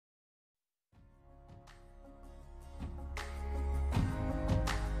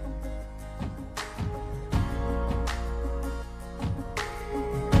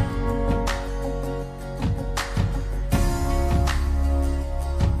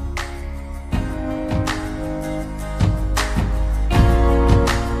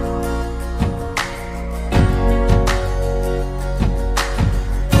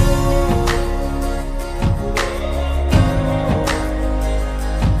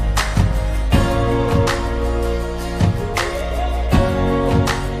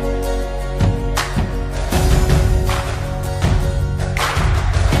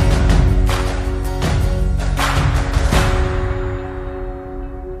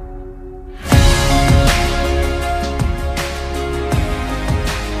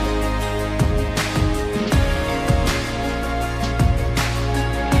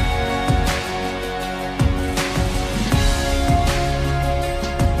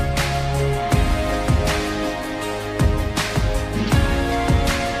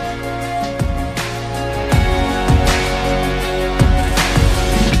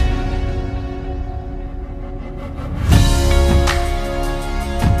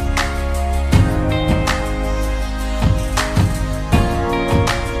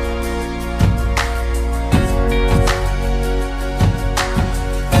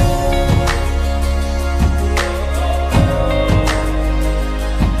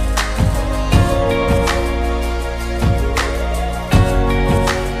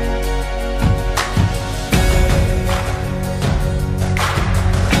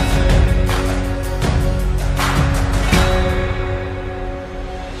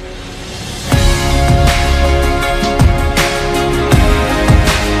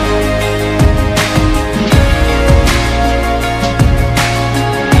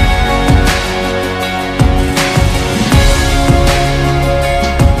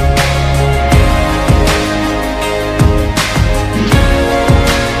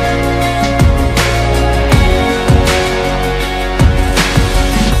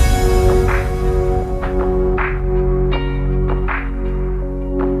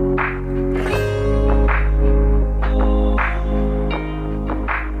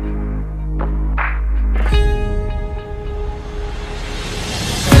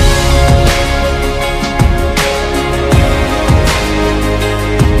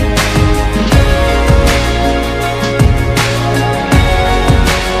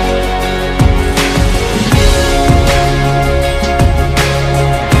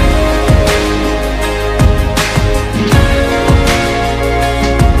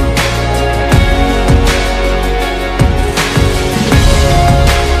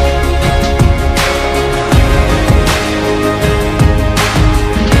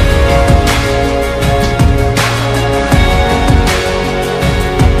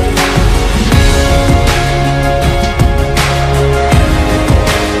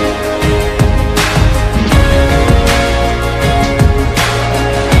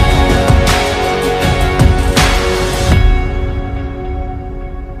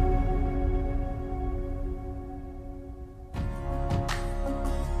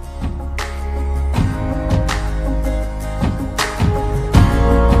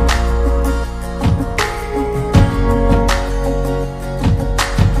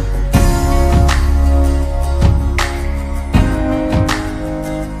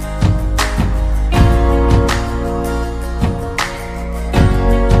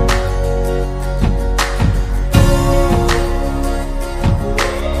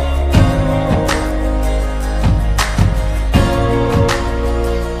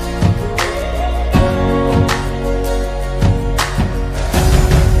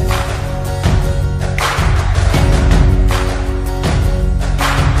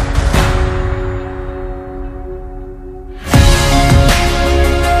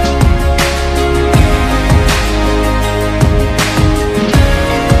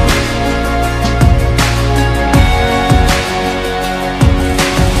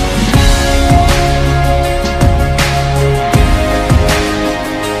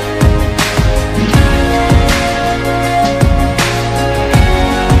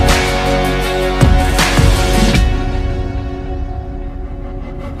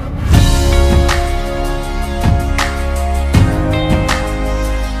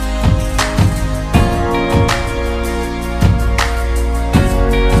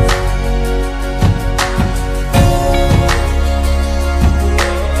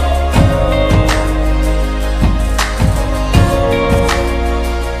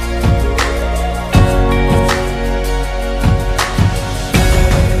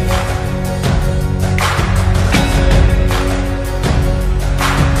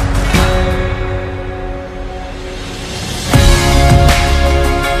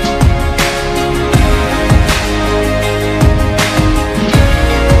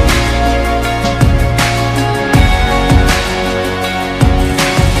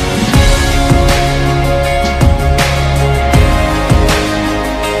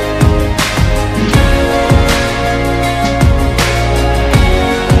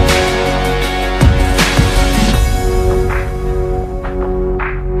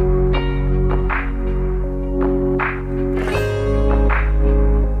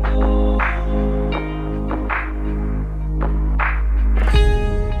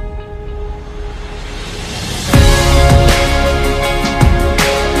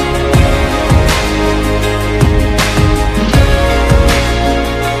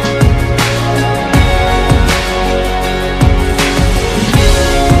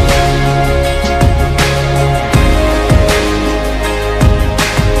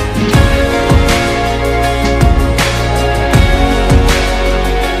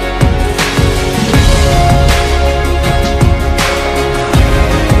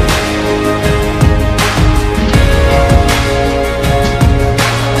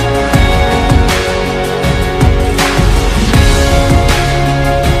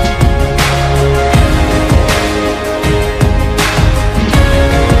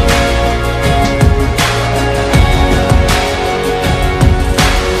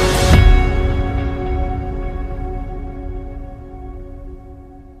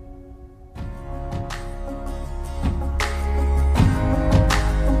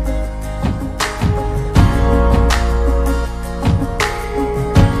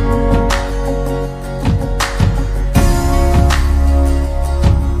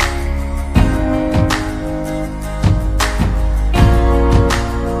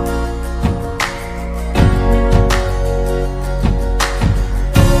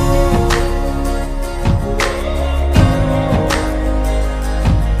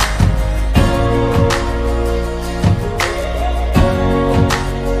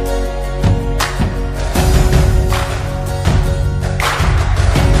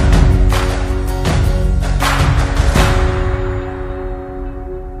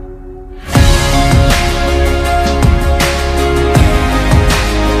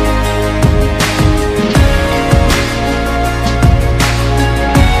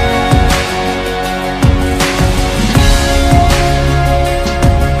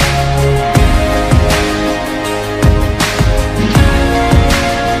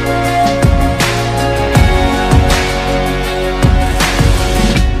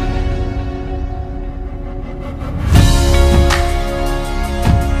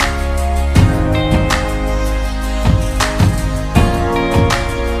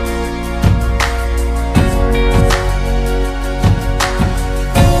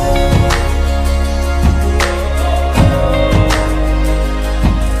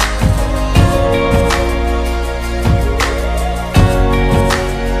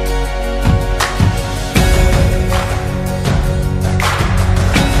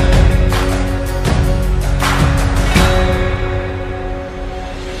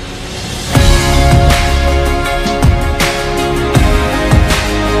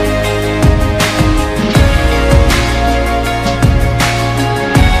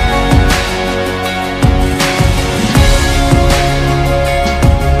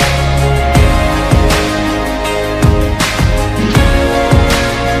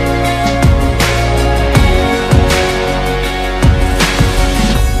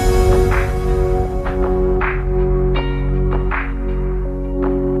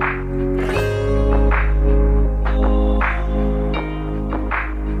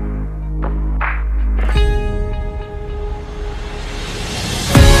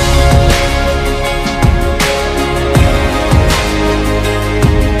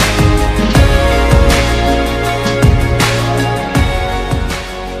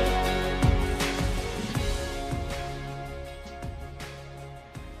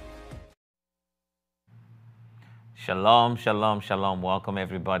Shalom, shalom, shalom. Welcome,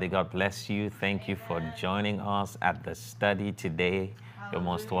 everybody. God bless you. Thank you for joining us at the study today. You're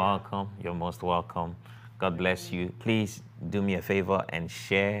most welcome. You're most welcome. God bless you. Please do me a favor and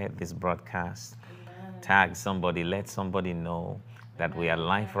share this broadcast. Tag somebody. Let somebody know that we are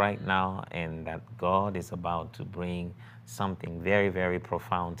live right now and that God is about to bring something very, very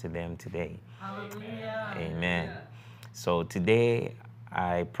profound to them today. Amen. So today,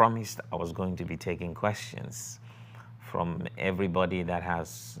 I promised I was going to be taking questions from everybody that have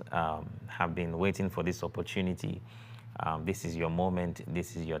been waiting for this opportunity. This is your moment.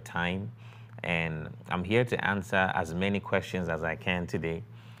 This is your time, and I'm here to answer as many questions as I can today.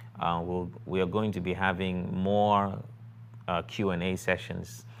 We are going to be having more Q&A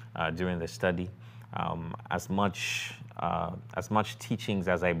sessions during the study. As much teachings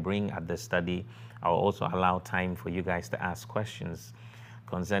as I bring at the study, I'll also allow time for you guys to ask questions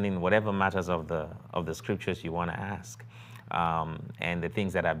concerning whatever matters of the scriptures you want to ask, and the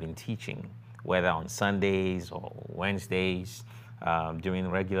things that I've been teaching, whether on Sundays or Wednesdays, during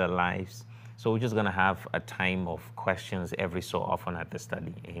regular lives. So we're just going to have a time of questions every so often at the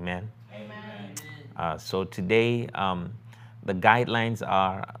study. Amen. So today, the guidelines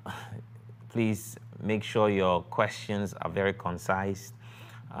are, please make sure your questions are very concise.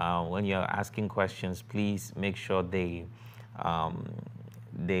 When you're asking questions, please make sure they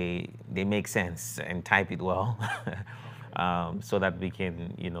make sense and type it well, so that we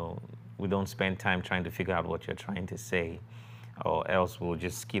can, we don't spend time trying to figure out what you're trying to say, or else we'll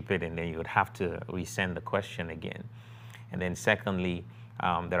just skip it and then you would have to resend the question again. And then secondly,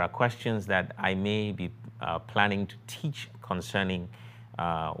 there are questions that I may be planning to teach concerning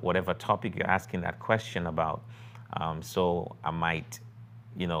whatever topic you're asking that question about. So I might,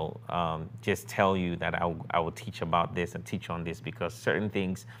 just tell you that I will teach about this and teach on this, because certain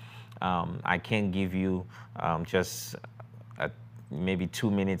things I can't give you just maybe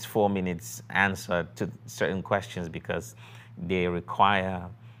 2 minutes, 4 minutes answer to certain questions, because they require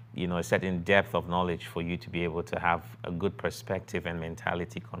a certain depth of knowledge for you to be able to have a good perspective and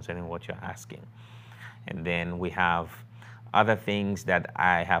mentality concerning what you're asking. And then we have other things that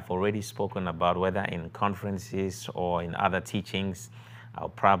I have already spoken about, whether in conferences or in other teachings. I'll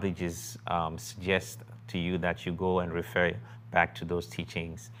probably just suggest to you that you go and refer back to those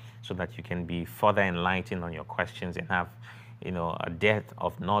teachings so that you can be further enlightened on your questions and have, a depth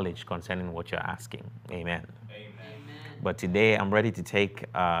of knowledge concerning what you're asking. Amen. But today I'm ready to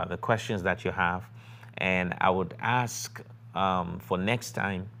take the questions that you have, and I would ask for next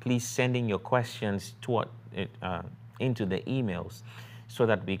time, please send in your questions into the emails so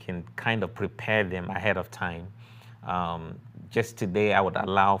that we can kind of prepare them ahead of time. Just today, I would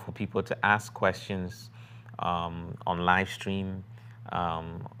allow for people to ask questions on live stream,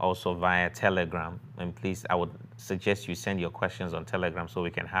 also via Telegram. And please, I would suggest you send your questions on Telegram so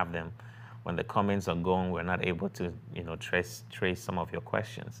we can have them. When the comments are gone, we're not able to, trace some of your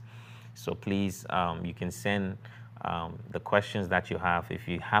questions. So please, you can send the questions that you have. If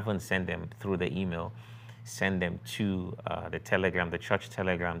you haven't sent them through the email, send them to the Telegram, the church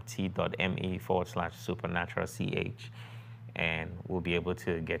Telegram, t.me/supernaturalch, and we'll be able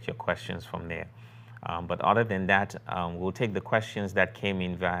to get your questions from there. But other than that, we'll take the questions that came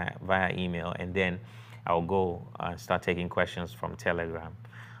in via email, and then I'll go and start taking questions from Telegram.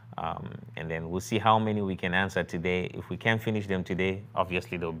 And then we'll see how many we can answer today. If we can't finish them today,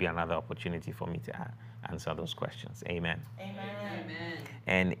 obviously there'll be another opportunity for me to answer those questions. Amen.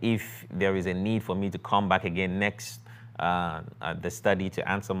 And if there is a need for me to come back again next the study to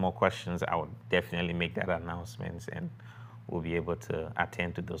answer more questions, I would definitely make that announcement, and we'll be able to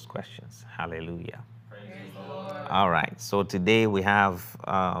attend to those questions. Hallelujah. Praise the Lord. All right. So today we have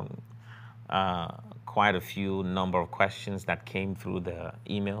quite a few number of questions that came through the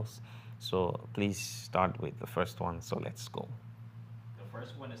emails. So please start with the first one. So let's go. The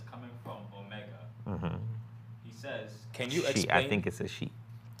first one is coming from Omega. Mm-hmm. He says, "Can you She, explain?" I think it's a she.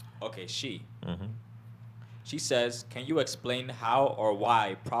 Okay, she. Mm-hmm. She says, "Can you explain how or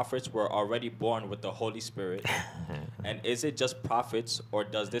why prophets were already born with the Holy Spirit? And is it just prophets, or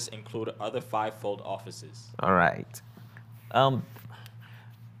does this include other fivefold offices?" All right.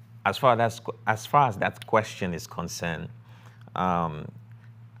 As far as that question is concerned,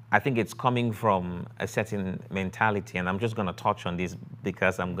 I think it's coming from a certain mentality, and I'm just going to touch on this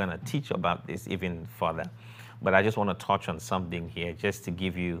because I'm going to teach about this even further. But I just want to touch on something here just to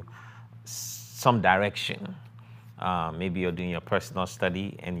give you some direction. Maybe you're doing your personal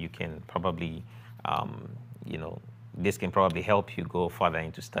study, and you can probably, this can probably help you go further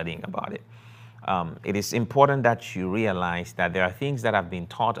into studying about it. It is important that you realize that there are things that have been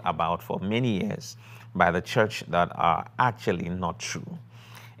taught about for many years by the church that are actually not true.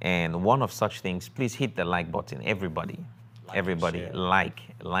 And one of such things, please hit the like button, everybody. Like and Everybody, share. like.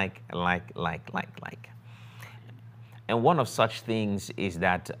 And one of such things is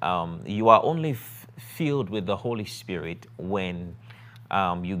that you are only filled with the Holy Spirit when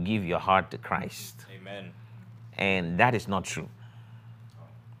you give your heart to Christ. Amen. And that is not true.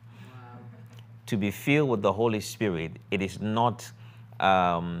 To be filled with the Holy Spirit,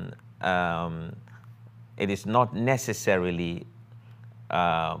 um, um, it is not necessarily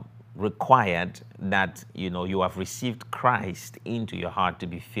required that you have received Christ into your heart to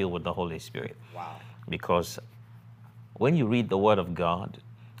be filled with the Holy Spirit. Wow. Because when you read the Word of God,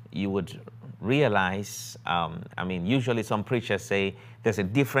 you would realize, usually some preachers say there's a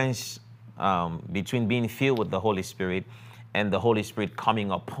difference between being filled with the Holy Spirit and the Holy Spirit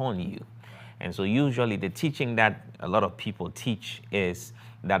coming upon you. And so usually the teaching that a lot of people teach is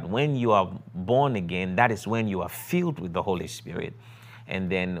that when you are born again, that is when you are filled with the Holy Spirit. And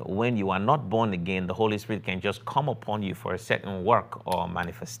then when you are not born again, the Holy Spirit can just come upon you for a certain work or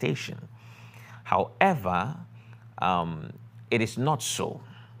manifestation. However, it is not so.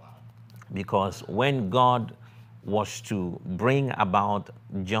 Because when God was to bring about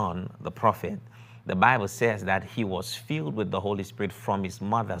John the prophet, the Bible says that he was filled with the Holy Spirit from his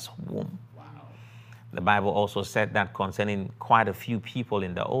mother's womb. Wow. The Bible also said that concerning quite a few people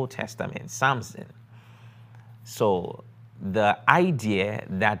in the Old Testament, Samson. So the idea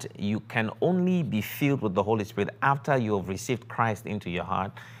that you can only be filled with the Holy Spirit after you have received Christ into your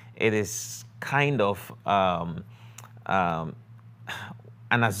heart, it is kind of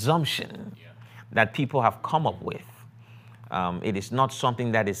an assumption that people have come up with. It is not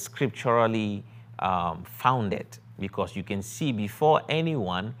something that is scripturally founded, because you can see before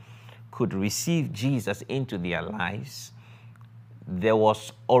anyone could receive Jesus into their lives, there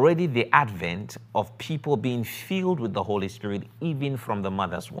was already the advent of people being filled with the Holy Spirit even from the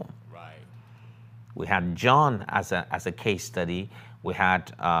mother's womb. Right. We had John as a case study. We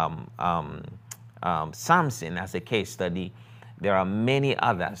had Samson as a case study. There are many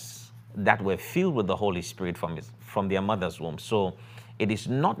others that were filled with the Holy Spirit from their mother's womb. So it is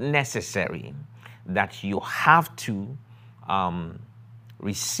not necessary that you have to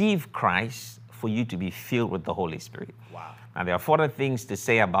receive Christ for you to be filled with the Holy Spirit. Wow. Now, there are further things to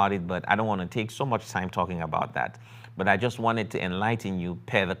say about it, but I don't want to take so much time talking about that. But I just wanted to enlighten you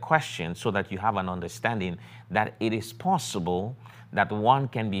per the question so that you have an understanding that it is possible that one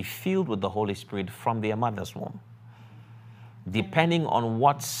can be filled with the Holy Spirit from their mother's womb, depending on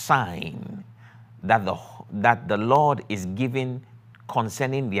what sign that the Lord is giving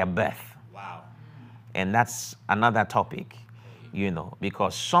concerning their birth. Wow. And that's another topic,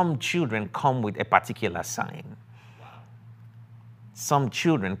 because some children come with a particular sign. Wow. Some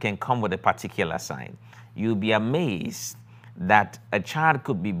children can come with a particular sign. You'll be amazed that a child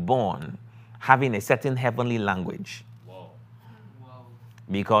could be born having a certain heavenly language. Whoa.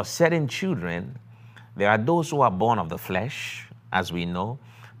 Because certain children, there are those who are born of the flesh, as we know.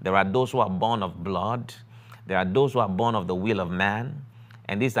 There are those who are born of blood. There are those who are born of the will of man.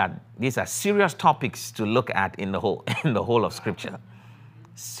 And these are serious topics to look at in the whole of Scripture.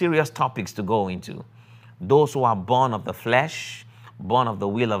 Serious topics to go into. Those who are born of the flesh, born of the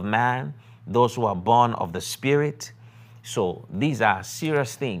will of man, those who are born of the Spirit. So these are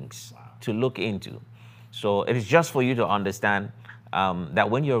serious things to look into. So it is just for you to understand that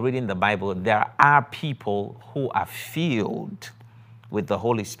when you're reading the Bible, there are people who are filled with the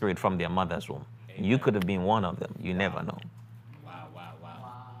Holy Spirit from their mother's womb. Amen. You could have been one of them. You never know. Wow.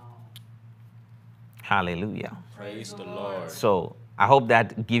 Hallelujah. Praise the Lord. So I hope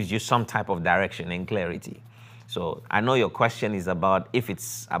that gives you some type of direction and clarity. So I know your question is about if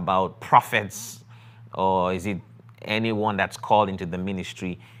it's about prophets or is it anyone that's called into the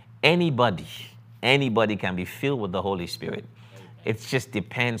ministry. Anybody can be filled with the Holy Spirit. Amen. It just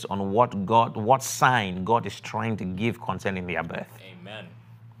depends on what sign God is trying to give concerning their birth. Amen.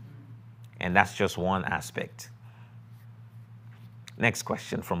 And that's just one aspect. Next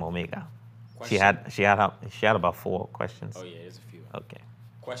question from Omega. She had about 4 questions. Oh yeah, there's a few. Okay.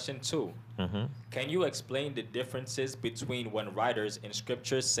 Question 2. Mm-hmm. Can you explain the differences between when writers in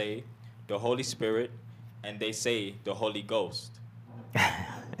scriptures say the Holy Spirit and they say the Holy Ghost?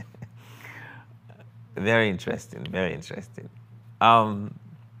 Very interesting. Very interesting. All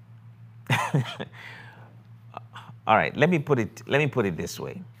right. Let me put it this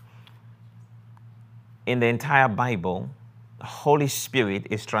way. In the entire Bible, Holy Spirit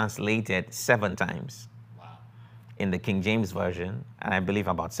is translated 7 times. Wow. In the King James Version, and I believe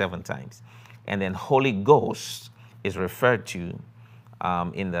about 7 times. And then Holy Ghost is referred to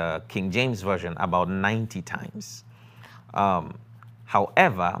in the King James Version about 90 times.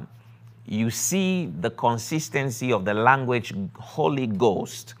 However, you see the consistency of the language Holy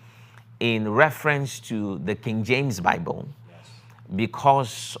Ghost in reference to the King James Bible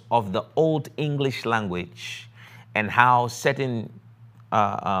because of the Old English language and how certain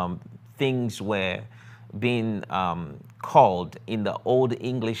things were being called in the Old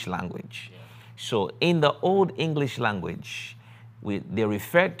English language. So in the Old English language, they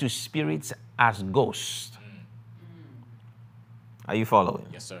referred to spirits as ghosts. Are you following?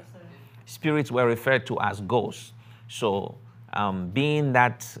 Yes, sir. Spirits were referred to as ghosts. So being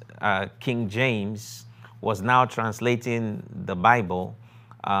that King James was now translating the Bible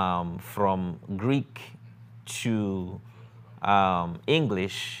from Greek to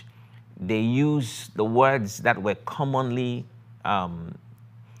English, they used the words that were commonly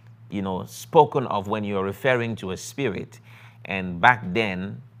spoken of when you're referring to a spirit. And back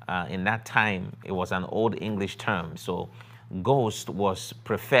then, in that time, it was an Old English term. So ghost was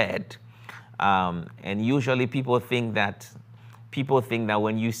preferred. And usually people think that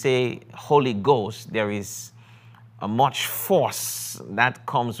when you say Holy Ghost, there is a much force that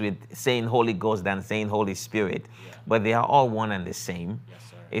comes with saying Holy Ghost than saying Holy Spirit. Yeah. But they are all one and the same. Yes,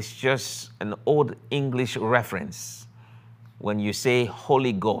 sir. It's just an Old English reference when you say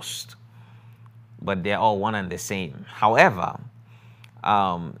Holy Ghost, but they're all one and the same. However,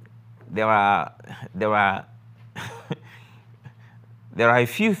 there are there are a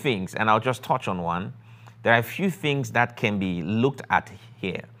few things, and I'll just touch on one. There are a few things that can be looked at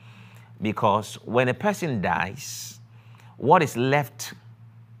here, because when a person dies, what is left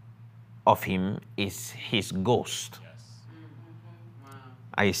of him is his ghost. Yes. Wow.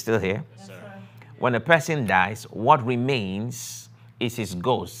 Are you still here? Yes, sir. When a person dies, what remains is his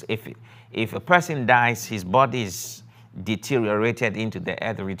ghost. If a person dies, his body is deteriorated into the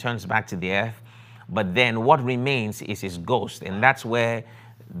earth, returns back to the earth, but then what remains is his ghost. And that's where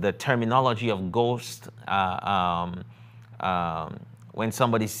the terminology of ghost, when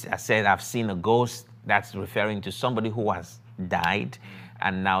somebody said, I've seen a ghost, that's referring to somebody who has died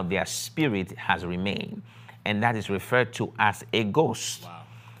and now their spirit has remained. And that is referred to as a ghost. Wow.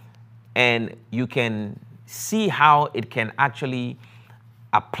 And you can see how it can actually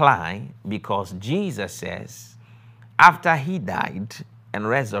apply, because Jesus says, after he died and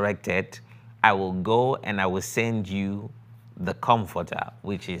resurrected, I will go and I will send you the Comforter,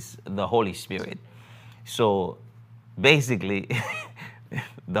 which is the Holy Spirit. So basically,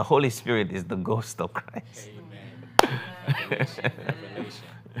 the Holy Spirit is the ghost of Christ. Amen. Revelation.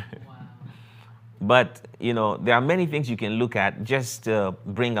 Wow. But, there are many things you can look at just to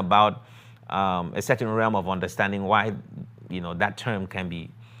bring about a certain realm of understanding why, that term can be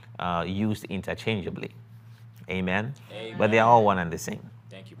used interchangeably. Amen? Amen. But they are all one and the same.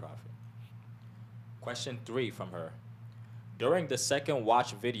 Thank you, Prophet. Question 3 from her. During the second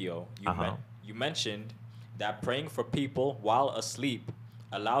watch video, you mentioned that praying for people while asleep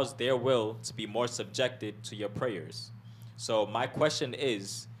allows their will to be more subjected to your prayers. So my question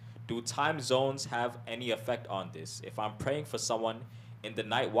is, do time zones have any effect on this? If I'm praying for someone in the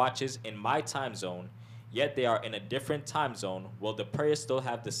night watches in my time zone, yet they are in a different time zone, will the prayer still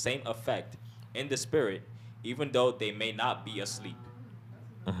have the same effect in the spirit, even though they may not be asleep?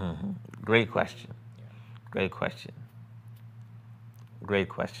 Mm-hmm. Great question. Yeah. Great question. Great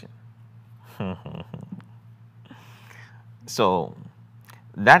question. So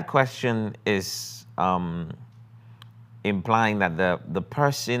that question is implying that the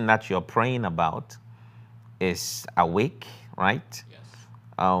person that you're praying about is awake, right? Yes.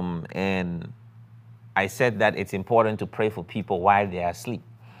 And I said that it's important to pray for people while they are asleep.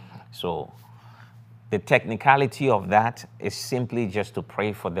 So the technicality of that is simply just to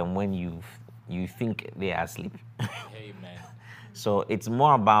pray for them when you think they are asleep. Amen. So it's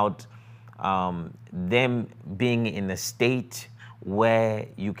more about them being in a state where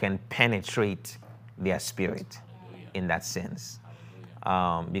you can penetrate their spirit. Hallelujah. In that sense.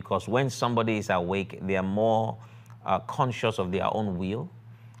 Because when somebody is awake, they are more conscious of their own will.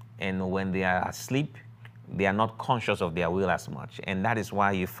 And when they are asleep, they are not conscious of their will as much. And that is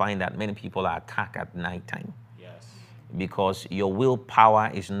why you find that many people are attacked at nighttime. Yes. Because your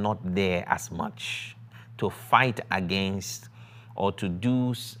willpower is not there as much to fight against or to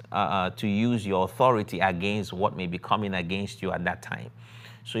use your authority against what may be coming against you at that time.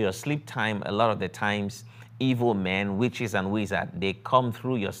 So your sleep time, a lot of the times, evil men, witches and wizards, they come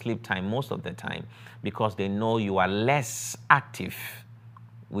through your sleep time most of the time because they know you are less active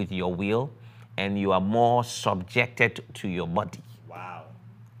with your will and you are more subjected to your body. Wow.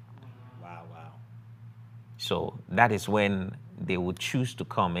 Wow, wow. So that is when they would choose to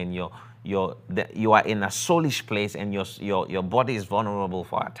come, and you are in a soulish place, and your body is vulnerable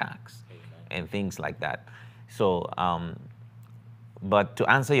for attacks. Amen. And things like that. So, but to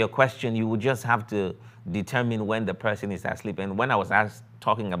answer your question, you would just have to determine when the person is asleep. And when I was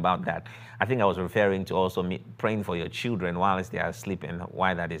talking about that, I think I was referring to also praying for your children while they are asleep, and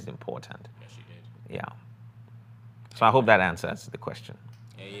why that is important. Yes, you did. Yeah. So I hope that answers the question.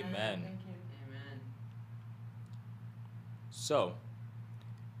 Amen. Thank you. Amen. So,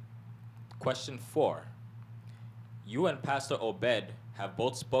 question 4. You and Pastor Obed have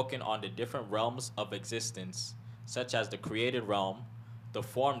both spoken on the different realms of existence, such as the created realm, the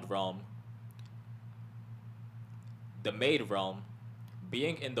formed realm, the made realm,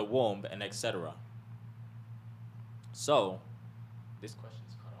 being in the womb, and etc. So, this question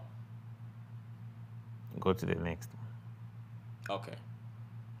is cut off. Go to the next one. Okay.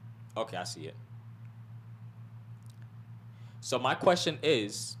 Okay, I see it. So my question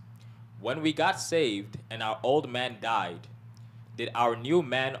is, when we got saved and our old man died, did our new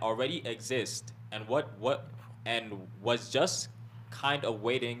man already exist and was just kind of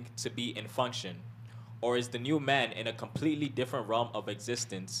waiting to be in function? Or is the new man in a completely different realm of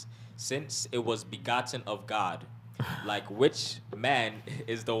existence since it was begotten of God? Like, which man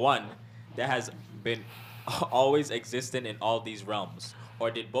is the one that has been always existing in all these realms? Or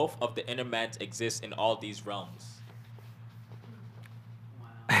did both of the inner mans exist in all these realms?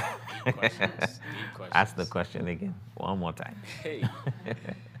 Wow. Deep questions. Deep questions. Ask the question again, one more time. Hey.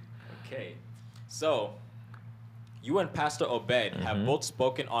 Okay. So, you and Pastor Obed have both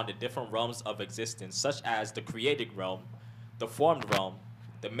spoken on the different realms of existence, such as the created realm, the formed realm,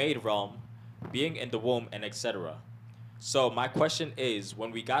 the made realm, being in the womb, and etc. So my question is,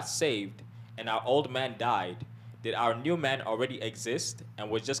 when we got saved and our old man died, did our new man already exist and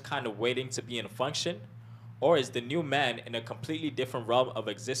was just kind of waiting to be in function? Or is the new man in a completely different realm of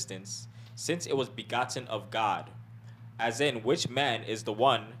existence since it was begotten of God? As in, which man is the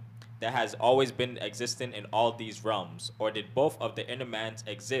one that has always been existing in all these realms? Or did both of the inner mans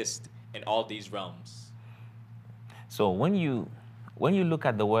exist in all these realms? So when you look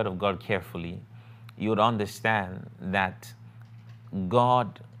at the Word of God carefully, you would understand that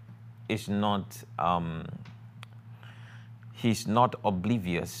God is not He's not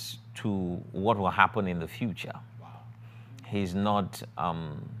oblivious to what will happen in the future. Wow. He's not,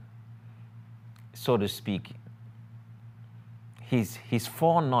 so to speak, his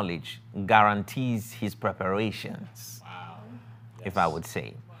foreknowledge guarantees his preparations. Wow. If I would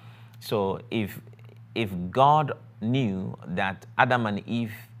say. So if God knew that Adam and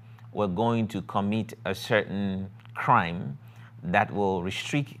Eve were going to commit a certain crime that will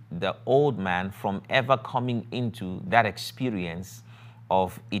restrict the old man from ever coming into that experience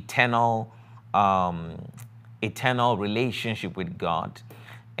of eternal relationship with God,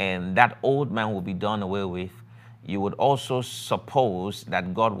 and that old man will be done away with, you would also suppose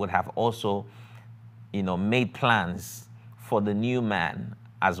that God would have also, made plans for the new man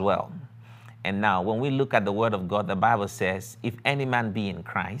as well. And now, when we look at the Word of God, the Bible says, if any man be in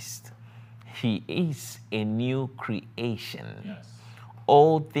Christ, he is a new creation. Yes.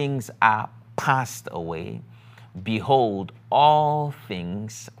 All things are passed away. Behold, all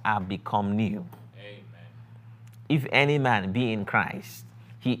things are become new. Amen. If any man be in Christ,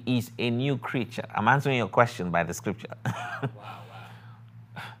 he is a new creature. I'm answering your question by the scripture. Wow.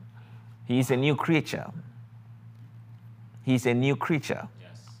 He is a new creature. He is a new creature.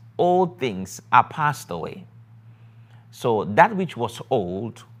 Yes. All things are passed away. So that which was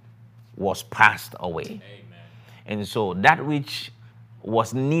old was passed away. Amen. And so that which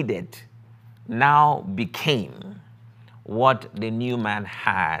was needed now became what the new man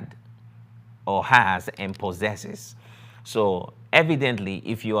had or has and possesses. So evidently,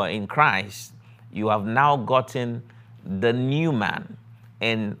 if you are in Christ, you have now gotten the new man.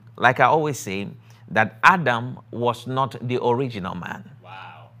 And like I always say, that Adam was not the original man.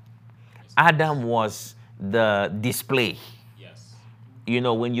 Wow. Adam was the display. Yes.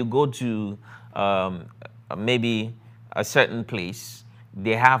 When you go to maybe a certain place,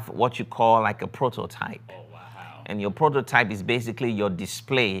 they have what you call like a prototype. Oh, wow. And your prototype is basically your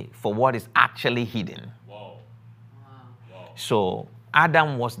display for what is actually hidden. Whoa. Wow. So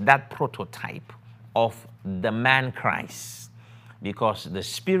Adam was that prototype of the man Christ, because the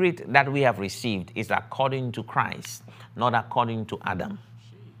spirit that we have received is according to Christ, not according to Adam.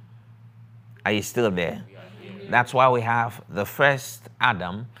 Are you still there? That's why we have the first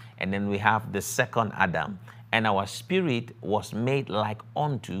Adam, and then we have the second Adam. And our spirit was made like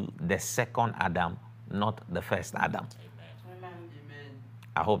unto the second Adam, not the first Adam. Amen.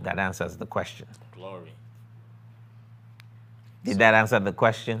 I hope that answers the question. Glory. Did that answer the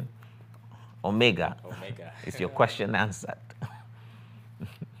question? Omega. Omega. Is your question answered?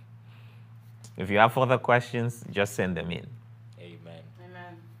 If you have further questions, just send them in. Amen.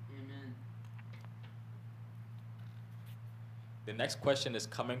 Amen. Amen. The next question is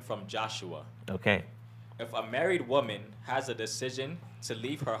coming from Joshua. Okay. If a married woman has a decision to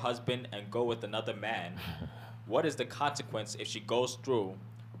leave her husband and go with another man, what is the consequence if she goes through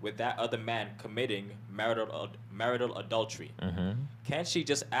with that other man committing marital adultery? Can't she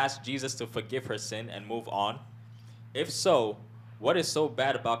just ask Jesus to forgive her sin and move on? If so, what is so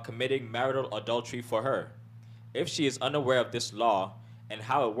bad about committing marital adultery for her? If she is unaware of this law and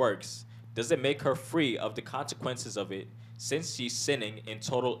how it works, does it make her free of the consequences of it since she's sinning in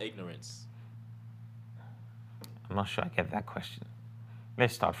total ignorance? I'm not sure I get that question.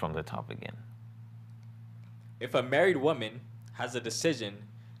 Let's start from the top again. If a married woman has a decision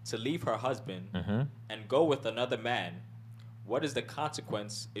to leave her husband and go with another man, what is the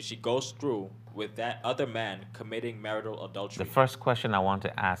consequence if she goes through with that other man committing marital adultery? The first question I want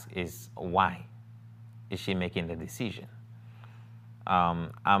to ask is why is she making the decision?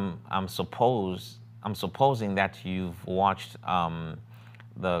 I'm supposing that you've watched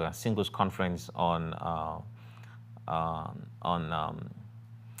the singles conference on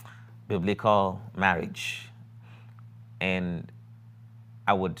biblical marriage, and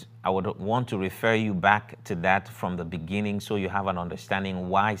I would want to refer you back to that from the beginning so you have an understanding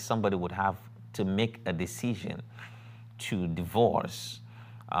why somebody would have to make a decision to divorce.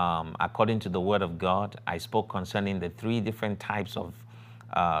 According to the Word of God, I spoke concerning the three different types of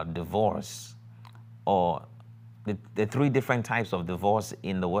divorce, or the three different types of divorce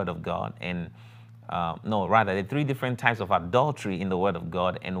in the Word of God, and no, rather the three different types of adultery in the Word of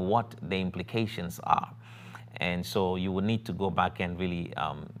God and what the implications are. And so you will need to go back and really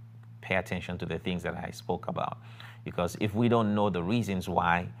pay attention to the things that I spoke about. Because if we don't know the reasons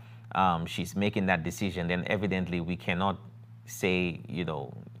why she's making that decision, then evidently we cannot say,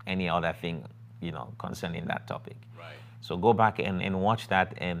 any other thing, concerning that topic. Right. So go back and watch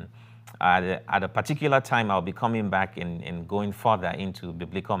that. And at a particular time, I'll be coming back and going further into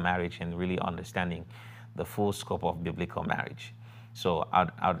biblical marriage and really understanding the full scope of biblical marriage. So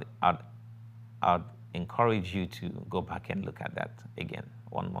I'd encourage you to go back and look at that again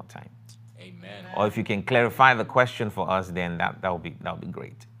one more time. Amen. Or if you can clarify the question for us, then that would be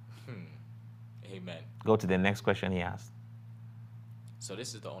great. Amen. Go to the next question he asked. So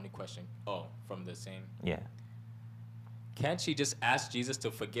this is the only question. Oh, from the same. Yeah. Can't she just ask Jesus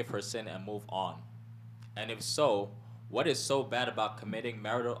to forgive her sin and move on? And if so, what is so bad about committing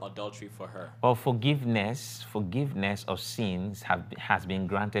marital adultery for her? Well, forgiveness of sins has been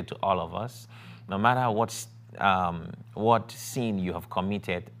granted to all of us. No matter what sin you have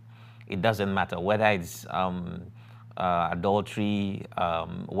committed, it doesn't matter whether it's adultery,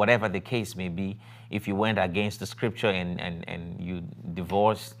 whatever the case may be. If you went against the scripture and you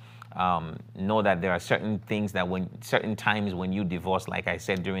divorced, know that there are certain things that certain times when you divorce, like I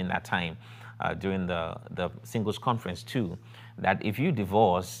said during that time, during the singles conference too, that if you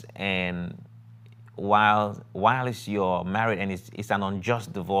divorce and while you're married and it's an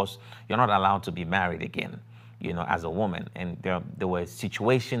unjust divorce, you're not allowed to be married again, as a woman. And there were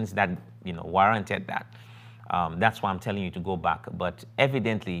situations that, warranted that. That's why I'm telling you to go back. But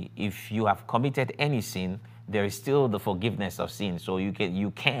evidently, if you have committed any sin, there is still the forgiveness of sin. So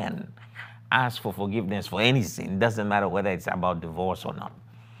you can ask for forgiveness for any sin. It doesn't matter whether it's about divorce or not.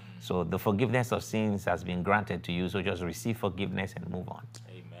 So the forgiveness of sins has been granted to you. So just receive forgiveness and move on.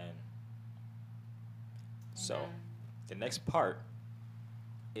 Amen. So the next part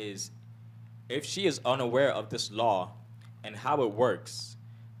is, if she is unaware of this law and how it works,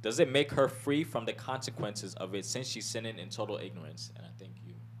 does it make her free from the consequences of it since she's sinning in total ignorance? And I think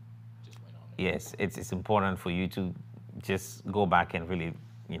you just went on there. Yes, it's important for you to just go back and really,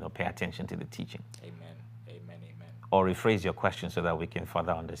 pay attention to the teaching. Amen. Amen. Amen. Or rephrase your question so that we can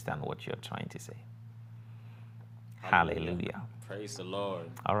further understand what you're trying to say. Hallelujah. Praise the Lord.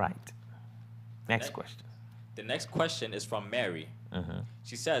 All right. Next question. The next question is from Mary.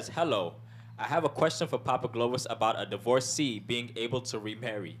 She says, "Hello, I have a question for Papa Glovis about a divorcee being able to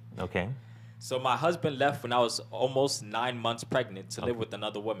remarry. Okay. So my husband left when I was almost 9 months pregnant to live with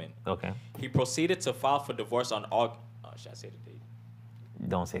another woman. Okay. He proceeded to file for divorce on August. Should I say the date?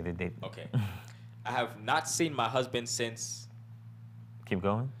 Don't say the date. Okay. I have not seen my husband since. Keep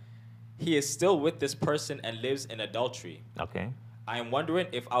going. He is still with this person and lives in adultery. Okay. I am wondering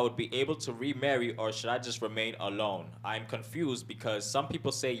if I would be able to remarry or should I just remain alone? I am confused because some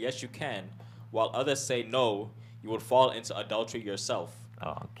people say yes you can, while others say no, you would fall into adultery yourself.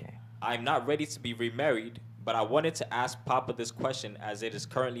 Oh, okay. I am not ready to be remarried but I wanted to ask Papa this question as it is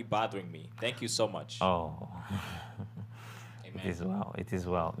currently bothering me. Thank you so much. Oh, Amen. it is well. It is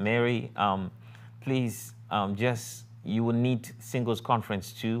well. Mary, please, you will need singles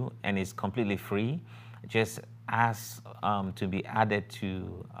conference too, and it's completely free. Just ask to be added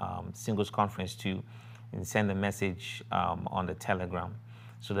to singles conference too, and send a message on the Telegram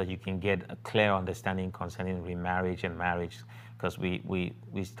so that you can get a clear understanding concerning remarriage and marriage, because we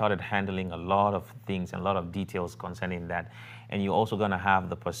started handling a lot of things and a lot of details concerning that. And you're also going to have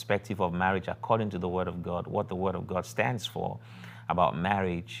the perspective of marriage according to the Word of God, what the Word of God stands for about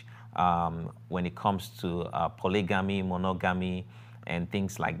marriage when it comes to polygamy, monogamy, and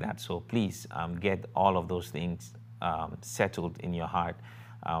things like that. So please get all of those things settled in your heart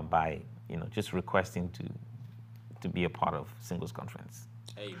by just requesting to be a part of singles conference.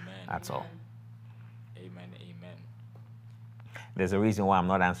 Amen. That's all. Amen. Amen. There's a reason why I'm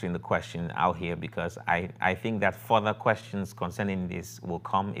not answering the question out here, because I think that further questions concerning this will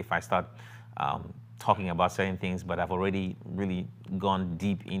come if I start talking about certain things, but I've already really gone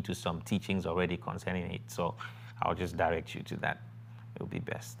deep into some teachings already concerning it. So I'll just direct you to that. It'll be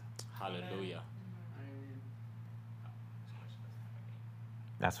best. Hallelujah.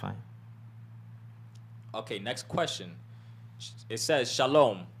 That's fine. Okay, next question. It says,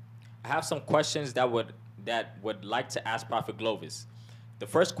 Shalom. I have some questions that would like to ask Prophet Glovis. The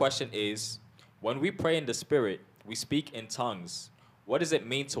first question is, when we pray in the Spirit, we speak in tongues. What does it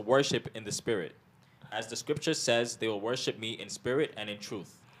mean to worship in the Spirit? As the scripture says, they will worship me in spirit and in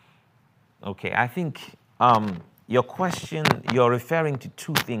truth. Okay, I think your question, you're referring to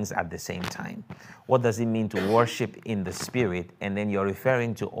two things at the same time. What does it mean to worship in the Spirit? And then you're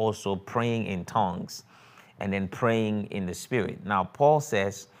referring to also praying in tongues and then praying in the Spirit. Now, Paul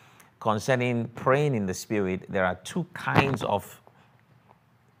says concerning praying in the Spirit, there are two kinds of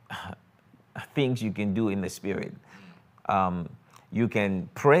things you can do in the Spirit. You can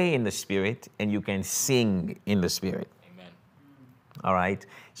pray in the Spirit and you can sing in the Spirit. Amen. All right.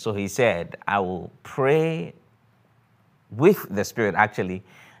 So he said, I will pray with the Spirit, actually,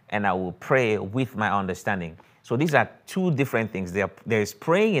 and I will pray with my understanding. So these are two different things. There is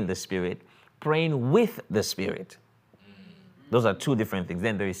praying in the Spirit, praying with the Spirit. Those are two different things.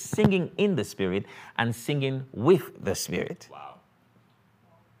 Then there is singing in the Spirit and singing with the Spirit. Wow.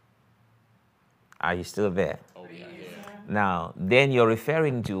 Are you still there? Oh, yeah. Now, then you're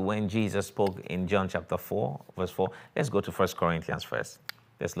referring to when Jesus spoke in John chapter 4, verse 4. Let's go to 1 Corinthians first.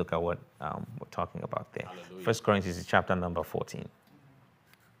 Let's look at what we're talking about there. Hallelujah. 1 Corinthians is chapter number 14.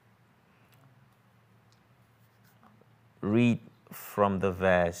 Read from the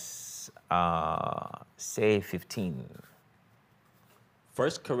verse, say 15.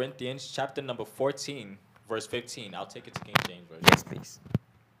 1 Corinthians chapter number 14, verse 15. I'll take it to King James Version. Yes, please.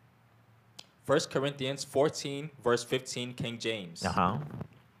 1 Corinthians 14, verse 15, King James.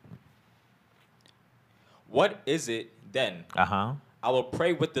 What is it then? I will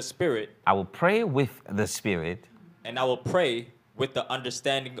pray with the Spirit. I will pray with the Spirit. And I will pray with the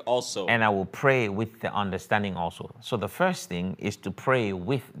understanding also. And I will pray with the understanding also. So the first thing is to pray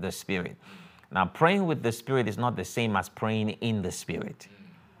with the Spirit. Now, praying with the Spirit is not the same as praying in the Spirit.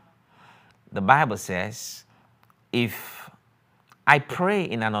 The Bible says, if I pray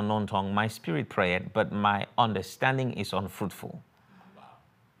in an unknown tongue, my spirit prayeth, but my understanding is unfruitful.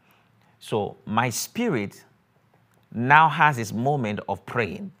 So my spirit now has its moment of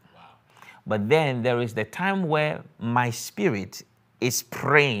praying. But then there is the time where my spirit is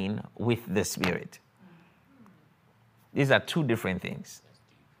praying with the Spirit. These are two different things.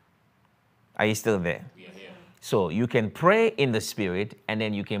 Are you still there? So you can pray in the Spirit, and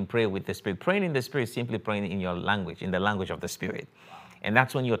then you can pray with the Spirit. Praying in the Spirit is simply praying in your language, in the language of the Spirit. And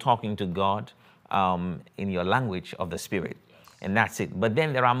that's when you're talking to God in your language of the Spirit. And that's it. But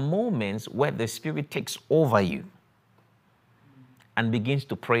then there are moments where the Spirit takes over you and begins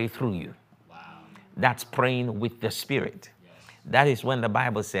to pray through you. That's praying with the Spirit. That is when the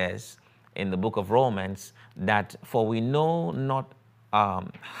Bible says in the book of Romans that for we know not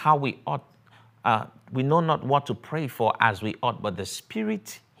how we ought, we know not what to pray for as we ought, but the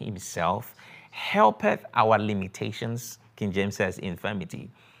Spirit himself helpeth our limitations, King James says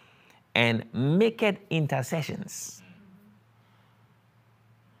infirmity, and maketh intercessions.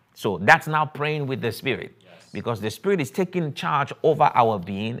 So that's now praying with the Spirit, because the Spirit is taking charge over our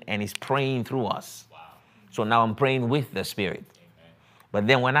being and is praying through us. So now I'm praying with the Spirit. But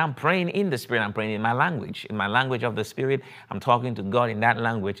then when I'm praying in the Spirit, I'm praying in my language of the Spirit. I'm talking to God in that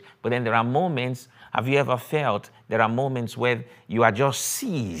language. But then there are moments, have you ever felt there are moments where you are just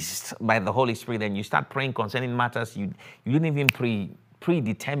seized by the Holy Spirit and you start praying concerning matters you didn't even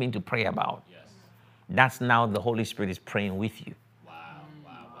predetermine to pray about? That's now the Holy Spirit is praying with you. Wow,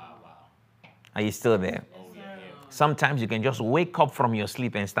 wow, wow, wow. Are you still there? Oh, yeah, yeah. Sometimes you can just wake up from your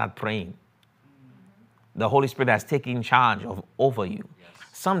sleep and start praying. The Holy Spirit has taken charge over you. Yes.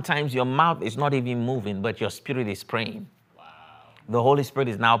 Sometimes your mouth is not even moving, but your spirit is praying. Wow. The Holy Spirit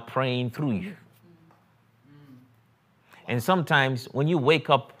is now praying through you. And sometimes when you wake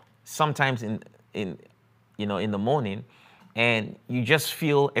up, sometimes in the morning, and you just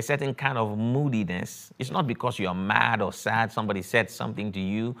feel a certain kind of moodiness, it's not because you are mad or sad, somebody said something to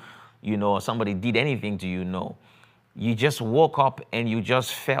you, or somebody did anything to you, no. You just woke up and you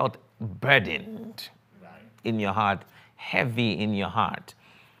just felt burdened in your heart, heavy in your heart.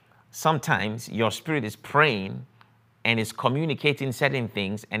 Sometimes your spirit is praying and is communicating certain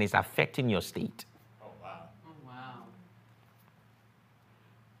things and is affecting your state. Oh, wow. Oh, wow.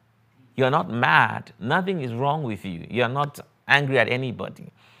 You're not mad. Nothing is wrong with you. You're not angry at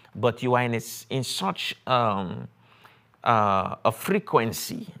anybody. But you are in such a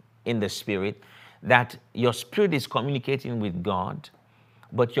frequency in the spirit that your spirit is communicating with God,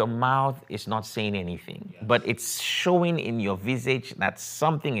 but your mouth is not saying anything. Yes. But it's showing in your visage that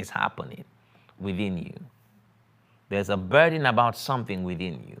something is happening within you. There's a burden about something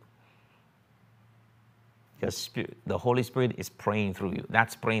within you. Your spirit, the Holy Spirit is praying through you.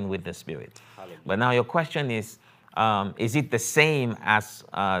 That's praying with the Spirit. Hallelujah. But now your question is it the same as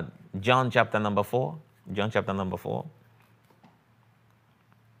John chapter number 4? John chapter number 4.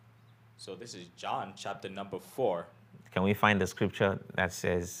 So this is John chapter number 4. Can we find the scripture that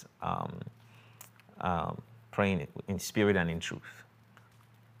says praying in spirit and in truth?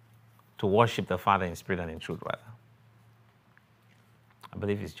 To worship the Father in spirit and in truth, rather. I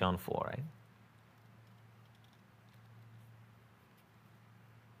believe it's John 4, right?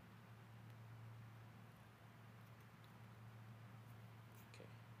 Okay.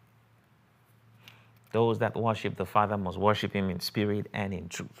 Those that worship the Father must worship him in spirit and in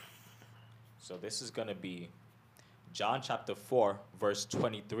truth. So this is going to be John chapter 4, verse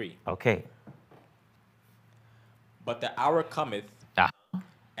 23. Okay. But the hour cometh,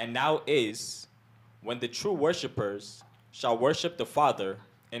 and now is, when the true worshipers shall worship the Father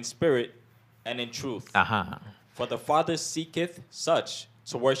in spirit and in truth. For the Father seeketh such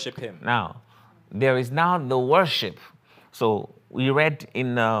to worship him. Now, there is now the worship. So we read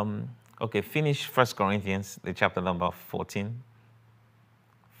in, finish 1 Corinthians, the chapter number 14,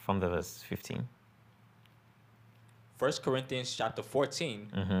 from the verse 15. 1 Corinthians chapter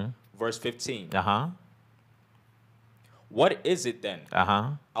 14, verse 15. What is it then?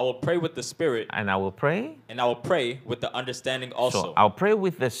 I will pray with the Spirit. And I will pray. And I will pray with the understanding also. So I'll pray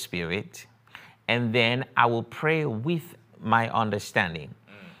with the Spirit, and then I will pray with my understanding.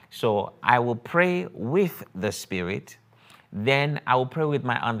 So I will pray with the Spirit, then I will pray with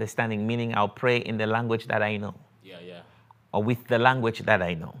my understanding, meaning I'll pray in the language that I know. Yeah. Or with the language that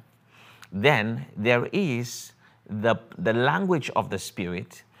I know. Then there is the language of the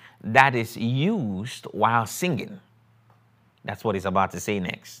Spirit that is used while singing. That's what he's about to say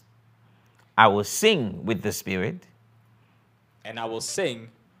next. I will sing with the Spirit. And I will sing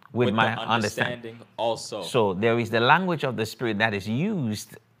with my the understanding also. So there is the language of the Spirit that is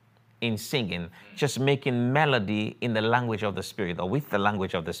used in singing, just making melody in the language of the Spirit or with the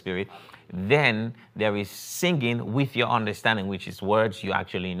language of the Spirit. Then there is singing with your understanding, which is words you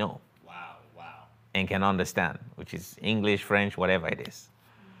actually know. Wow. And can understand, which is English, French, whatever it is.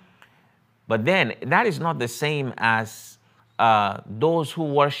 But then that is not the same as those who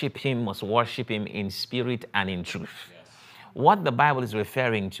worship him must worship him in spirit and in truth. Yes. What the Bible is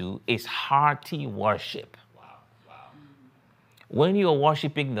referring to is hearty worship. Wow. When you are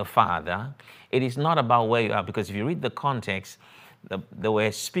worshiping the Father, it is not about where you are, because if you read the context, they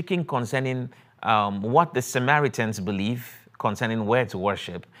were speaking concerning what the Samaritans believe concerning where to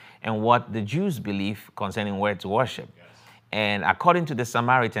worship and what the Jews believe concerning where to worship. Yes. And according to the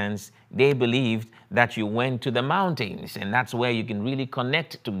Samaritans, they believed that you went to the mountains and that's where you can really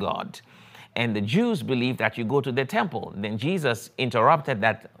connect to God. And the Jews believed that you go to the temple. Then Jesus interrupted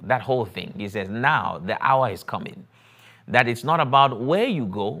that whole thing. He says, now the hour is coming. That it's not about where you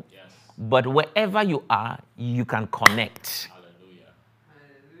go, yes, but wherever you are, you can connect.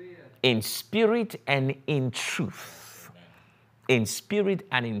 Hallelujah. In spirit and in truth. Amen. In spirit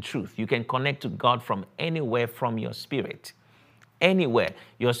and in truth. You can connect to God from anywhere from your spirit. Anywhere.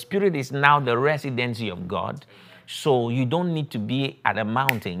 Your spirit is now the residency of God. So you don't need to be at a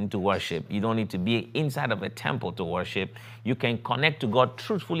mountain to worship. You don't need to be inside of a temple to worship. You can connect to God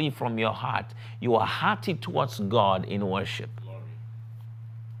truthfully from your heart. You are hearty towards God in worship. Glory.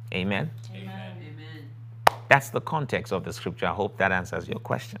 Amen? Amen. That's the context of the scripture. I hope that answers your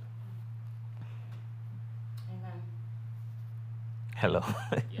question. Hello.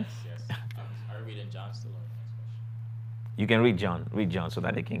 Yes, yes. Are you reading John still or the next question? You can read John. Read John so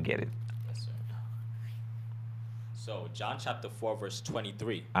that they can get it. Yes, sir. So, John chapter 4, verse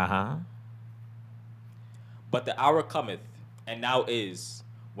 23. Uh-huh. But the hour cometh, and now is,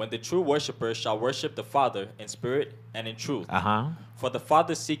 when the true worshippers shall worship the Father in spirit and in truth. Uh-huh. For the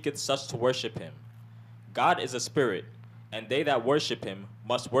Father seeketh such to worship him. God is a spirit, and they that worship him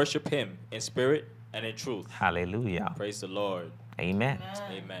must worship him in spirit and in truth. Hallelujah. Praise the Lord. Amen.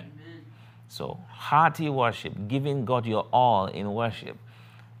 Amen. So, hearty worship, giving God your all in worship.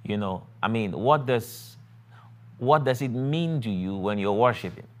 You know, I mean, what does it mean to you when you're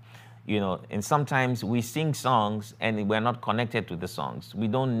worshiping? You know, and sometimes we sing songs and we're not connected to the songs. We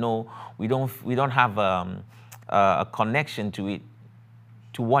don't know, we don't have a connection to it,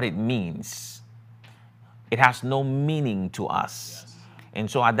 to what it means. It has no meaning to us. Yes. And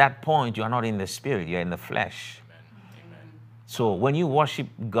so at that point, you are not in the spirit, you're in the flesh. Amen. Amen. So when you worship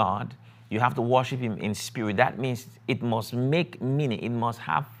God, you have to worship him in spirit. That means it must make meaning. It must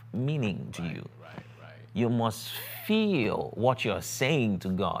have meaning to you. Right. You must feel what you're saying to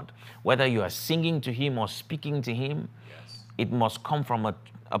God. Whether you are singing to him or speaking to him, Yes. it must come from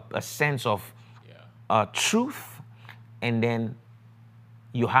a sense of Yeah. truth. And then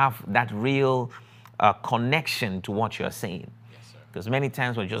you have that real connection to what you're saying. Yes, sir. Because many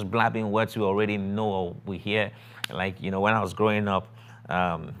times we're just blabbing words we already know or we hear. Like, you know, when I was growing up,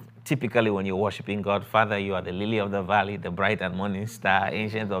 typically when you're worshiping God, Father, you are the lily of the valley, the bright and morning star,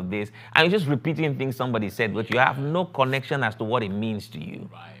 ancient of days. And you're just repeating things somebody said, but you have no connection as to what it means to you.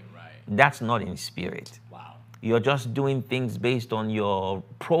 Right. That's not in spirit. Wow. You're just doing things based on your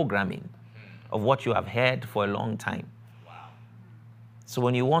programming of what you have heard for a long time. Wow. So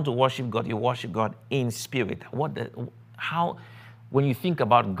when you want to worship God, you worship God in spirit. When you think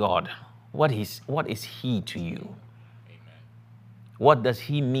about God, what is he to you? Amen. What does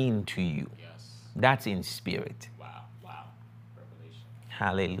he mean to you? Yes. That's in spirit. Wow. Revelation.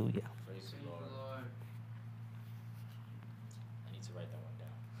 Hallelujah. Praise the Lord. Lord. I need to write that one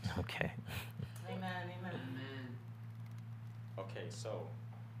down. Okay. Amen. Okay, so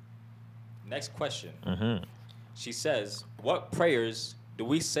next question. Mm-hmm. She says, what prayers do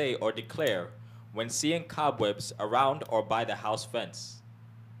we say or declare when seeing cobwebs around or by the house fence?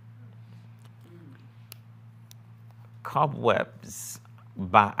 Cobwebs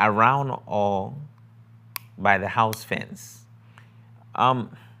around or by the house fence.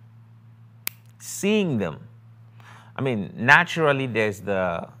 Seeing them. I mean, naturally there is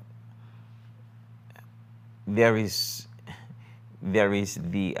the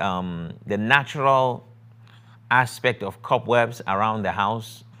natural aspect of cobwebs around the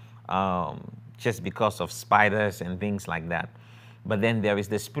house, just because of spiders and things like that. But then there is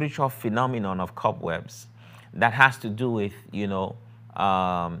the spiritual phenomenon of cobwebs that has to do with, you know,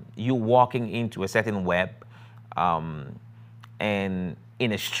 you walking into a certain web, and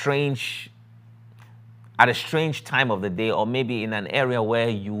at a strange time of the day, or maybe in an area where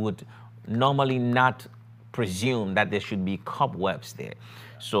you would normally not presume that there should be cobwebs there.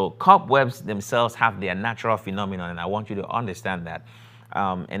 So cobwebs themselves have their natural phenomenon, and I want you to understand that.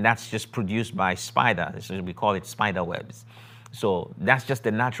 And that's just produced by spiders. So we call it spider webs. So that's just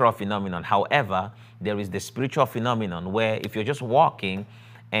the natural phenomenon. However, there is the spiritual phenomenon where if you're just walking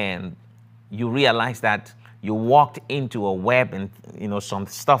and you realize that you walked into a web and, you know, some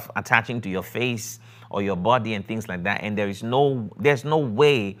stuff attaching to your face or your body and things like that, and there's no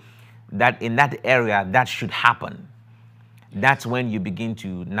way that in that area that should happen. That's when you begin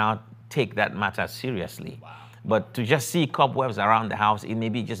to now take that matter seriously. Wow. But to just see cobwebs around the house, it may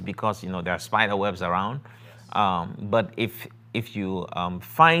be just because, you know, there are spider webs around. Yes. But if you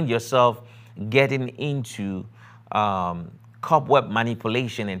find yourself getting into cobweb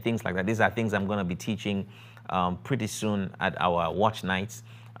manipulation and things like that, these are things I'm going to be teaching pretty soon at our watch nights,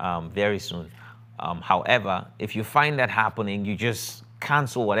 very soon. However, if you find that happening, you just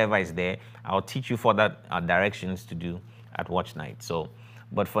cancel whatever is there. I'll teach you further directions to do at watch night. So,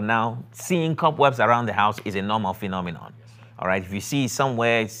 but for now, seeing cobwebs around the house is a normal phenomenon. Yes, All right, if you see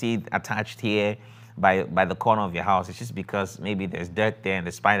somewhere, see it attached here by the corner of your house, it's just because maybe there's dirt there and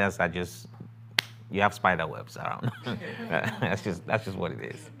the spiders are just, you have spider webs around. that's just what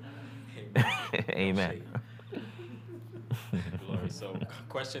it is. Amen. Glory. So,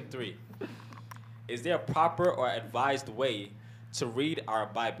 question 3. Is there a proper or advised way to read our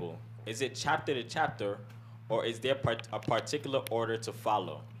Bible? Is it chapter to chapter, or is there a particular order to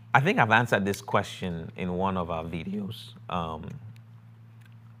follow? I think I've answered this question in one of our videos.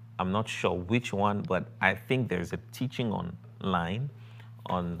 I'm not sure which one, but I think there's a teaching online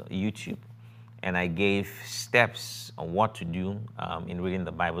on YouTube. and I gave steps on what to do in reading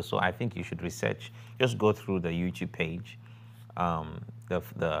the Bible. So I think you should research. Just go through the YouTube page. Um, the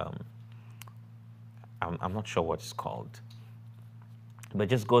I'm not sure what it's called, but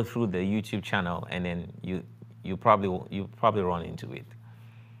just go through the YouTube channel, and then you probably run into it.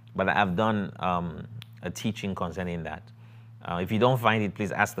 But I've done a teaching concerning that. If you don't find it,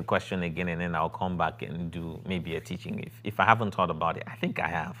 please ask the question again, and then I'll come back and do maybe a teaching. If I haven't thought about it, I think I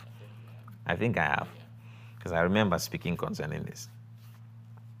have. I think I have, because I remember speaking concerning this.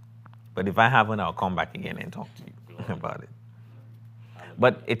 But if I haven't, I'll come back again and talk to you about it.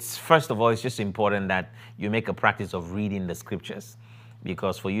 But it's, first of all, it's just important that you make a practice of reading the scriptures,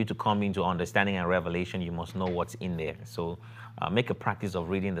 because for you to come into understanding and revelation, you must know what's in there. So make a practice of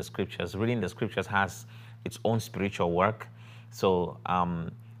reading the scriptures. Reading the scriptures has its own spiritual work. So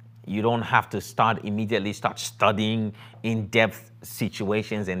you don't have to immediately start studying in-depth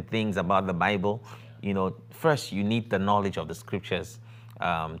situations and things about the Bible. You know, first you need the knowledge of the scriptures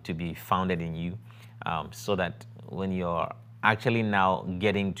to be founded in you, so that when you're actually now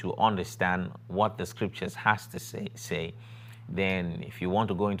getting to understand what the scriptures has to say, then if you want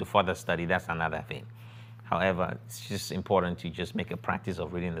to go into further study, that's another thing. However, it's just important to just make a practice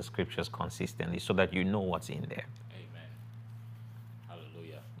of reading the scriptures consistently so that you know what's in there. Amen.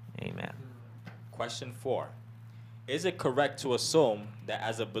 Hallelujah. Amen. Question 4. Is it correct to assume that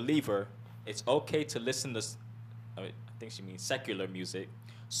as a believer, it's okay to listen to, I think she means secular music,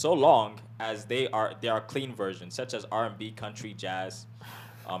 so long as they are clean versions, such as R&B, country, jazz,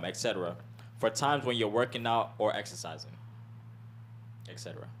 etc., for times when you're working out or exercising,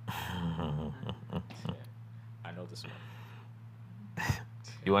 etc.? I know this one.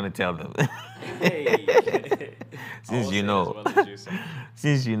 You want to tell them? Hey. Since you know.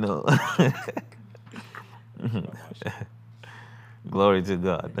 Since you know. Glory to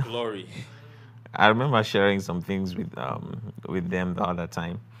God. Glory. I remember sharing some things with them the other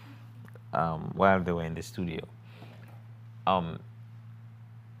time while they were in the studio.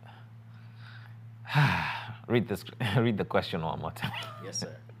 Read the question one more time. Yes,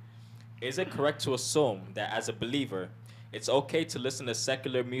 sir. Is it correct to assume that as a believer, it's okay to listen to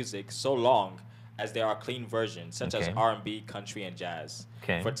secular music so long as there are clean versions, such as R&B, country, and jazz,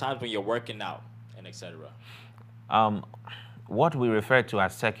 for times when you're working out, and etc.? What we refer to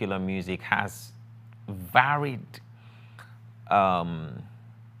as secular music has varied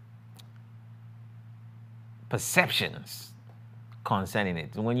perceptions concerning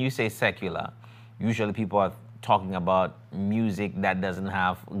it. When you say secular, usually people are talking about music that doesn't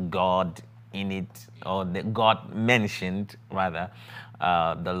have God in it, or the God mentioned, rather,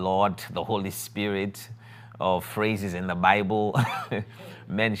 the Lord, the Holy Spirit, or phrases in the Bible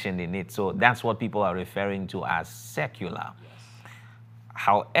mentioned in it. So that's what people are referring to as secular.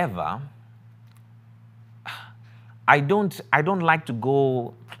 However, I don't like to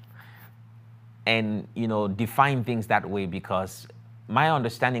go and define things that way, because my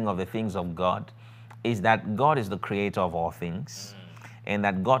understanding of the things of God is that God is the creator of all things, and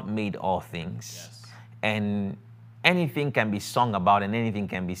that God made all things, and anything can be sung about and anything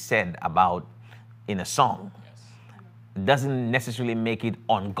can be said about in a song. It doesn't necessarily make it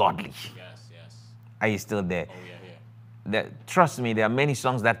ungodly. Are you still there? Oh, yeah. Trust me, there are many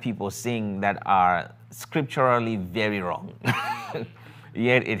songs that people sing that are scripturally very wrong.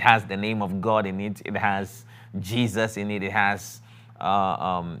 Yet it has the name of God in it. It has Jesus in it. It has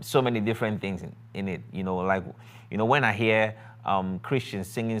so many different things in it. When I hear Christians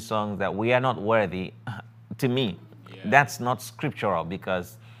singing songs that we are not worthy, to me, that's not scriptural,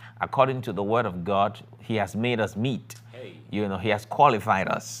 because according to the word of God, he has made us meet. He has qualified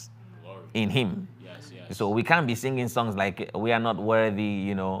us in him. So we can't be singing songs like we are not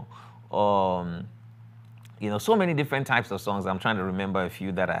worthy, so many different types of songs. I'm trying to remember a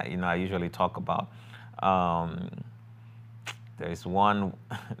few that I usually talk about. There is one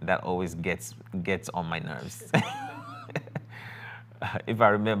that always gets on my nerves. If I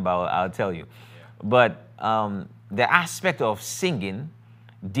remember, I'll tell you. But the aspect of singing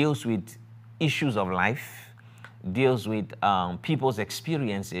deals with issues of life, deals with people's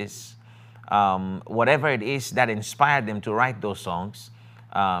experiences, whatever it is that inspired them to write those songs,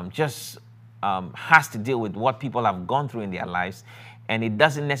 has to deal with what people have gone through in their lives. And it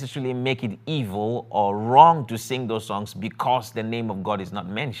doesn't necessarily make it evil or wrong to sing those songs because the name of God is not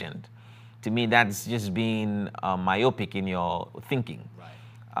mentioned. To me, that's just being myopic in your thinking.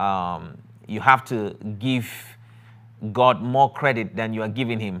 You have to give God more credit than you are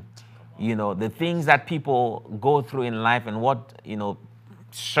giving him. The things that people go through in life and what,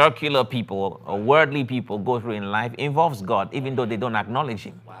 circular people or worldly people go through in life involves God, even though they don't acknowledge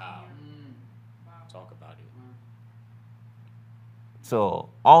him. Wow. So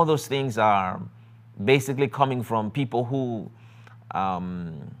all those things are basically coming from people who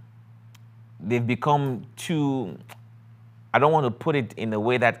they've become too, I don't want to put it in a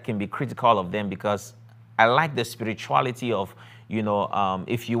way that can be critical of them, because I like the spirituality of,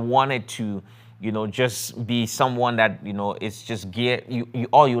 if you wanted to, just be someone that, it's just gear,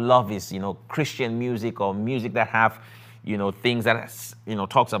 all you love is, Christian music or music that have, things that,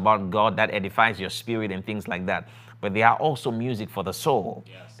 talks about God, that edifies your spirit and things like that. But there are also music for the soul.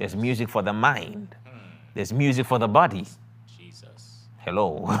 Yes, There's yes. music for the mind. There's music for the body. Jesus.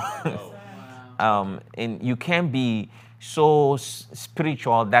 Hello. Oh, Wow. And you can be so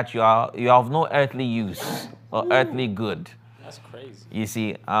spiritual that you are of no earthly use or earthly good. that's crazy. You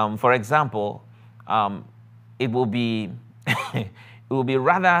see, for example, it will be it will be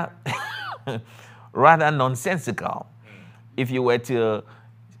rather rather nonsensical if you were to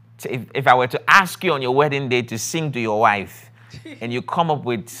if I were to ask you on your wedding day to sing to your wife, and you come up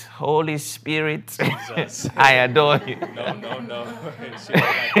with Holy Spirit, Jesus. I adore you. No. She don't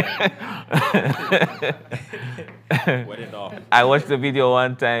like that. Wet it off. I watched the video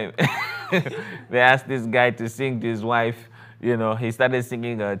one time. They asked this guy to sing to his wife. He started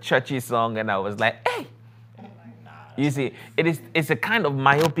singing a churchy song, and I was like, hey. You see, it's a kind of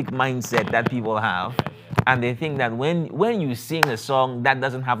myopic mindset that people have. And they think that when you sing a song that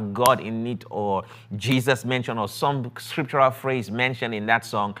doesn't have God in it, or Jesus mentioned, or some scriptural phrase mentioned in that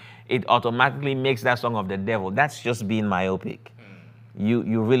song, it automatically makes that song of the devil. That's just being myopic.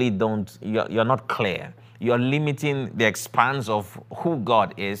 You really don't, you're not clear. You're limiting the expanse of who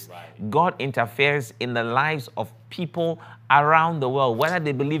God is. Right. God interferes in the lives of people around the world, whether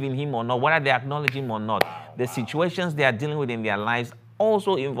they believe in him or not, whether they acknowledge him or not. The situations they are dealing with in their lives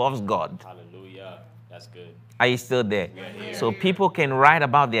also involves God. Hallelujah. That's good. Are you still there? We are here. So people can write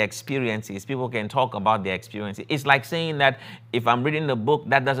about their experiences. People can talk about their experiences. It's like saying that if I'm reading a book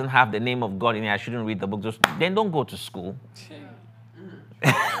that doesn't have the name of God in it, I shouldn't read the book. Then don't go to school.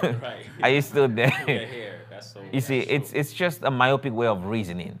 Right. Are you still We are there? here. That's so. You see, that's so it's just a myopic way of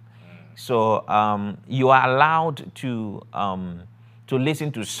reasoning. So you are allowed to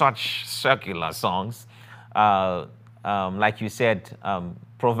listen to such circular songs, like you said,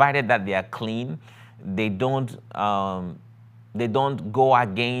 provided that they are clean. They don't go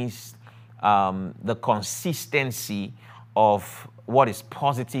against the consistency of what is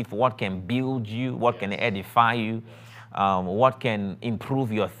positive, what can build you, what can edify you, what can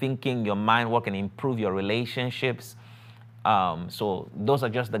improve your thinking, your mind, what can improve your relationships. So those are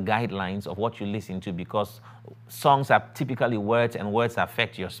just the guidelines of what you listen to, because songs are typically words, and words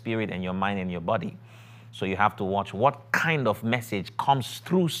affect your spirit and your mind and your body. So you have to watch what kind of message comes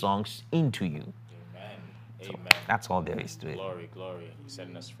through songs into you. Amen. So Amen. that's all there is to it. Glory, glory. You're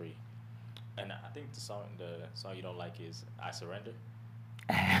setting us free. And I think the song you don't like is "I Surrender."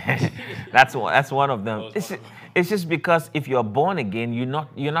 That's one of them. That was one of them. It's just because if you're born again,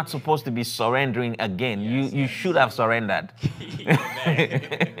 you're not supposed to be surrendering again. Yes, You yes. should have surrendered.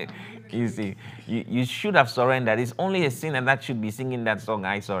 Amen. You see, you should have surrendered. It's only a sinner that should be singing that song,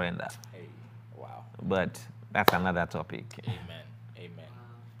 I surrender. Hey, wow. But that's another topic. Amen. Amen.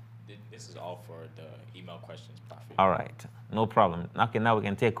 This is all for the email questions, Prophet. All right, no problem. Okay, now we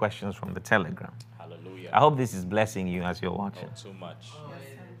can take questions from the Telegram. Hallelujah. I hope this is blessing you as you're Oh, watching. too much. Oh,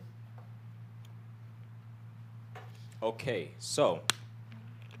 yes. Okay, so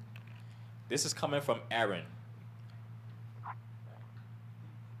this is coming from Aaron.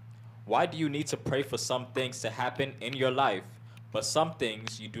 Why do you need to pray for some things to happen in your life, but some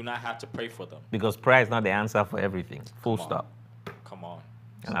things you do not have to pray for them? Because prayer is not the answer for everything. Full Come on. stop. Come on.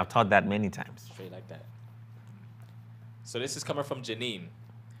 And I've taught that many times. Straight like that. So this is coming from Janine.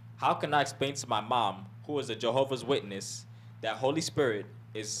 How can I explain to my mom, who is a Jehovah's Witness, that Holy Spirit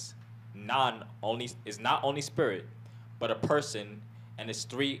is not only spirit, but a person, and is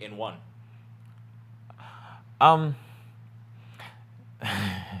 3 in 1?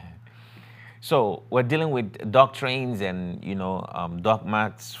 So we're dealing with doctrines and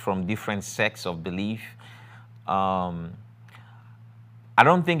dogmas from different sects of belief. I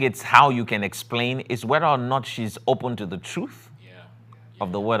don't think it's how you can explain; it's whether or not she's open to the truth Yeah.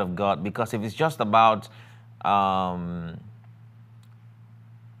 of the Word of God. Because if it's just about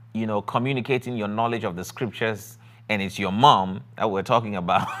communicating your knowledge of the Scriptures, and it's your mom that we're talking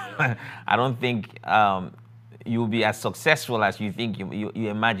about, I don't think you'll be as successful as you think you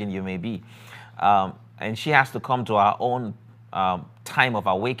imagine you may be. And she has to come to her own time of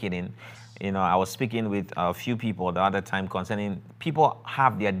awakening. I was speaking with a few people the other time concerning people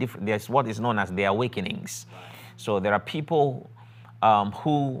have there's what is known as their awakenings. So there are people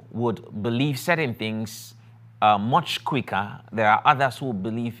who would believe certain things much quicker. There are others who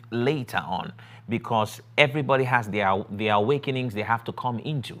believe later on, because everybody has their awakenings they have to come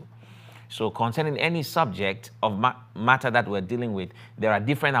into. So concerning any subject of matter that we're dealing with, there are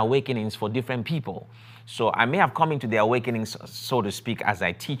different awakenings for different people. So I may have come into the awakenings, so to speak, as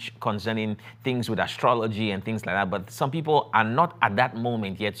I teach concerning things with astrology and things like that, but some people are not at that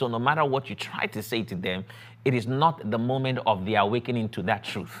moment yet. So no matter what you try to say to them, it is not the moment of the awakening to that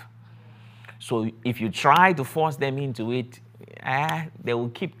truth. So if you try to force them into it, they will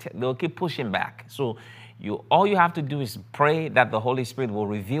keep pushing back. So all you have to do is pray that the Holy Spirit will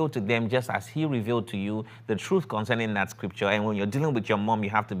reveal to them, just as He revealed to you, the truth concerning that scripture. And when you're dealing with your mom, you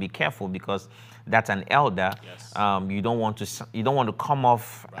have to be careful, because that's an elder. Yes. You don't want to come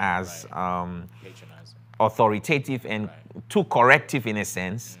off as patronizing, authoritative, and too corrective in a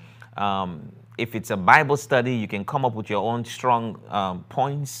sense. If it's a Bible study, you can come up with your own strong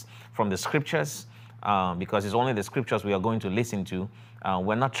points from the scriptures, because it's only the scriptures we are going to listen to.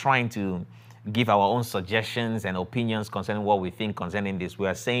 We're not trying to give our own suggestions and opinions concerning what we think concerning this. We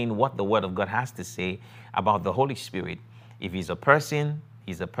are saying what the Word of God has to say about the Holy Spirit. If He's a person,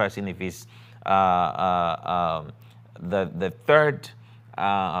 He's a person. If He's the third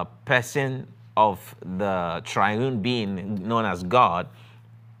person of the triune being known as God,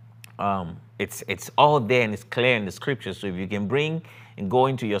 it's all there and it's clear in the scriptures. So if you can bring and go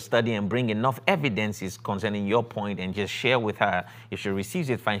into your study and bring enough evidences concerning your point and just share with her, if she receives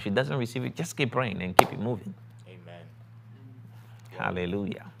it, fine. If she doesn't receive it, just keep praying and keep it moving. Amen.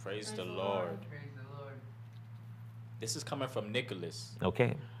 Hallelujah. Praise the Lord. Praise the Lord. This is coming from Nicholas.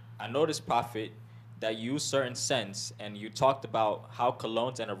 Okay. I noticed, Prophet, that you use certain scents, and you talked about how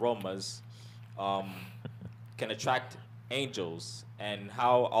colognes and aromas can attract angels, and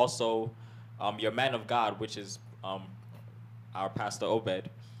how also your man of God, which is our Pastor Obed,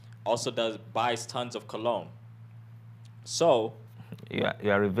 also buys tons of cologne. So you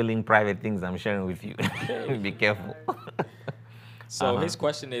are revealing private things I'm sharing with you. Be careful. So his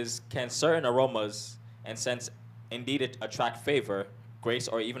question is, can certain aromas and scents indeed attract favor, grace,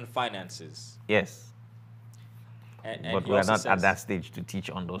 or even finances? Yes. And But he we are also not at says- that stage to teach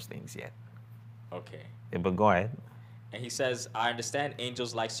on those things yet. Okay. Yeah, but go ahead. And he says, I understand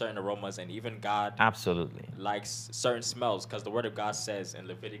angels like certain aromas, and even God Absolutely. likes certain smells, because the word of God says in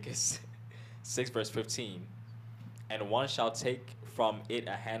Leviticus 6 verse 15, and one shall take from it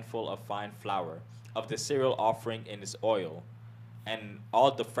a handful of fine flour of the cereal offering in its oil, and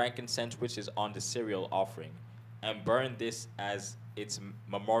all the frankincense which is on the cereal offering, and burn this as its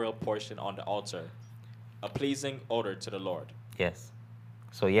memorial portion on the altar, a pleasing odor to the Lord. Yes.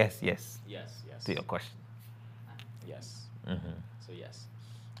 So yes Yes, to your question. yes. Mm-hmm. So yes.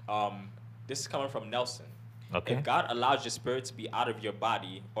 This is coming from Nelson. Okay. If God allows your spirit to be out of your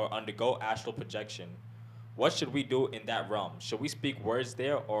body or undergo astral projection, what should we do in that realm? Should we speak words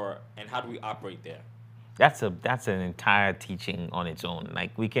there, and how do we operate there? That's an entire teaching on its own.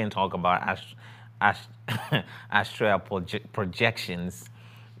 Like, we can talk about astral projections,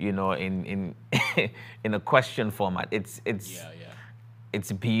 in in a question format.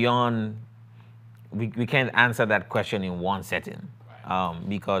 It's beyond. We can't answer that question in one setting,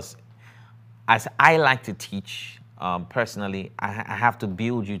 because as I like to teach personally, I have to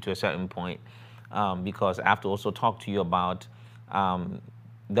build you to a certain point, because I have to also talk to you about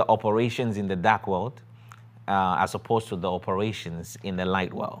the operations in the dark world as opposed to the operations in the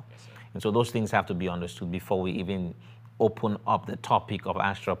light world. Yes, sir. And so those things have to be understood before we even open up the topic of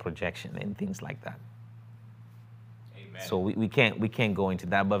astral projection and things like that. Amen. So we can't go into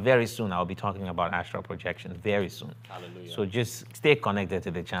that, but very soon I'll be talking about astral projection, very soon. Hallelujah. So just stay connected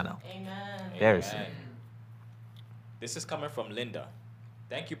to the channel. Amen. Very Amen. soon. This is coming from Linda.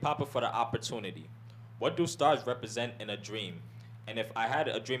 Thank you, Papa, for the opportunity. What do stars represent in a dream? And if I had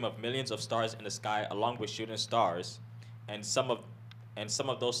a dream of millions of stars in the sky along with shooting stars, and some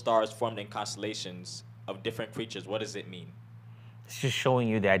of those stars formed in constellations of different creatures, what does it mean? It's just showing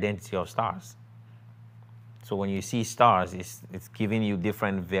you the identity of stars. So when you see stars, it's giving you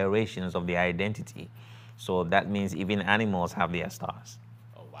different variations of the identity. So that means even animals have their stars.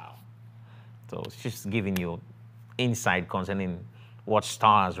 Oh, wow. So it's just giving you insight concerning what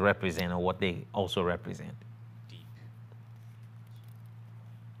stars represent or what they also represent. Deep.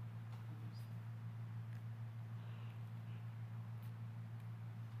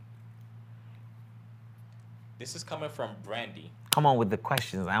 This is coming from Brandy. Come on with the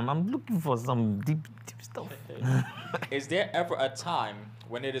questions. I'm looking for some deep stuff. Is there ever a time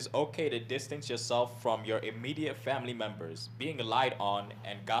when it is okay to distance yourself from your immediate family members, being lied on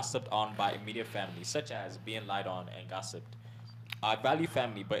and gossiped on by immediate family, such as being lied on and gossiped? I value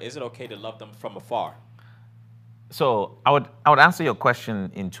family, but is it okay to love them from afar? So I would answer your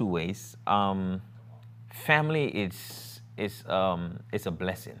question in two ways. Family is a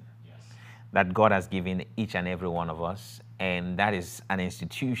blessing Yes. that God has given each and every one of us, and that is an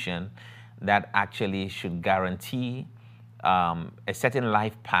institution that actually should guarantee a certain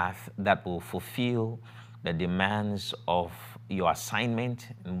life path that will fulfill the demands of your assignment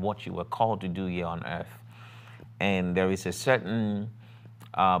and what you were called to do here on earth. And there is a certain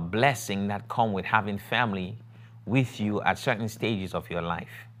blessing that come with having family with you at certain stages of your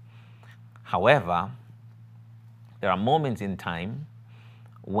life. However, there are moments in time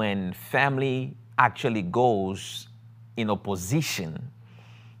when family actually goes in opposition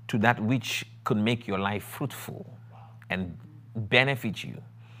to that which could make your life fruitful and benefit you.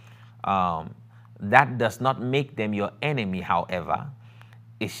 Um, that does not make them your enemy, however.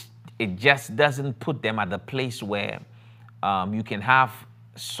 It's, it just doesn't put them at the place where you can have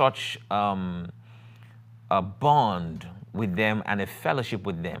such a bond with them and a fellowship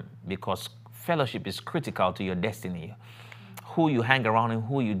with them, because fellowship is critical to your destiny. Who you hang around and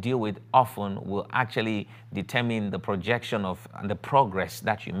who you deal with often will actually determine the projection of and the progress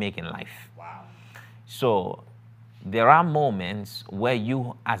that you make in life. Wow. So there are moments where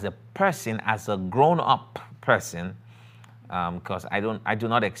you, as a person, as a grown-up person, because I do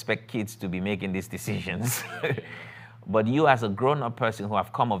not expect kids to be making these decisions, but you, as a grown-up person who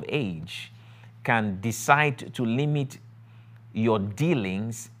have come of age, can decide to limit your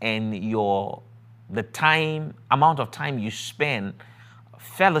dealings and the amount of time you spend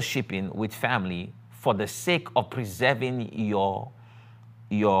fellowshipping with family for the sake of preserving your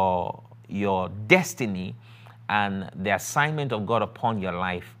destiny and the assignment of God upon your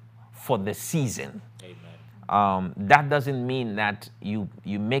life for the season. Amen. That doesn't mean that you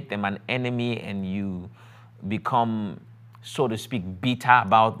make them an enemy and you become, so to speak, bitter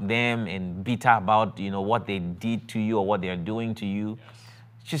about them and bitter about what they did to you or what they're doing to you. Yes.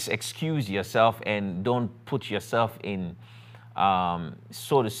 Just excuse yourself and don't put yourself in,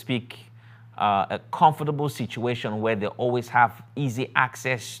 so to speak, a comfortable situation where they always have easy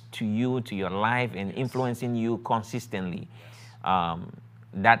access to you, to your life, and influencing you consistently. Yes.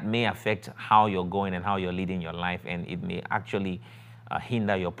 That may affect how you're going and how you're leading your life, and it may actually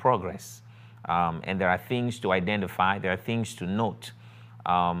hinder your progress. And there are things to identify, there are things to note.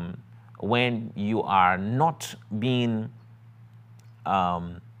 When you are not being,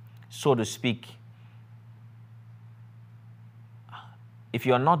 so to speak, if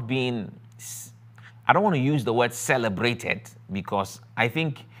you're not being, I don't want to use the word celebrated, because I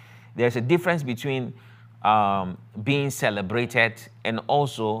think there's a difference between being celebrated and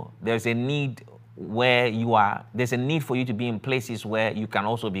also there's a need there's a need for you to be in places where you can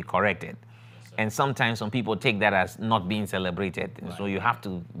also be corrected. Yes, And sometimes some people take that as not being celebrated. And so you have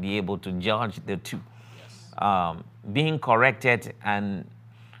to be able to judge the two. yes. Being corrected and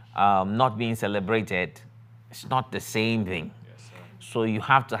not being celebrated, it's not the same thing. Yes, sir. So you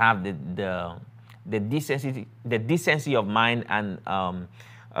have to have the decency of mind and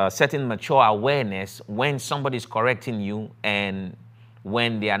a certain mature awareness when somebody's correcting you and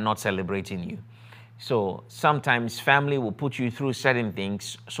when they are not celebrating you. So sometimes family will put you through certain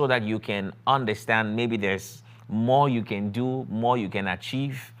things so that you can understand maybe there's more you can do, more you can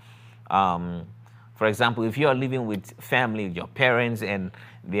achieve. For example, if you're living with family, your parents, and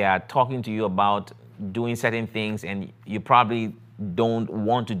they are talking to you about doing certain things and you probably don't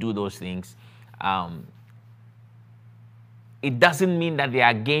want to do those things, it doesn't mean that they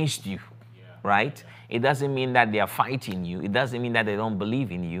are against you, right? It doesn't mean that they are fighting you. It doesn't mean that they don't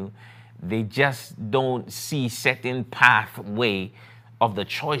believe in you. They just don't see certain pathway of the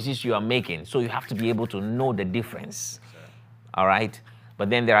choices you are making. So you have to be able to know the difference, all right? But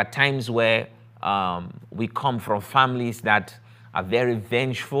then there are times where we come from families that are very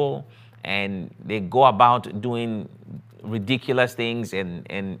vengeful and they go about doing ridiculous things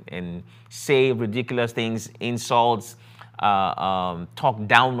and say ridiculous things, insults, talk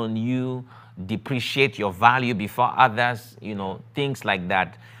down on you, depreciate your value before others, things like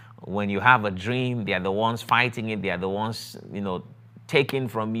that. When you have a dream, they are the ones fighting it. They are the ones, taking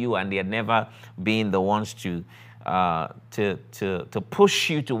from you, and they are never being the ones to push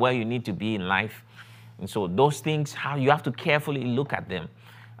you to where you need to be in life. And so those things, how you have to carefully look at them.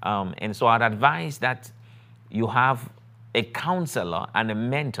 And so I'd advise that you have a counselor and a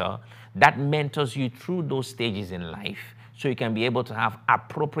mentor that mentors you through those stages in life, so you can be able to have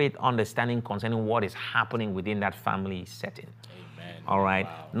appropriate understanding concerning what is happening within that family setting. Amen. All right.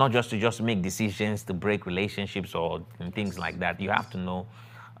 Wow. Not just to make decisions to break relationships or things like that. You have to know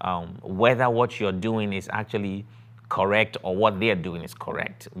whether what you're doing is actually correct or what they're doing is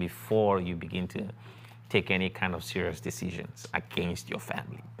correct before you begin take any kind of serious decisions against your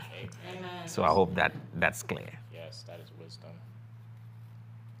family. Amen. So I hope that that's clear. Yes, that is wisdom.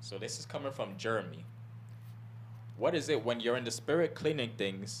 So this is coming from Jeremy. What is it when you're in the spirit cleaning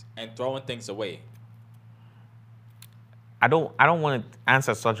things and throwing things away? I don't want to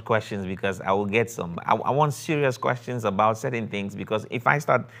answer such questions because I will get some. I want serious questions about certain things, because if I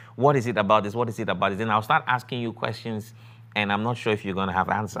start, what is it about this? What is it about this? Then I'll start asking you questions, and I'm not sure if you're going to have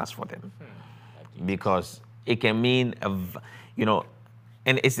answers for them, because it can mean,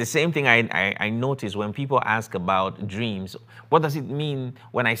 and it's the same thing I notice when people ask about dreams. What does it mean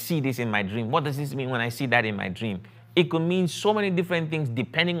when I see this in my dream? What does this mean when I see that in my dream? It could mean so many different things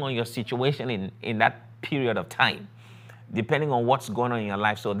depending on your situation in that period of time, depending on what's going on in your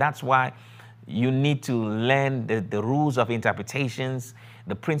life. So that's why you need to learn the rules of interpretations,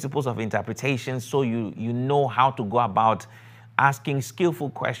 the principles of interpretation, so you know how to go about asking skillful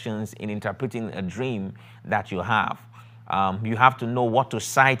questions in interpreting a dream that you have. You have to know what to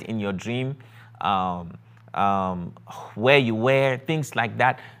cite in your dream, where you were, things like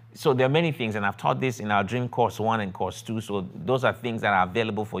that. So there are many things, and I've taught this in our Dream Course 1 and Course 2. So those are things that are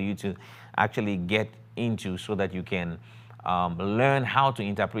available for you to actually get into so that you can learn how to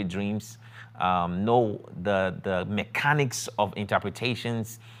interpret dreams, know the mechanics of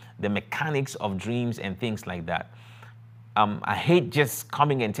interpretations, the mechanics of dreams and things like that. I hate just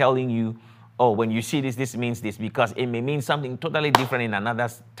coming and telling you, oh, when you see this, this means this, because it may mean something totally different in another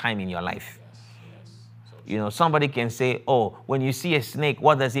time in your life. So somebody can say, oh, when you see a snake,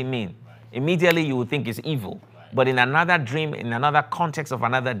 what does it mean? Right. Immediately you would think it's evil. Right. But in another dream, in another context of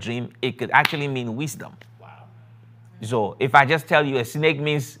another dream, it could actually mean wisdom. Wow. So if I just tell you a snake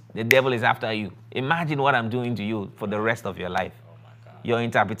means the devil is after you, imagine what I'm doing to you for the rest of your life. Oh my God. Your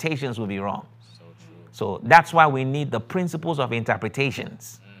interpretations will be wrong. So true. So that's why we need the principles of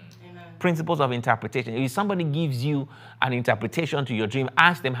interpretations. Principles of interpretation. If somebody gives you an interpretation to your dream,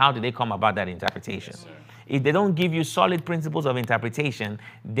 ask them how did they come about that interpretation. Yes, if they don't give you solid principles of interpretation,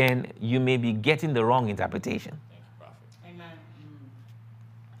 then you may be getting the wrong interpretation. Thank you, Prophet. Amen.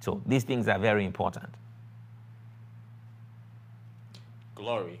 So these things are very important.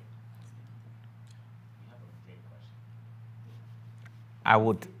 Glory. I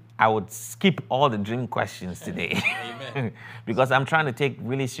would skip all the dream questions today. Amen. Because I'm trying to take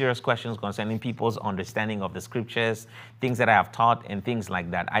really serious questions concerning people's understanding of the scriptures, things that I have taught and things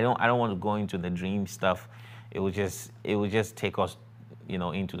like that. I don't want to go into the dream stuff. It would just take us,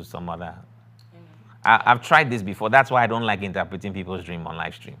 into some other. I've tried this before. That's why I don't like interpreting people's dream on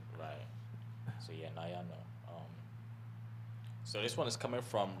live stream. Right. So yeah, now y'all know. So this one is coming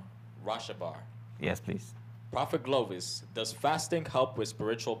from Rashabar. Yes, please. Prophet Glovis, does fasting help with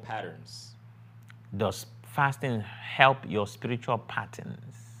spiritual patterns? Does fasting help your spiritual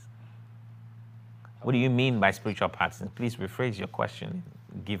patterns? What do you mean by spiritual patterns? Please rephrase your question.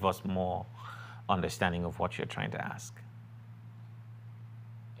 Give us more understanding of what you're trying to ask.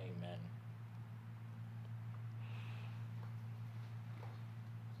 Amen.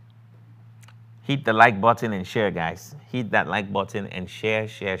 Hit the like button and share, guys. Hit that like button and share.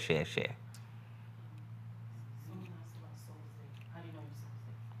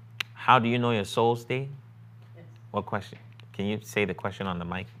 How do you know your soul's day? Yes. What question? Can you say the question on the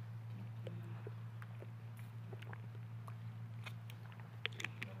mic?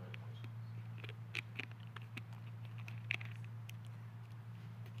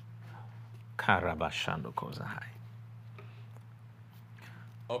 Karabashando Kozahai.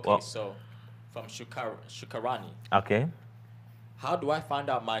 Okay, well, so from Shukarani. Okay. How do I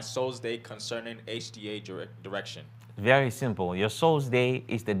find out my soul's day concerning HDA direction? Very simple. Your soul's day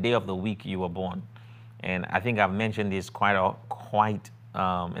is the day of the week you were born. And I think I've mentioned this quite a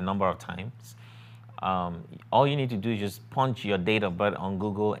number of times. All you need to do is just punch your date of birth on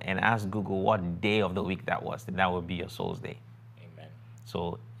Google and ask Google what day of the week that was. And that would be your soul's day. Amen.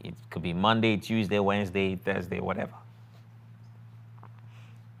 So it could be Monday, Tuesday, Wednesday, Thursday, whatever.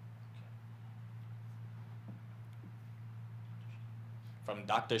 From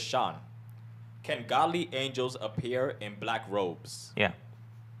Dr. Sean. Can godly angels appear in black robes? Yeah.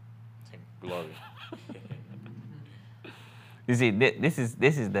 Glory. You see, this is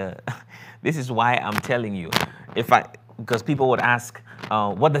why I'm telling you. Because people would ask,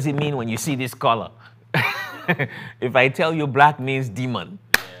 what does it mean when you see this color? If I tell you black means demon,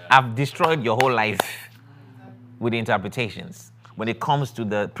 I've destroyed your whole life with interpretations. When it comes to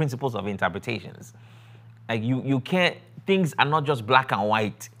the principles of interpretations, like you can't. Things are not just black and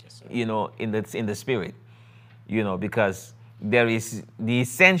white. In the spirit, because there is the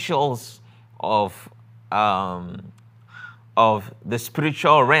essentials of the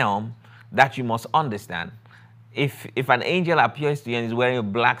spiritual realm that you must understand. If an angel appears to you and is wearing a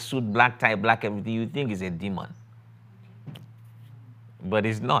black suit, black tie, black everything, you think it's a demon. But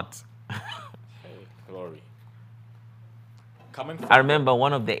it's not. Hey, glory. Coming I from remember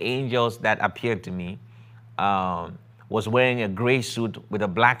one of the angels that appeared to me was wearing a gray suit with a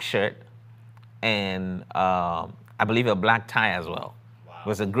black shirt and I believe a black tie as well. Wow. It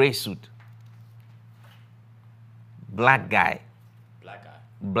was a gray suit. Black guy. Black guy.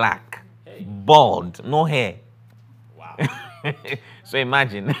 Black. Hey. Bald. No hair. Wow. So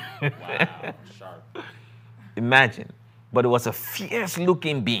imagine. Wow. Sharp. Imagine. But it was a fierce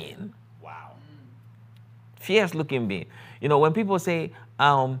looking being. Wow. Fierce looking being. You know, when people say,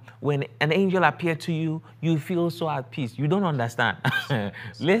 when an angel appeared to you, you feel so at peace. You don't understand.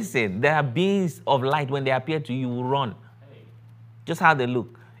 Listen, there are beings of light. When they appear to you, you will run. Hey. Just how they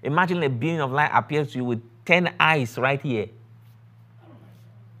look. Imagine a being of light appears to you with 10 eyes right here.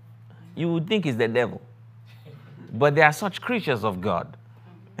 You would think it's the devil. But there are such creatures of God.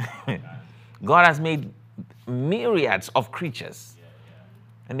 God has made myriads of creatures.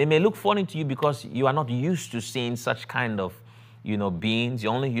 And they may look funny to you because you are not used to seeing such kind of, beings.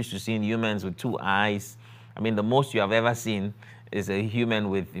 You're only used to seeing humans with 2 eyes. I mean, the most you have ever seen is a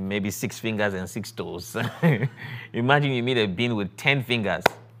human with maybe 6 fingers and 6 toes. Imagine you meet a being with 10 fingers.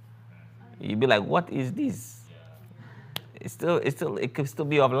 You'd be like, what is this? It could still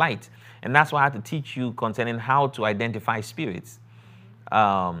be of light. And that's why I had to teach you concerning how to identify spirits.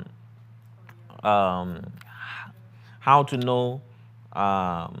 How to know,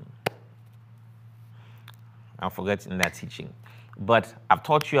 I'm forgetting that teaching. But I've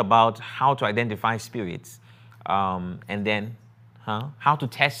taught you about how to identify spirits, and then how to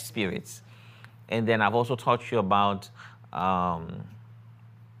test spirits. And then I've also taught you about,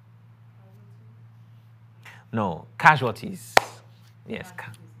 casualties. Yes.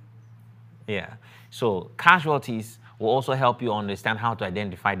 Yeah. So casualties will also help you understand how to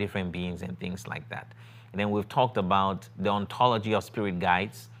identify different beings and things like that. And then we've talked about the ontology of spirit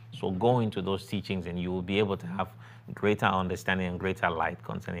guides. So go into those teachings and you will be able to have greater understanding and greater light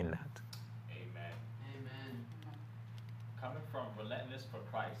concerning that. Amen. Amen. Coming from Relentless for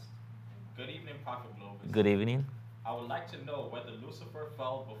Christ. Good evening, Prophet Glovis. Good evening. I would like to know whether Lucifer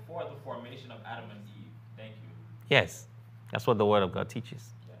fell before the formation of Adam and Eve. Thank you. Yes. That's what the Word of God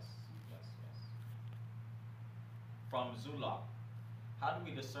teaches. Yes. From Zulak. How do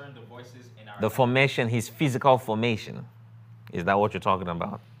we discern the voices in our The formation, his physical formation. Is that what you're talking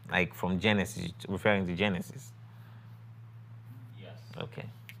about? Like from Genesis, referring to Genesis? Yes. Okay.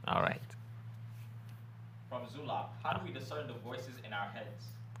 All right. From Zulak. How do we discern the voices in our heads?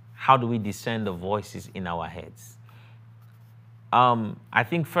 How do we discern the voices in our heads? I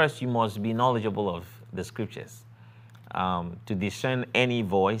think first you must be knowledgeable of the scriptures. To discern any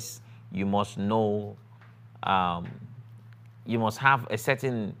voice, you must know, you must have a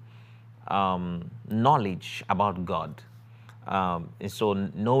certain knowledge about God. And so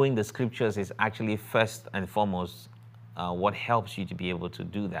knowing the scriptures is actually first and foremost what helps you to be able to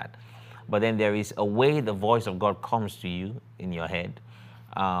do that. But then there is a way the voice of God comes to you in your head.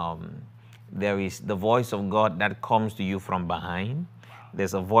 There is the voice of God that comes to you from behind.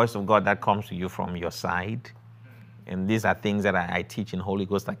 There's a voice of God that comes to you from your side. And these are things that I teach in Holy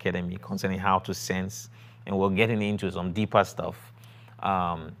Ghost Academy concerning how to sense. And we're getting into some deeper stuff.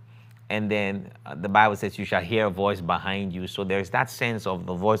 And then the Bible says you shall hear a voice behind you. So there's that sense of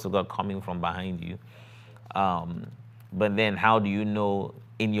the voice of God coming from behind you. But then how do you know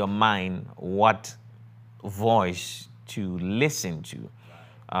in your mind what voice to listen to?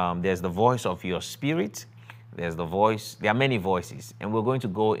 There's the voice of your spirit. There's the voice. There are many voices. And we're going to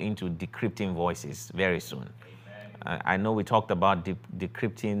go into decrypting voices very soon. I know we talked about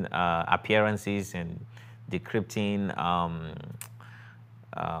decrypting appearances and decrypting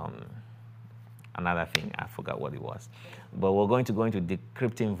another thing. I forgot what it was. But we're going to go into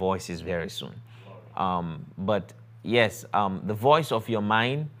decrypting voices very soon. But yes, the voice of your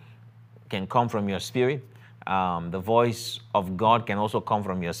mind can come from your spirit. The voice of God can also come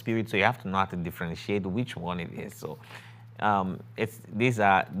from your spirit. So you have to know how to differentiate which one it is. So these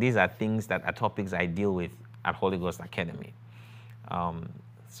are things that are topics I deal with at Holy Ghost Academy.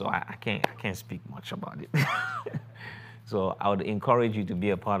 So I can't speak much about it. So I would encourage you to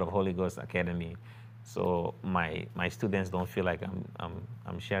be a part of Holy Ghost Academy, so my students don't feel like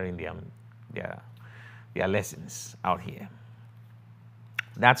I'm sharing their lessons out here.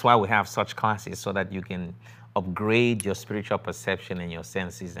 That's why we have such classes, so that you can upgrade your spiritual perception and your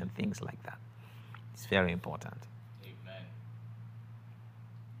senses and things like that. It's very important. Amen.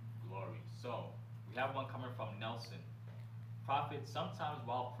 Glory. So we have one coming from Nelson. Prophet, sometimes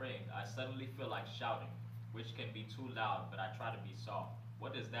while praying, I suddenly feel like shouting, which can be too loud, but I try to be soft.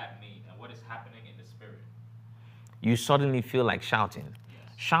 What does that mean, and what is happening in the spirit? You suddenly feel like shouting.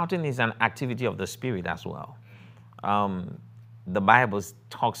 Yes. Shouting is an activity of the spirit as well. Mm. The Bible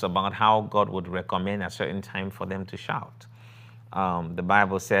talks about how God would recommend a certain time for them to shout. The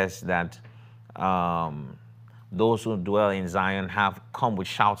Bible says that those who dwell in Zion have come with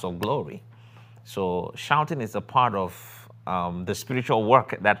shouts of glory. So shouting is a part of the spiritual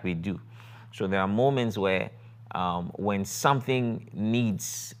work that we do. So there are moments where when something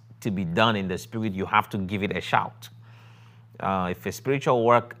needs to be done in the spirit, you have to give it a shout. If a spiritual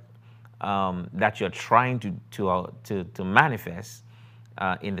work that you're trying to manifest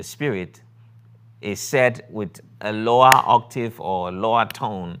in the spirit is said with a lower octave or a lower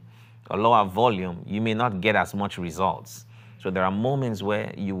tone or lower volume, you may not get as much results. So there are moments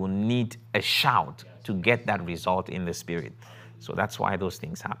where you will need a shout to get that result in the spirit. So that's why those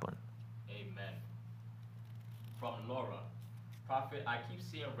things happen. Amen. From Laura, Prophet, I keep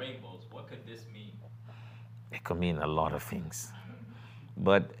seeing rainbows. What could this mean? It could mean a lot of things.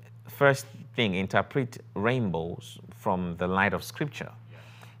 But first thing, interpret rainbows from the light of Scripture.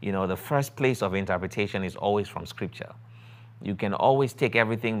 You know, the first place of interpretation is always from Scripture. You can always take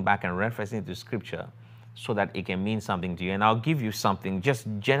everything back and reference it to Scripture so that it can mean something to you. And I'll give you something, just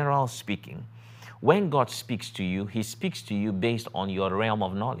general speaking. When God speaks to you, He speaks to you based on your realm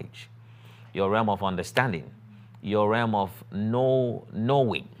of knowledge, your realm of understanding, your realm of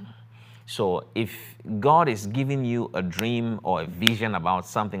knowing. So if God is giving you a dream or a vision about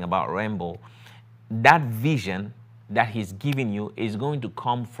something about rainbow, that vision that He's giving you is going to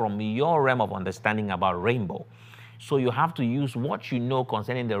come from your realm of understanding about rainbow. So you have to use what you know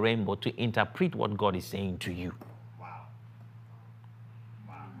concerning the rainbow to interpret what God is saying to you. Wow.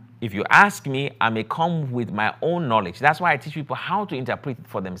 Wow. If you ask me, I may come with my own knowledge. That's why I teach people how to interpret it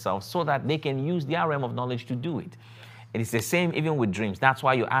for themselves so that they can use their realm of knowledge to do it. It is the same even with dreams. That's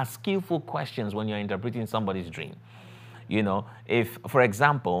why you ask skillful questions when you're interpreting somebody's dream. You know, if, for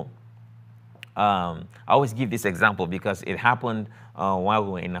example, I always give this example because it happened while we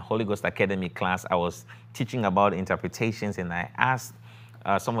were in a Holy Ghost Academy class. I was teaching about interpretations, and I asked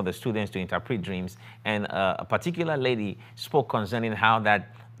some of the students to interpret dreams. And a particular lady spoke concerning how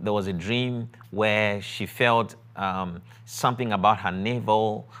that there was a dream where she felt something about her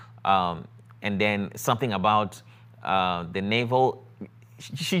navel, and then something about the navel.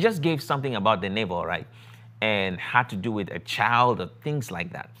 She just gave something about the navel, right? And had to do with a child or things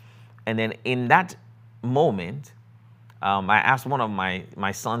like that. And then in that moment, I asked one of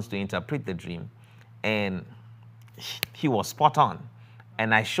my sons to interpret the dream, and he was spot on.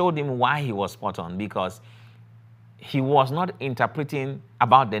 And I showed him why he was spot on, because he was not interpreting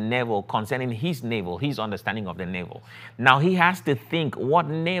about the navel concerning his navel, his understanding of the navel. Now he has to think what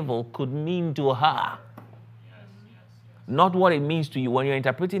navel could mean to her. Not what it means to you. When you're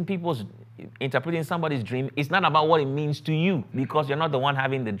interpreting somebody's dream, it's not about what it means to you, because you're not the one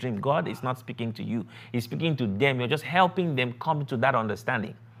having the dream. God is not speaking to you. He's speaking to them. You're just helping them come to that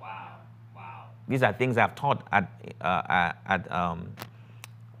understanding. Wow. Wow. These are things I've taught at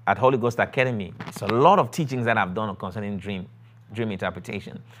Holy Ghost Academy. It's a lot of teachings that I've done concerning dream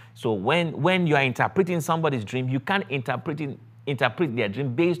interpretation. So when you are interpreting somebody's dream, you can't interpret their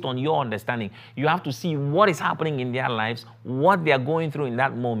dream based on your understanding. You have to see what is happening in their lives, what they are going through in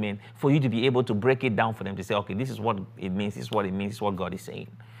that moment, for you to be able to break it down for them to say, okay, this is what it means, this is what it means, this is what God is saying.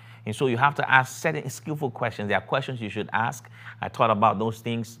 And so you have to ask certain skillful questions. There are questions you should ask. I taught about those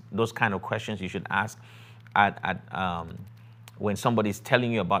things, those kind of questions you should ask when somebody is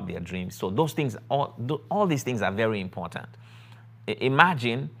telling you about their dreams. So those things, all these things are very important.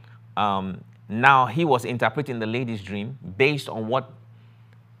 Imagine now he was interpreting the lady's dream based on what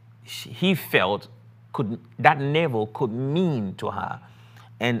he felt that navel could mean to her.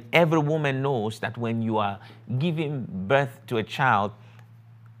 And every woman knows that when you are giving birth to a child,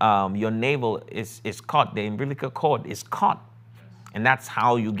 your navel is caught, the umbilical cord is caught. And that's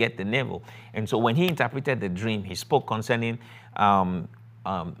how you get the navel. And so when he interpreted the dream, he spoke concerning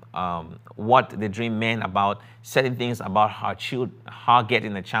what the dream meant about certain things about her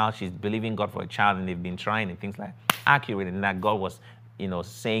getting a child. She's believing God for a child, and they've been trying, and things like accurate, and that God was,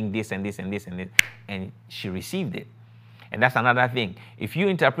 saying this and this and this and this, and she received it. And that's another thing. If you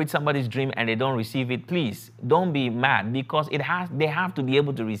interpret somebody's dream and they don't receive it, please don't be mad, because they have to be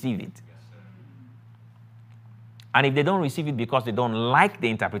able to receive it. And if they don't receive it because they don't like the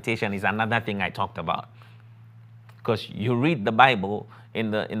interpretation, is another thing I talked about. Because you read the Bible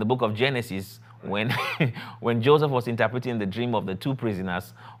in the book of Genesis, When, when Joseph was interpreting the dream of the two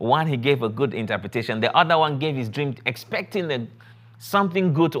prisoners, one he gave a good interpretation, the other one gave his dream expecting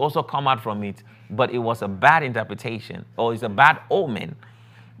something good to also come out from it, but it was a bad interpretation, or it's a bad omen,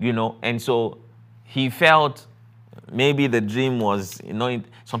 and so he felt maybe the dream was,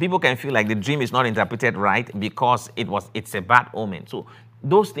 some people can feel like the dream is not interpreted right because it's a bad omen. So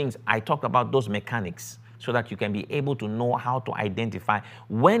those things, I talked about those mechanics so that you can be able to know how to identify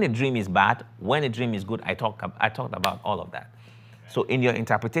when a dream is bad, when a dream is good. I talked about all of that. So in your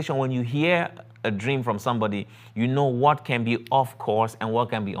interpretation, when you hear a dream from somebody, you know what can be off course and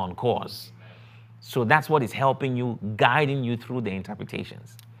what can be on course. So that's what is helping you, guiding you through the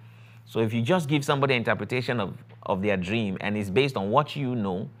interpretations. So if you just give somebody an interpretation of their dream and it's based on what you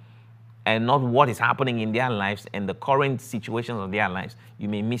know and not what is happening in their lives and the current situations of their lives, you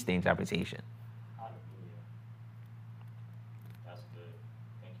may miss the interpretation. That's good.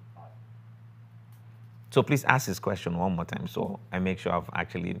 Thank you, Prophet. So please ask this question one more time so I make sure I've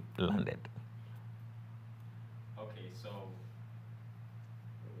actually landed. Okay, so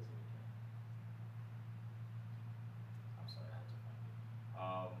where was it again? I'm sorry, I have to find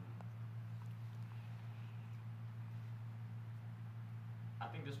it. I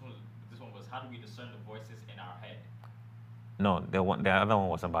think this one was, how do we discern the voices in our head? No, the other one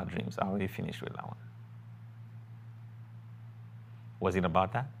was about dreams. I already finished with that one. Was it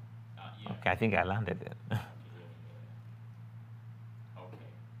about that? Yeah. Okay, I think I landed it. Okay.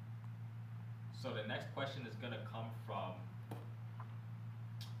 So the next question is gonna come from.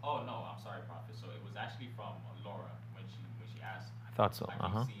 Oh no, I'm sorry, Prophet. So it was actually from Laura when she asked. I thought so.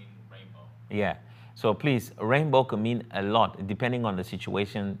 Have you seen rainbow? Yeah. So please, rainbow can mean a lot depending on the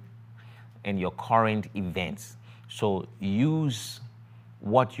situation and your current events. So use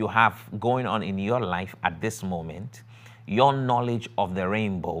what you have going on in your life at this moment, your knowledge of the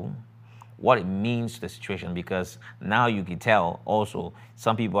rainbow, what it means to the situation, because now you can tell also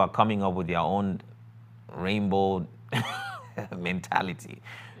some people are coming up with their own rainbow mentality.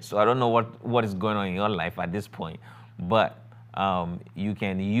 So I don't know what is going on in your life at this point, but you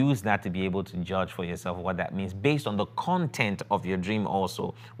can use that to be able to judge for yourself what that means based on the content of your dream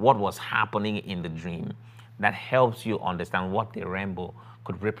also, what was happening in the dream. That helps you understand what the rainbow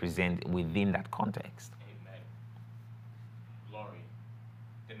could represent within that context. Amen. Glory.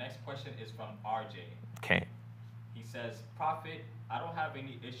 The next question is from RJ. Okay. He says, Prophet, I don't have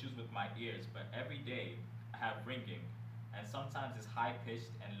any issues with my ears, but every day I have ringing, and sometimes it's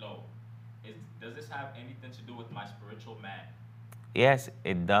high-pitched and low. Does this have anything to do with my spiritual man? Yes,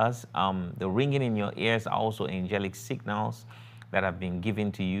 it does. The ringing in your ears are also angelic signals that have been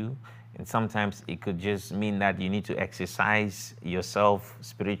given to you. And sometimes it could just mean that you need to exercise yourself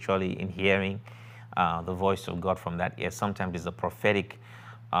spiritually in hearing the voice of God from that ear. Sometimes it's a prophetic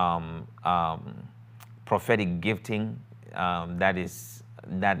gifting that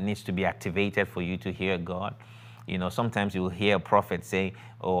needs to be activated for you to hear God. Sometimes you will hear a prophet say,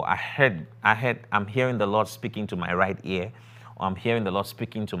 "Oh, I'm hearing the Lord speaking to my right ear, or I'm hearing the Lord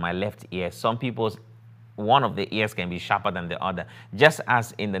speaking to my left ear." Some people's one of the ears can be sharper than the other. Just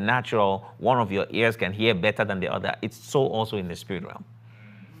as in the natural, one of your ears can hear better than the other, it's so also in the spirit realm.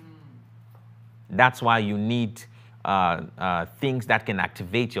 That's why you need things that can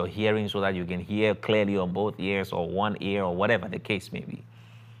activate your hearing so that you can hear clearly on both ears or one ear or whatever the case may be.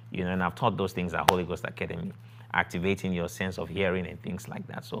 And I've taught those things at Holy Ghost Academy, activating your sense of hearing and things like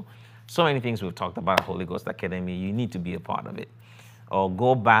that. So many things we've talked about at Holy Ghost Academy. You need to be a part of it. Or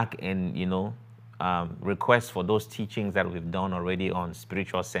go back and, request for those teachings that we've done already on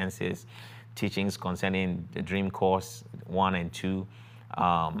spiritual senses, teachings concerning the dream course 1 and 2.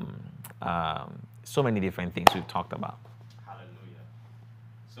 So many different things we've talked about. Hallelujah.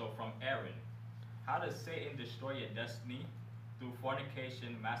 So from Aaron, how does Satan destroy your destiny through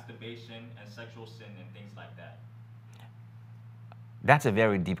fornication, masturbation, and sexual sin and things like that? That's a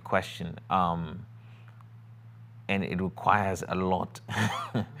very deep question. And it requires a lot,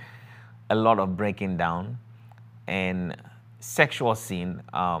 a lot of breaking down. And sexual sin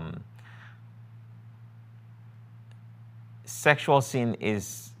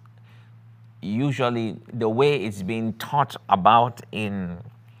is usually the way it's being taught about in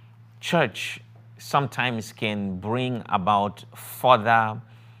church sometimes can bring about further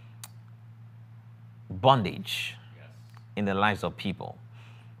bondage in the lives of people.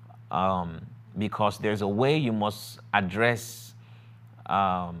 Because there's a way you must address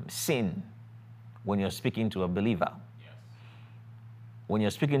sin when you're speaking to a believer. Yes. When you're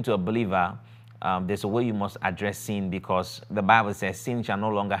speaking to a believer, there's a way you must address sin, because the Bible says sin shall no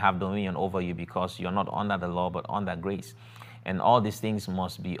longer have dominion over you because you're not under the law but under grace. And all these things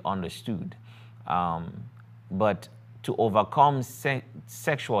must be understood. But to overcome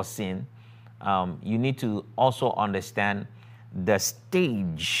sexual sin, you need to also understand the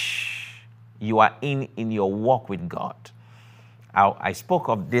stage you are in your walk with God. I spoke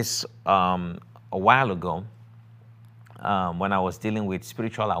of this a while ago when I was dealing with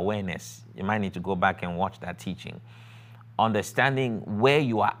spiritual awareness. You might need to go back and watch that teaching. Understanding where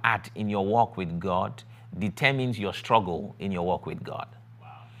you are at in your walk with God determines your struggle in your walk with God. Wow.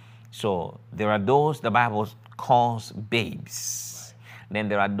 So there are those the Bible calls babes. Right. Then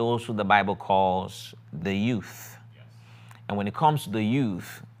there are those who the Bible calls the youth. Yes. And when it comes to the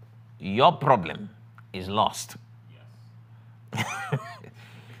youth, your problem is lost. Yes.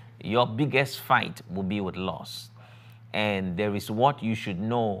 Your biggest fight will be with loss. And there is what you should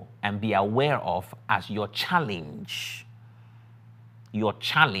know and be aware of as your challenge. Your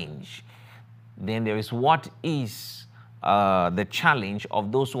challenge. Then there is what is the challenge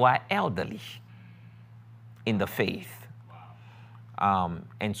of those who are elderly in the faith.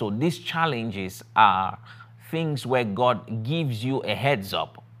 And so these challenges are things where God gives you a heads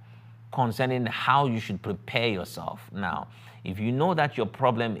up concerning how you should prepare yourself. Now, if you know that your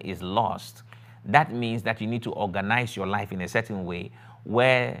problem is lost, that means that you need to organize your life in a certain way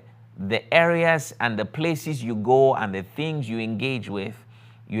where the areas and the places you go and the things you engage with,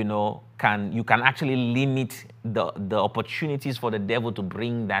 you can actually limit the opportunities for the devil to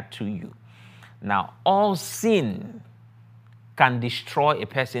bring that to you. Now, all sin can destroy a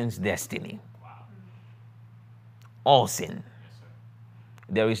person's destiny. Wow. All sin. Yes, sir.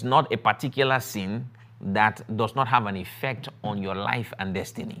 There is not a particular sin that does not have an effect on your life and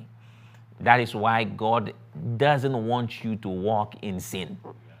destiny. That is why God doesn't want you to walk in sin.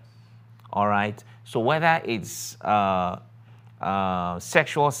 Yes. All right? So whether it's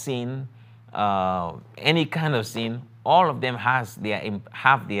sexual sin, any kind of sin, all of them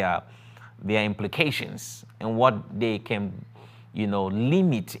have their implications and what they can,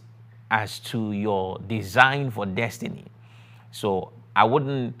 limit as to your design for destiny. So I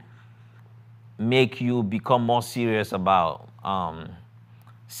wouldn't make you become more serious about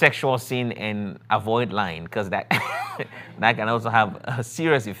sexual sin and avoid lying, because that that can also have a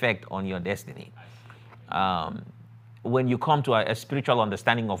serious effect on your destiny. When you come to a spiritual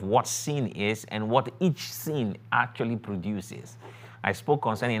understanding of what sin is and what each sin actually produces. I spoke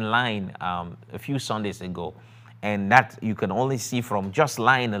concerning lying a few Sundays ago, and that you can only see from just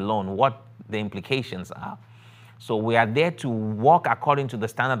lying alone what the implications are. So we are there to walk according to the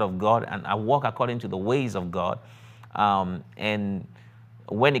standard of God and walk according to the ways of God. And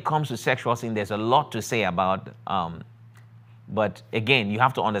when it comes to sexual sin, there's a lot to say about. But again, you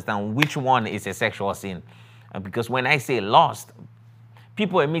have to understand which one is a sexual sin. Because when I say lost,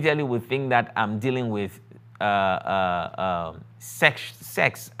 people immediately would think that I'm dealing with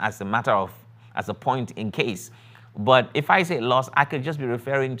sex as a point in case. But if I say lost, I could just be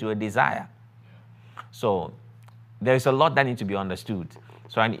referring to a desire. So there's a lot that needs to be understood.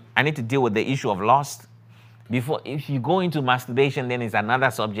 So I need to deal with the issue of lust. If you go into masturbation, then it's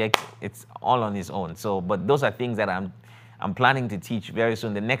another subject. It's all on its own. So, but those are things that I'm planning to teach very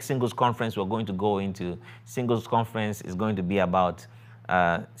soon. The next singles conference we're going to go into, singles conference is going to be about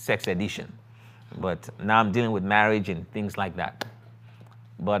sex addiction. But now I'm dealing with marriage and things like that.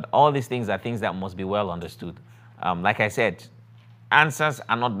 But all these things are things that must be well understood. Like I said, answers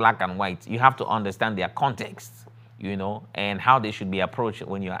are not black and white. You have to understand their context, and how they should be approached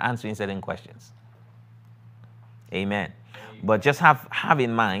when you're answering certain questions. Amen. But just have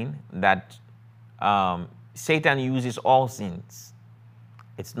in mind that Satan uses all sins.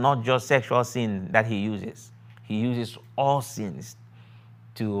 It's not just sexual sin that he uses. He uses all sins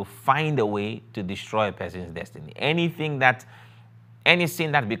to find a way to destroy a person's destiny. Any sin that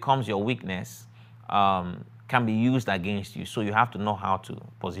becomes your weakness can be used against you. So you have to know how to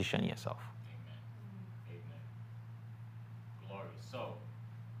position yourself. Amen. Amen. Glory. So,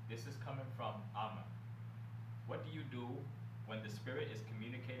 this is coming from Amma. What do you do when the Spirit is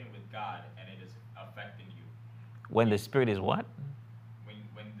communicating with God and it is affecting you? When the Spirit is what? When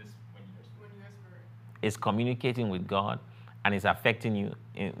your spirit is communicating with God and it's affecting you.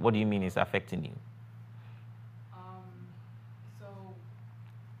 What do you mean it's affecting you? So,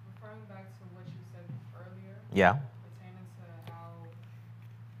 referring back to what you said earlier, Yeah. pertaining to how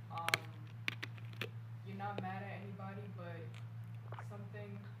you're not mad at anybody, but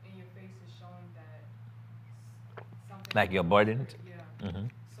something in your face is showing that something. Like you're burdened? Yeah. Mm-hmm.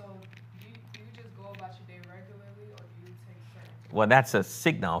 So, do you just go about your day regularly, or do you take certain? Well, that's a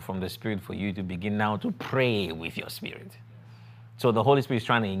signal from the Spirit for you to begin now to pray with your spirit. So the Holy Spirit is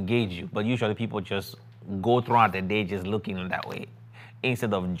trying to engage you, but usually people just go throughout the day just looking that way.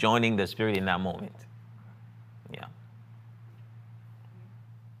 instead of joining the Spirit in that moment. Yeah.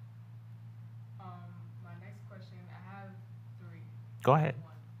 My next question, I have three. Go ahead.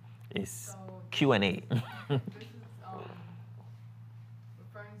 One. It's So Q&A. this is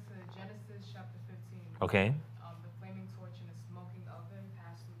referring to Genesis chapter 15. Okay. The flaming torch in a smoking oven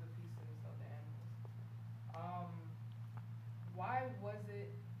passed through the pieces of the animals. Why was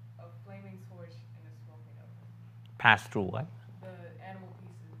it a flaming torch in a smoking oven? Pass through what? The animal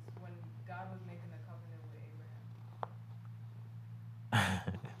pieces when God was making a covenant with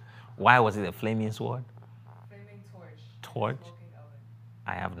Abraham. Why was it a flaming sword? Flaming torch. Torch? In a smoking oven.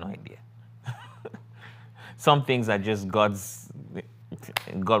 I have no idea. Some things are just God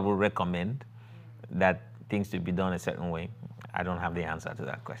will recommend that things to be done a certain way. I don't have the answer to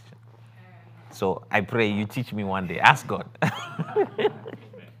that question. So I pray you teach me one day. Ask God. Why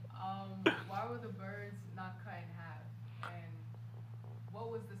were the birds not cut in half? And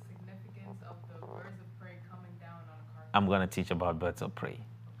what was the significance of the birds of prey coming down on a carcass? I'm going to teach about birds of prey.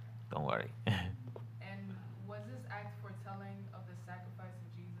 Don't worry. And was this act foretelling of the sacrifice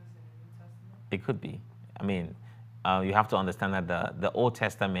of Jesus in the New Testament? It could be. I mean, you have to understand that the Old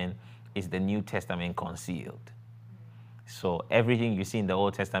Testament is the New Testament concealed. So everything you see in the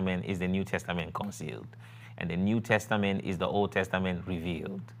Old Testament is the New Testament concealed. And the New Testament is the Old Testament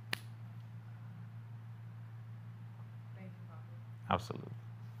revealed. Thank you, Papa. Absolutely.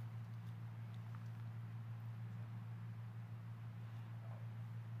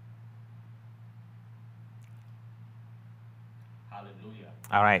 Hallelujah.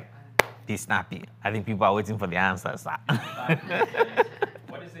 All right. Be snappy. I think people are waiting for the answers.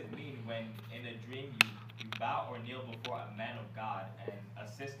 What does it mean when in a dream you bow or kneel before a man of God and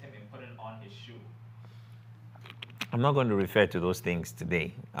assist him in putting on his shoe? I'm not going to refer to those things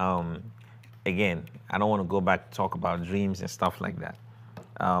today. Again, I don't want to go back to talk about dreams and stuff like that.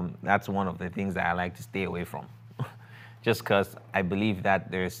 That's one of the things that I like to stay away from. Just because I believe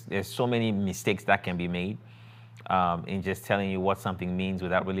that there's so many mistakes that can be made in just telling you what something means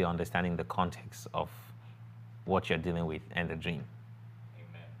without really understanding the context of what you're dealing with and the dream.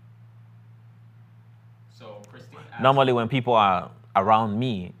 Amen. So, Christine asked, normally when people are around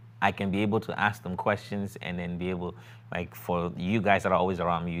me, I can be able to ask them questions and then be able, like for you guys that are always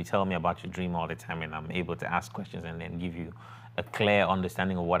around me, you tell me about your dream all the time and I'm able to ask questions and then give you a clear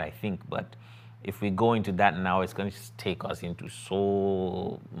understanding of what I think. But if we go into that now, it's going to take us into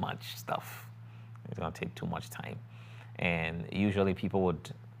so much stuff. It's going to take too much time. And usually people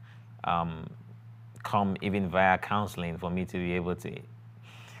would come even via counseling for me to be able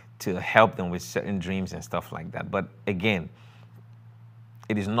to help them with certain dreams and stuff like that. But again,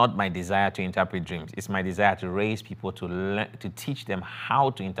 it is not my desire to interpret dreams. It's my desire to raise people to learn, to teach them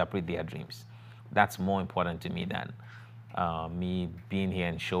how to interpret their dreams. That's more important to me than me being here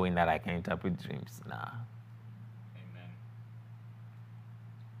and showing that I can interpret dreams. Nah. Amen.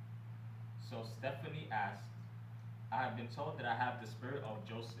 So Stephanie asked, I have been told that I have the spirit of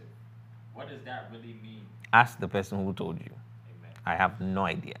Joseph. What does that really mean? Ask the person who told you. Amen. I have no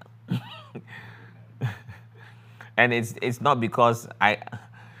idea. And it's not because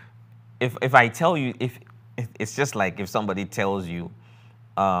if I tell you, if it's just like if somebody tells you,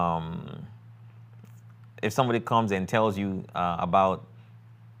 if somebody comes and tells you about,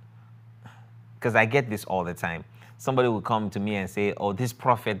 because I get this all the time. Somebody will come to me and say, oh, this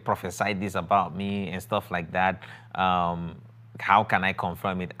prophet prophesied this about me and stuff like that. How can I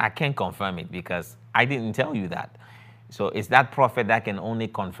confirm it? I can't confirm it because I didn't tell you that. So it's that prophet that can only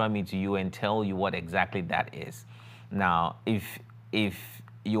confirm it to you and tell you what exactly that is. Now, if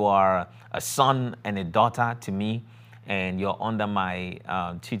you are a son and a daughter to me and you're under my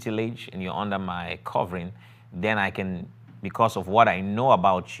tutelage and you're under my covering, then I can, because of what I know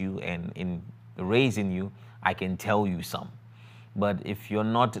about you and in raising you, I can tell you some. But if you're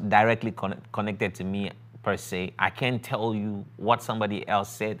not directly connected to me per se, I can't tell you what somebody else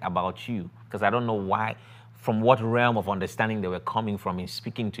said about you because I don't know why, from what realm of understanding they were coming from in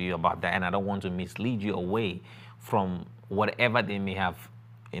speaking to you about that, and I don't want to mislead you away from whatever they may have,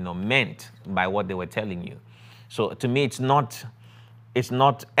 meant by what they were telling you. So to me, it's not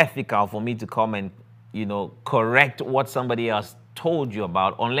ethical for me to come and, correct what somebody else told you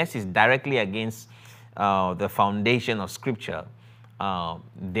about, unless it's directly against the foundation of Scripture.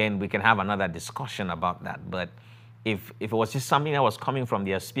 Then we can have another discussion about that. But if it was just something that was coming from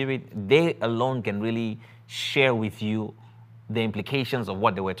their spirit, they alone can really share with you the implications of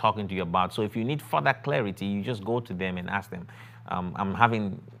what they were talking to you about. So if you need further clarity, you just go to them and ask them, I'm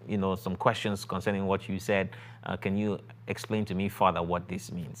having, some questions concerning what you said. Can you explain to me further what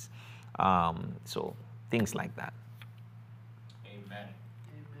this means? So things like that. Amen.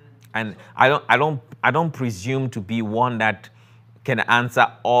 And I don't presume to be one that can answer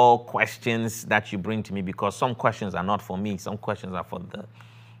all questions that you bring to me, because some questions are not for me. Some questions are for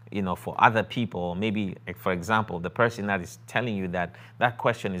for other people. Maybe, like, for example, the person that is telling you that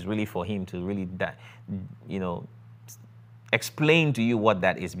question is really for him to really you know, explain to you what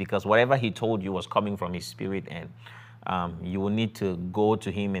that is, because whatever he told you was coming from his spirit, and you will need to go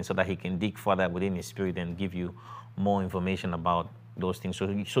to him, and so that he can dig further within his spirit and give you more information about those things,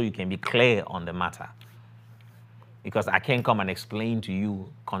 so you can be clear on the matter. Because I can't come and explain to you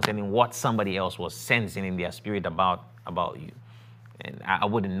concerning what somebody else was sensing in their spirit about you, and I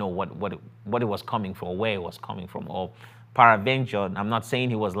wouldn't know what it was coming from, where it was coming from, or peradventure, I'm not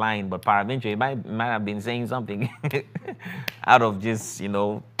saying he was lying, but peradventure he might have been saying something out of just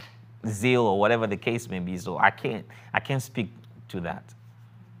zeal or whatever the case may be. So I can't speak to that.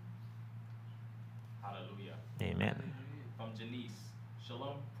 Hallelujah. Amen. From Janice,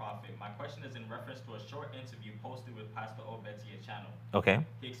 Shalom, Prophet. My question is in reference to a short interview posted with Pastor Obed's channel. Okay.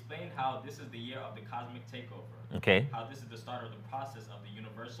 He explained how this is the year of the cosmic takeover. Okay. How this is the start of the process of the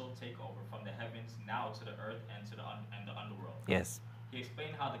universal takeover from the heavens now to the earth and to the underworld. Yes. He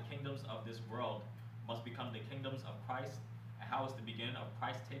explained how the kingdoms of this world must become the kingdoms of Christ, and how it's the beginning of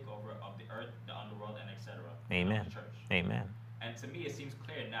Christ's takeover of the earth, the underworld, and etc. Amen. The church. Amen. And to me, it seems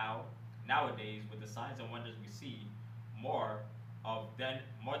clear nowadays, with the signs and wonders we see, more than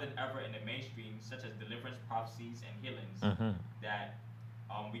ever in the mainstream, such as deliverance, prophecies, and healings, that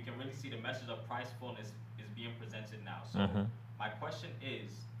we can really see the message of Christ's fullness is being presented now. So my question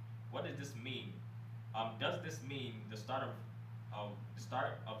is, what does this mean? Does this mean the start of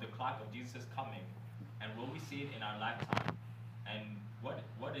the clock of Jesus' coming, and will we see it in our lifetime? And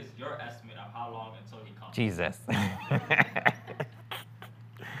what is your estimate of how long until he comes? Jesus.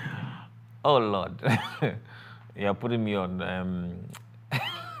 Oh Lord. You're putting me on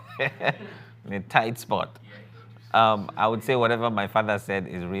in a tight spot. I would say whatever my father said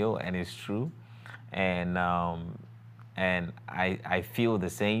is real and is true, and I feel the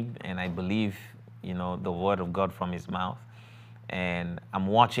same, and I believe the word of God from his mouth, and I'm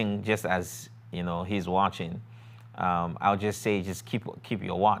watching just as he's watching. I'll just say, just keep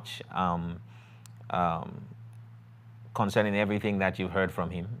your watch concerning everything that you've heard from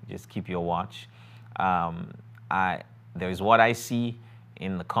him. Just keep your watch. There is what I see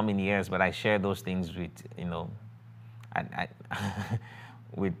in the coming years, but I share those things with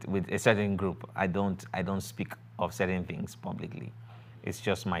with a certain group. I don't speak of certain things publicly. It's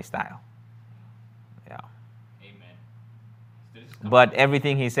just my style. Yeah. Amen. But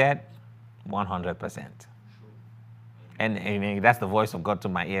everything he said, 100%. And I mean, that's the voice of God to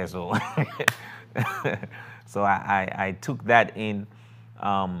my ear. So, so I took that in.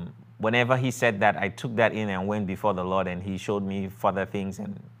 Whenever he said that, I took that in and went before the Lord, and he showed me further things,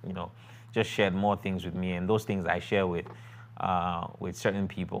 and just shared more things with me. And those things I share with certain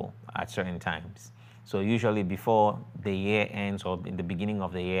people at certain times. So usually before the year ends, or in the beginning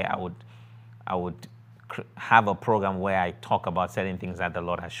of the year, I would have a program where I talk about certain things that the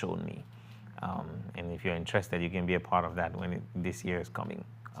Lord has shown me. And if you're interested, you can be a part of that when this year is coming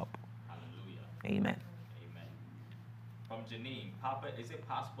up. Hallelujah. Amen. Amen. From Janine, Papa, is it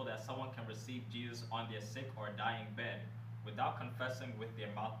possible that someone can receive Jesus on their sick or dying bed without confessing with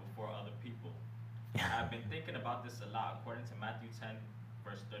their mouth before other people? I've been thinking about this a lot, according to Matthew 10,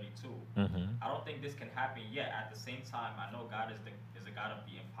 verse 32. I don't think this can happen yet. At the same time, I know God is a God of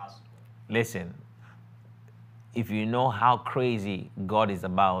the impossible. Listen, if you know how crazy God is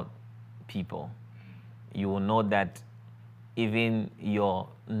about people, you will know that even your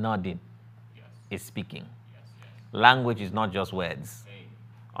nodding is speaking. Language is not just words.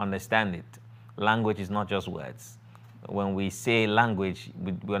 Understand it. Language is not just words. When we say language,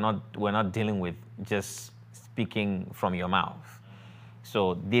 we're not dealing with just speaking from your mouth.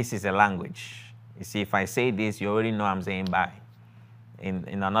 So this is a language. You see, if I say this, you already know I'm saying bye.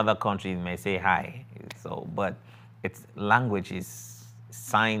 In another country, you may say hi. So, but it's language is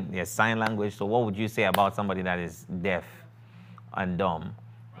sign. Yes, sign language. So what would you say about somebody that is deaf and dumb?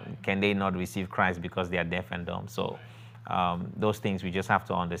 Can they not receive Christ because they are deaf and dumb? So those things we just have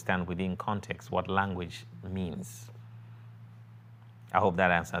to understand within context what language means. I hope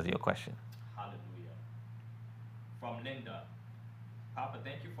that answers your question. Hallelujah. From Linda, Papa,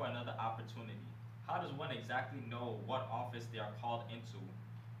 thank you for another opportunity. How does one exactly know what office they are called into?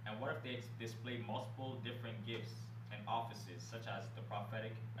 And what if they display multiple different gifts and offices, such as the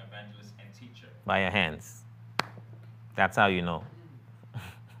prophetic, evangelist, and teacher? By your hands. That's how you know.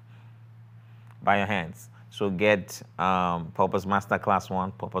 By your hands. So get Purpose Masterclass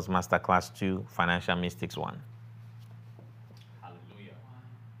 1, Purpose Masterclass 2, Financial Mystics 1. Hallelujah.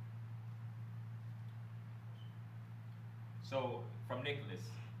 So from Nicholas.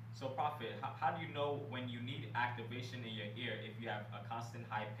 So Prophet, how do you know when you need activation in your ear if you have a constant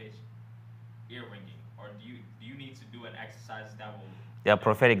high pitched ear ringing, or do you need to do an exercise that will? There are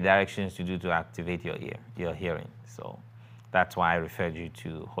prophetic directions to do to activate your ear, your hearing. So that's why I referred you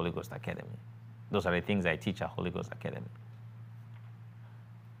to Holy Ghost Academy. Those are the things I teach at Holy Ghost Academy.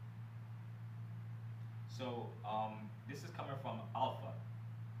 So this is coming from Alpha.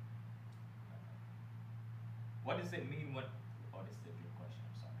 What does it mean when? Oh, this is a good question.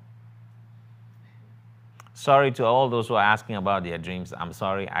 I'm sorry. Sorry to all those who are asking about their dreams. I'm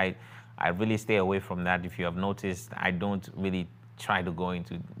sorry. I really stay away from that. If you have noticed, I don't really try to go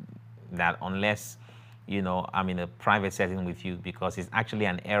into that unless, I'm in a private setting with you, because it's actually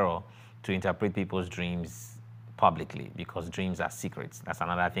an error to interpret people's dreams publicly, because dreams are secrets. That's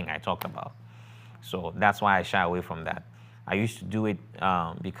another thing I talked about. So that's why I shy away from that. I used to do it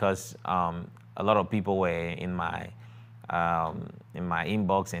because a lot of people were in my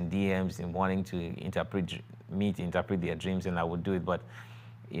inbox and DMs and wanting to interpret their dreams, and I would do it. But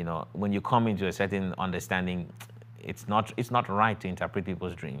when you come into a certain understanding, it's not right to interpret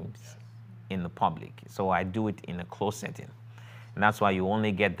people's dreams in the public. So I do it in a closed setting. And that's why you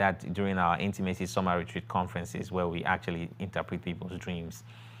only get that during our intimacy summer retreat conferences, where we actually interpret people's dreams.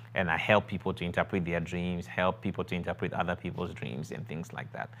 And I help people to interpret their dreams, help people to interpret other people's dreams and things like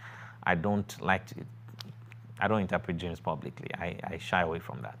that. I don't interpret dreams publicly. I shy away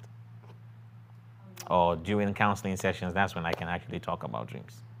from that. Or during counseling sessions, that's when I can actually talk about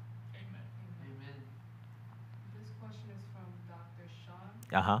dreams. Amen. Amen. This question is from Dr.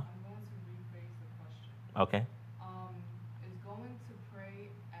 Sean. Uh-huh. I'm going to rephrase the question. Okay. Is going to pray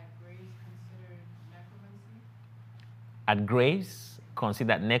at graves considered necromancy? At graves,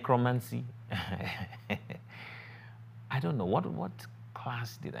 considered necromancy. I don't know. What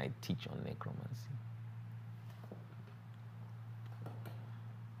class did I teach on necromancy?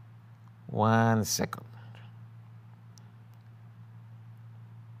 One second.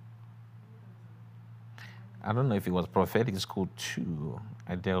 I don't know if it was prophetic school 2.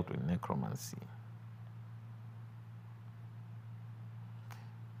 I dealt with necromancy.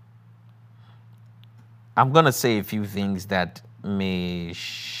 I'm going to say a few things that may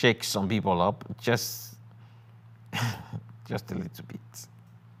shake some people up, just a little bit.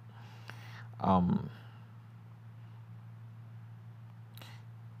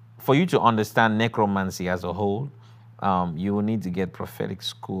 For you to understand necromancy as a whole, you will need to get prophetic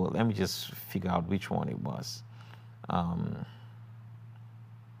school. Let me just figure out which one it was.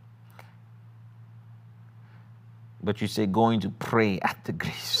 But you say going to pray at the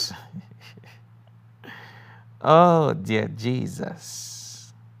graves. Oh, dear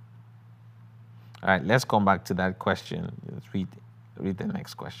Jesus. All right, let's come back to that question. Let's read the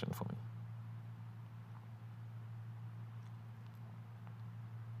next question for me.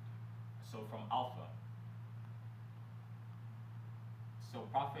 So from Alpha. So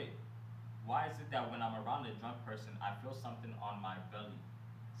Prophet, why is it that when I'm around a drunk person, I feel something on my belly?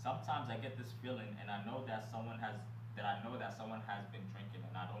 Sometimes I get this feeling, and I know that someone has been drinking,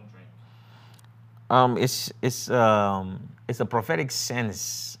 and I don't drink. It's a prophetic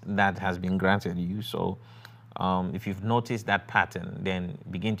sense that has been granted you. So if you've noticed that pattern, then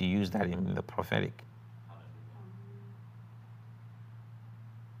begin to use that in the prophetic.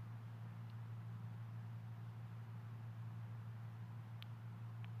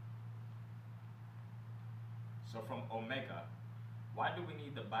 So from Omega, why do we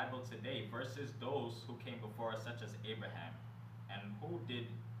need the Bible today versus those who came before us, such as Abraham, and who did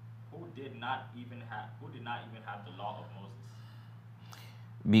not even have the law of Moses?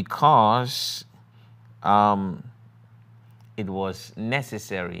 Because it was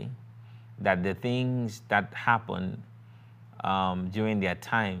necessary that the things that happened during their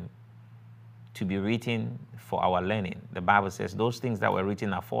time to be written for our learning. The Bible says those things that were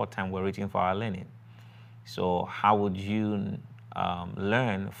written aforetime were written for our learning. So how would you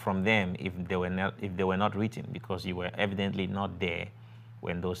learn from them if they were not written? Because you were evidently not there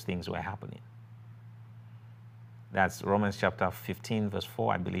when those things were happening. That's Romans chapter 15, verse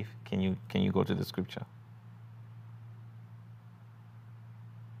 4, I believe. Can you go to the scripture?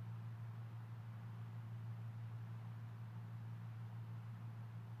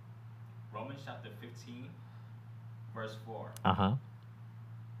 Romans chapter 15, verse 4. Uh-huh.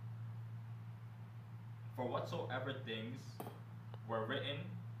 For whatsoever things were written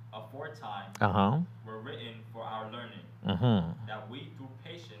aforetime were written for our learning, that we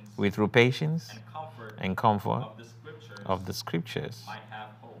through patience and comfort of the scriptures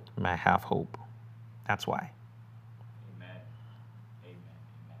might have hope. That's why. Amen. Amen.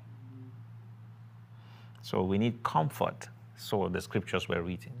 Amen. So we need comfort So the scriptures were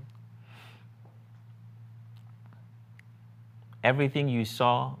written. Everything you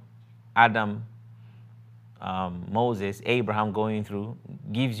saw Adam, Moses, Abraham going through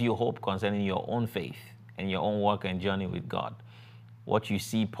gives you hope concerning your own faith and your own work and journey with God. What you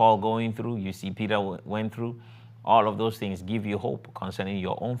see Paul going through, you see Peter went through, all of those things give you hope concerning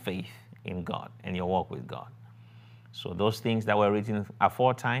your own faith in God and your walk with God. So those things that were written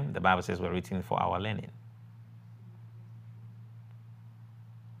aforetime, the Bible says were written for our learning.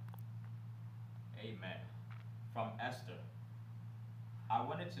 Amen. From Esther. I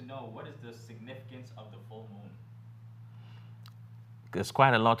wanted to know, what is the significance of the full moon? There's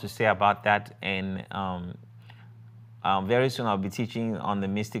quite a lot to say about that, and very soon I'll be teaching on the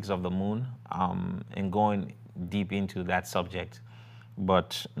mystics of the moon and going deep into that subject,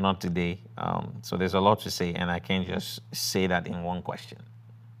 but not today. So there's a lot to say, and I can't just say that in one question.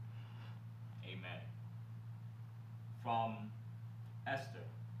 Amen. From Esther,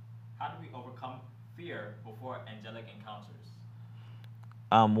 how do we overcome fear before angelic encounters?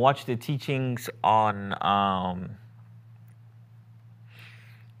 Watch the teachings on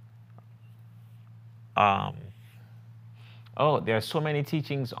there are so many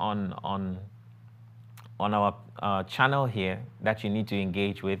teachings on our channel here that you need to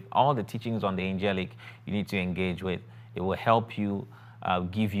engage with. All the teachings on the angelic you need to engage with. It will help you,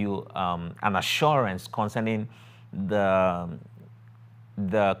 give you an assurance concerning the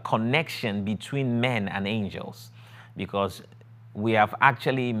connection between men and angels, because we have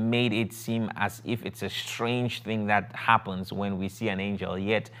actually made it seem as if it's a strange thing that happens when we see an angel,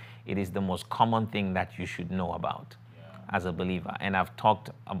 yet it is the most common thing that you should know about as a believer. And I've talked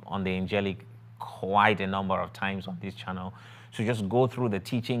on the angelic quite a number of times on this channel. So just go through the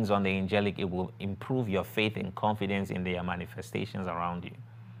teachings on the angelic. It will improve your faith and confidence in their manifestations around you.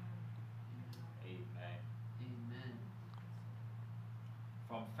 Amen. Amen.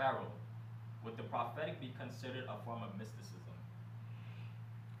 From Pharaoh, would the prophetic be considered a form of mysticism?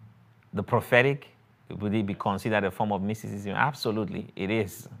 The prophetic, would it be considered a form of mysticism? Absolutely, it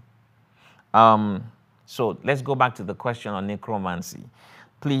is. So let's go back to the question on necromancy.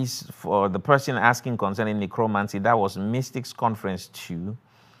 Please, for the person asking concerning necromancy, that was Mystics Conference 2,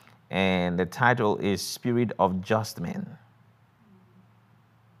 and the title is Spirit of Just Men.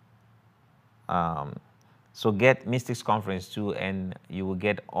 So get Mystics Conference 2, and you will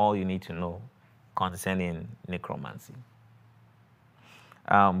get all you need to know concerning necromancy.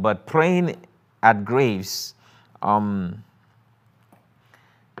 But praying at graves,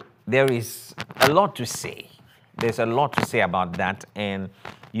 there is a lot to say. There's a lot to say about that, and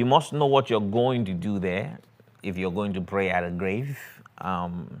you must know what you're going to do there if you're going to pray at a grave.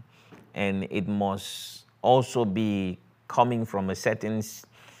 And it must also be coming from a certain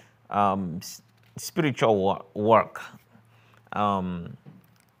spiritual work.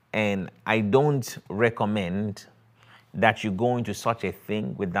 And I don't recommend that you go into such a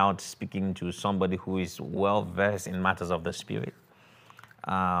thing without speaking to somebody who is well versed in matters of the spirit,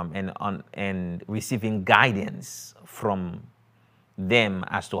 and receiving guidance from them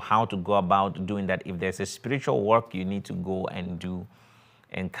as to how to go about doing that. If there's a spiritual work you need to go and do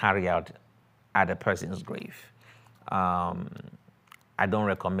and carry out at a person's grave, I don't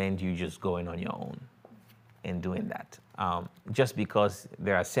recommend you just going on your own and doing that. Just because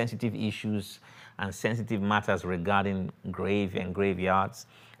there are sensitive issues and sensitive matters regarding grave and graveyards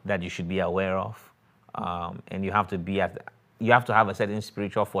that you should be aware of, and you have to have a certain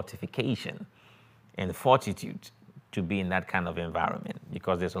spiritual fortification and fortitude to be in that kind of environment,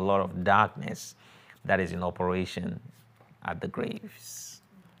 because there's a lot of darkness that is in operation at the graves.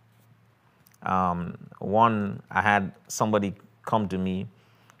 I had somebody come to me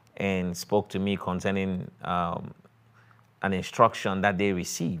and spoke to me concerning an instruction that they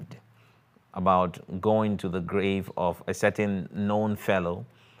received about going to the grave of a certain known fellow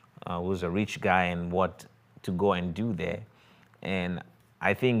who's a rich guy, and what to go and do there. And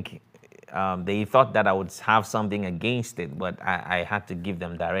I think they thought that I would have something against it, but I had to give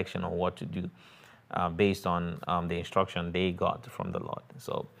them direction on what to do based on the instruction they got from the Lord.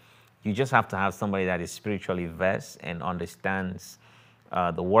 So you just have to have somebody that is spiritually versed and understands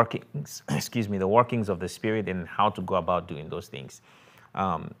the workings, the workings of the spirit and how to go about doing those things.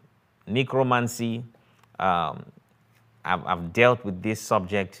 Necromancy, I've dealt with this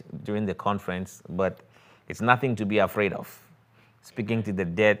subject during the conference, but it's nothing to be afraid of. Speaking to the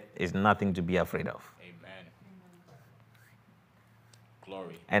dead is nothing to be afraid of. Amen.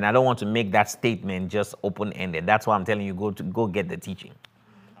 Glory. And I don't want to make that statement just open-ended. That's why I'm telling you, go get the teaching,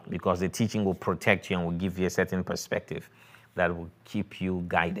 because the teaching will protect you and will give you a certain perspective that will keep you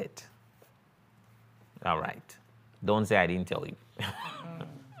guided. All right. Don't say I didn't tell you.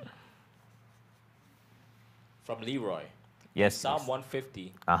 From Leroy. Yes. Psalm please.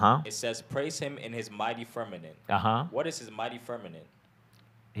 150. It says, praise him in his mighty firmament. What is his mighty firmament?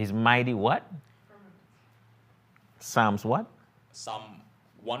 His mighty what? Psalms what? Psalm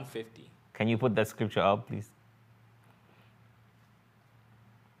 150. Can you put that scripture up, please?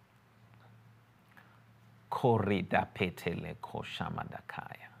 Korida petele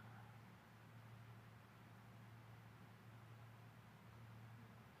koshamadakaya.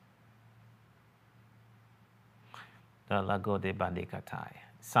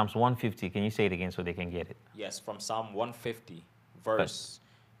 Psalms 150. Can you say it again so they can get it? Yes, from Psalm 150, verse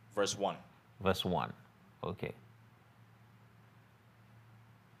 1. Verse 1. Okay.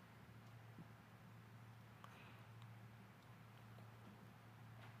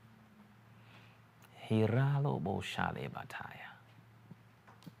 Hiralo boshale bataya.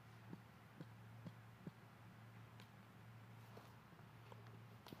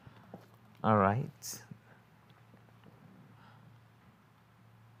 All right.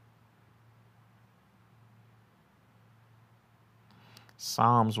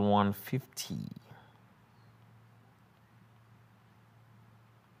 Psalms 150.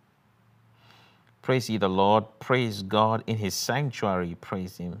 Praise ye the Lord. Praise God in his sanctuary.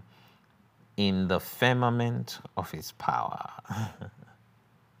 Praise him in the firmament of his power.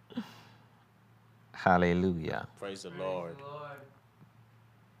 Hallelujah. Praise the Lord.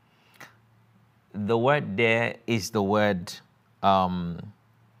 The word there is the word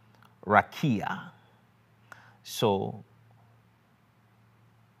rakia. So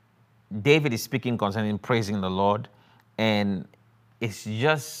David is speaking concerning praising the Lord, and it's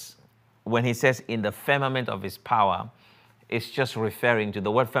just when he says in the firmament of his power, it's just referring to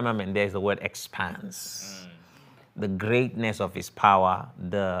the word firmament. There's the word expanse, the greatness of his power,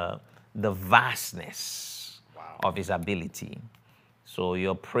 the vastness of his ability. So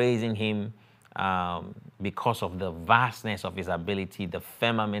you're praising him because of the vastness of his ability, the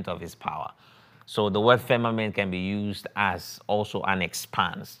firmament of his power. So the word firmament can be used as also an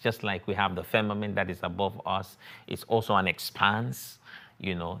expanse. Just like we have the firmament that is above us, it's also an expanse.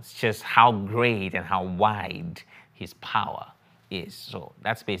 You know, it's just how great and how wide his power is. So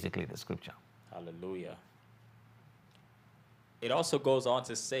that's basically the scripture. Hallelujah. It also goes on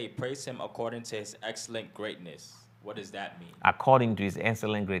to say, praise him according to his excellent greatness. What does that mean? According to his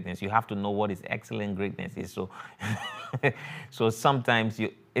excellent greatness. You have to know what his excellent greatness is. So, so sometimes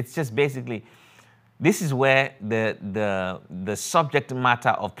it's just basically, this is where the subject matter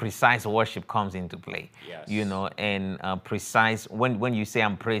of precise worship comes into play. Yes. You know, and precise, when you say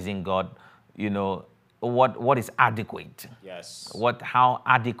I'm praising God, you know, what is adequate? Yes. How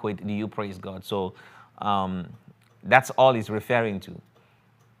adequate do you praise God? So that's all it's referring to.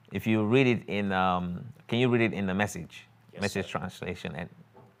 If you read it in, can you read it in the message? Yes, message sir. translation,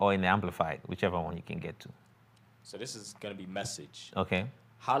 or in the Amplified, whichever one you can get to. So this is going to be message. Okay.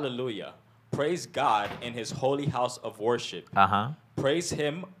 Hallelujah. Praise God in his holy house of worship. Praise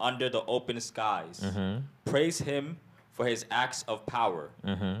him under the open skies. Praise him for his acts of power.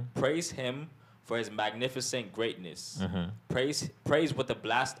 Praise him for his magnificent greatness. Praise with a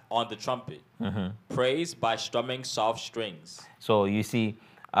blast on the trumpet. Praise by strumming soft strings. So you see,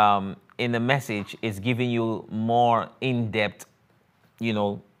 in the message, it's giving you more in-depth, you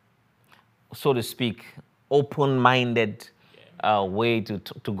know, so to speak, open-minded way to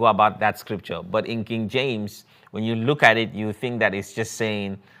go about that scripture. But in King James, when you look at it, you think that it's just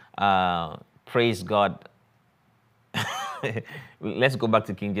saying, praise God. Let's go back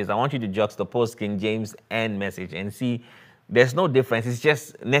to King James. I want you to juxtapose King James and message and see there's no difference. It's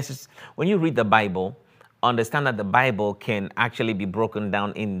just necessary. When you read the Bible, understand that the Bible can actually be broken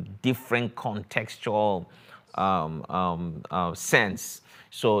down in different contextual sense.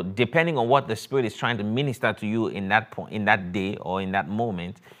 So depending on what the Spirit is trying to minister to you in that point, in that day, or in that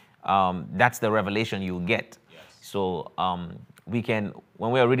moment, that's the revelation you get. Yes. So we can,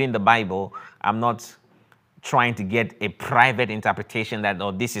 when we are reading the Bible, I'm not trying to get a private interpretation that,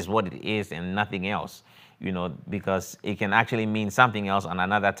 oh, this is what it is and nothing else, you know, because it can actually mean something else on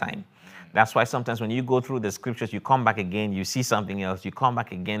another time. That's why sometimes when you go through the scriptures, you come back again, you see something else, you come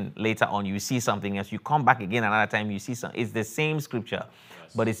back again later on, you see something else, you come back again another time, you see something. It's the same scripture,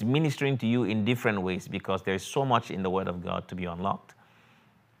 yes, but it's ministering to you in different ways because there's so much in the Word of God to be unlocked.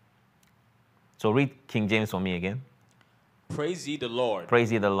 So read King James for me again. Praise ye the Lord.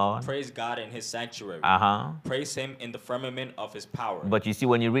 Praise ye the Lord. Praise God in his sanctuary. Praise him in the firmament of his power. But you see,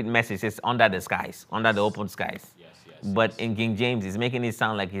 when you read message, it's under the skies, under the open skies. Yes, yes. But in King James, it's making it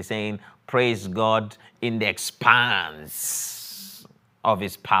sound like he's saying, praise God in the expanse of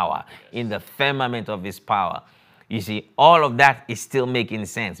his power, in the firmament of his power. You see, all of that is still making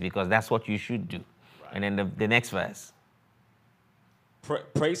sense because that's what you should do. Right. And then the next verse.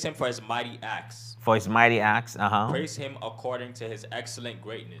 Praise him for his mighty acts. For his mighty acts. Praise him according to his excellent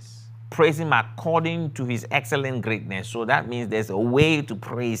greatness. Praise him according to his excellent greatness. So that means there's a way to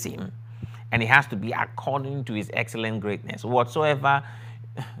praise him. And it has to be according to his excellent greatness. Whatsoever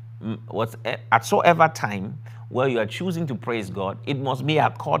time where you are choosing to praise God, it must be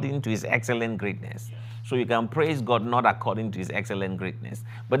according to his excellent greatness. Yes. So you can praise God not according to his excellent greatness.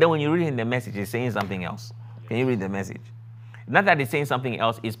 But then when you read in the message, it's saying something else. Yes. Can you read the message? Not that it's saying something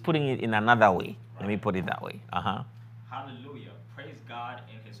else, it's putting it in another way. Right. Let me put it that way. Hallelujah. Praise God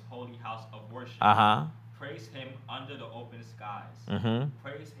in his holy house of worship. Praise him under the open skies.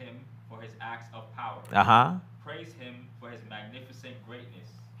 Praise him for his acts of power. Praise him for his magnificent greatness.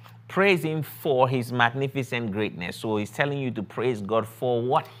 Praise him for his magnificent greatness. So he's telling you to praise God for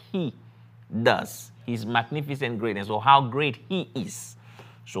what he does, his magnificent greatness, or how great he is.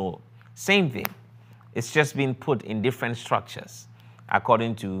 So same thing. It's just been put in different structures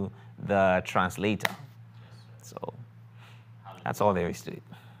according to the translator. So that's all there is to it.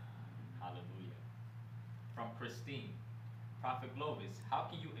 Hallelujah. From Christine, Prophet Glovis, how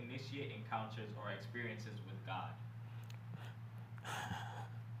can you initiate encounters or experiences with God?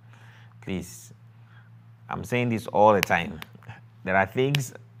 Please, I'm saying this all the time. There are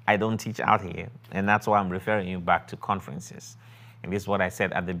things I don't teach out here, and that's why I'm referring you back to conferences. And this is what I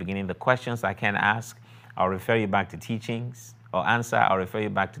said at the beginning. The questions I can ask, I'll refer you back to teachings, or answer, I'll refer you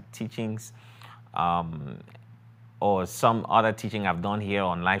back to teachings, or some other teaching I've done here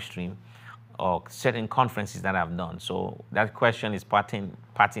on live stream, or certain conferences that I've done. So that question is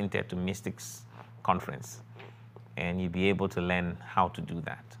patented to Mystics Conference, and you'll be able to learn how to do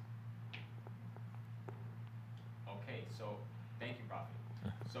that. Okay, so thank you, Prophet.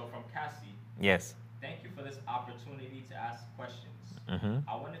 So from Cassie. Yes. Thank you for this opportunity to ask questions.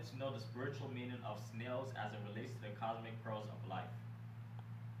 I wanted to know the spiritual meaning of snails as it relates to the cosmic pearls of life.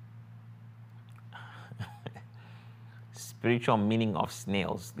 Spiritual meaning of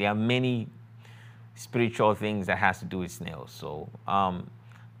snails. There are many spiritual things that has to do with snails. So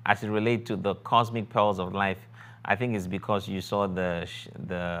as it relates to the cosmic pearls of life, I think it's because you saw the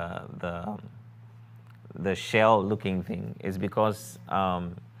shell-looking thing. It's because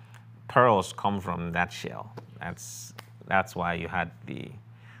pearls come from that shell. That's why you had the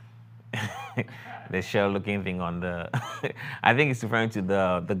the shell-looking thing on the. I think it's referring to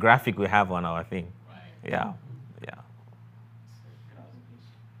the graphic we have on our thing. Right. Yeah.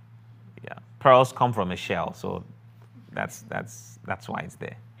 Pearls come from a shell, so that's why it's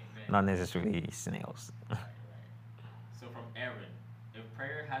there. Amen. Not necessarily snails. Right. So from Aaron, if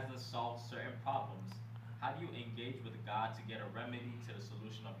prayer hasn't solved certain problems, how do you engage with God to get a remedy to the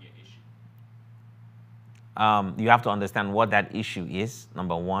solution of your issue? You have to understand what that issue is,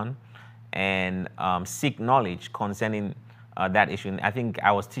 number one, and seek knowledge concerning that issue. And I think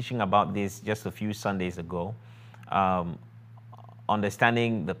I was teaching about this just a few Sundays ago.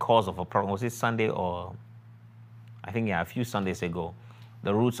 Understanding the cause of a problem. Was it Sunday or I think, yeah, a few Sundays ago.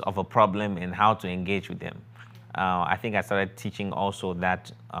 The roots of a problem and how to engage with them. I think I started teaching also that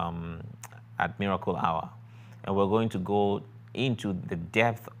at Miracle Hour. And we're going to go into the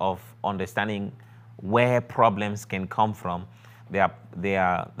depth of understanding where problems can come from. The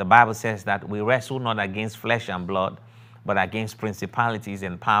Bible says that we wrestle not against flesh and blood, but against principalities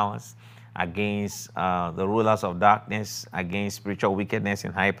and powers, against the rulers of darkness, against spiritual wickedness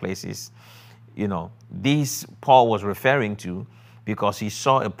in high places. You know, this Paul was referring to because he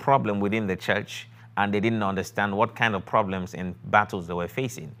saw a problem within the church and they didn't understand what kind of problems and battles they were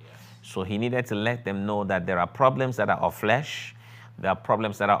facing. So he needed to let them know that there are problems that are of flesh, there are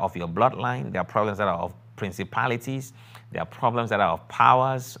problems that are of your bloodline, there are problems that are of principalities, there are problems that are of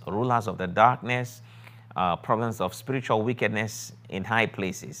powers, rulers of the darkness, problems of spiritual wickedness in high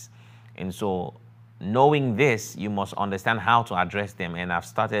places. And so knowing this, you must understand how to address them. And I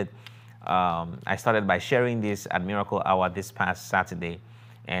started by sharing this at Miracle Hour this past Saturday.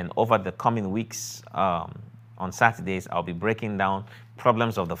 And over the coming weeks, on Saturdays, I'll be breaking down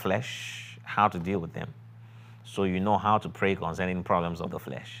problems of the flesh, how to deal with them. So you know how to pray concerning problems of the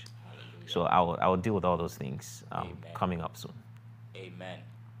flesh. Hallelujah. So I will deal with all those things coming up soon. Amen.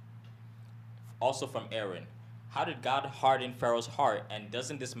 Also from Aaron, how did God harden Pharaoh's heart, and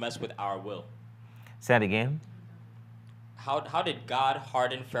doesn't this mess with our will? Say it again. How did God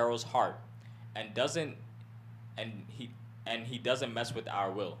harden Pharaoh's heart, and he doesn't mess with our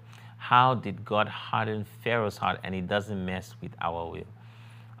will? How did God harden Pharaoh's heart and he doesn't mess with our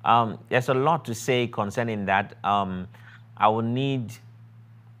will? There's a lot to say concerning that. I will need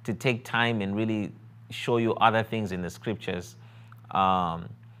to take time and really, show you other things in the scriptures,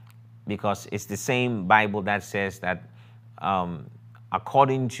 because it's the same Bible that says that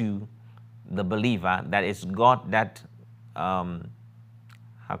according to the believer, that it's God that, how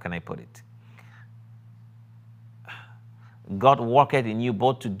can I put it? God worketh in you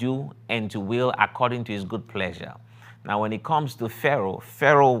both to do and to will according to his good pleasure. Now, when it comes to Pharaoh,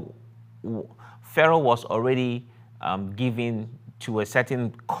 Pharaoh was already given to a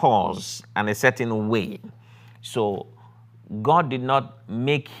certain cause and a certain way. So God did not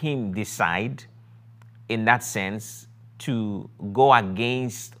make him decide in that sense to go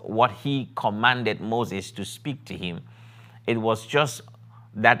against what he commanded Moses to speak to him. It was just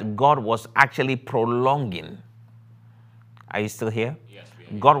that God was actually prolonging. Are you still here? Yes, we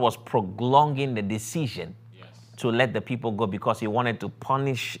are. God was prolonging the decision Yes. to let the people go because he wanted to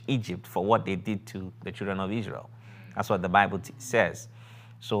punish Egypt for what they did to the children of Israel. That's what the Bible says.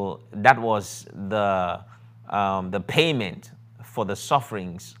 So that was the payment for the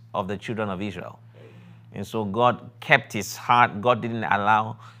sufferings of the children of Israel. And so God kept his heart. God didn't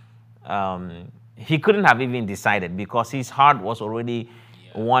allow, he couldn't have even decided because his heart was already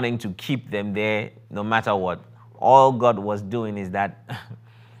wanting to keep them there no matter what. All God was doing is that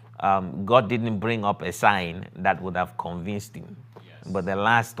God didn't bring up a sign that would have convinced him. Yes. But the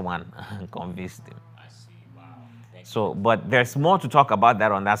last one convinced him. I see. Wow. Thank So, but there's more to talk about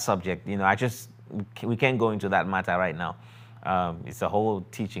that on that subject. You know, we can't go into that matter right now. It's a whole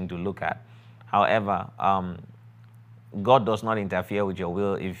teaching to look at. However, God does not interfere with your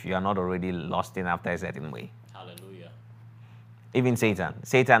will if you are not already lost in after a certain way. Hallelujah. Even Satan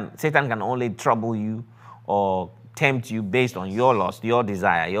can only trouble you or tempt you based on your lust, your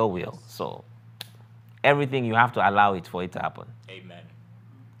desire, your will. So everything you have to allow it for it to happen. Amen.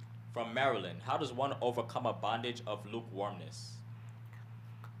 From Maryland, how does one overcome a bondage of lukewarmness?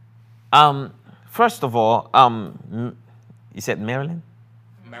 First of all, you said Maryland?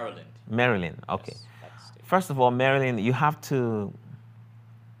 Maryland. Maryland, okay. Yes, that's state. First of all, Maryland, you have to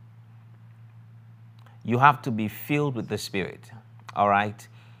be filled with the Spirit, all right?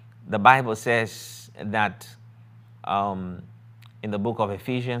 The Bible says that in the book of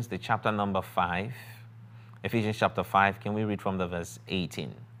Ephesians, the chapter number 5, Ephesians chapter 5, can we read from the verse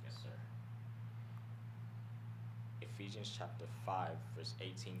 18? Yes, sir. Ephesians chapter 5, verse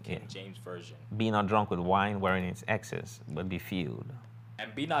 18, King James Version. Be not drunk with wine wherein is excess, but be filled.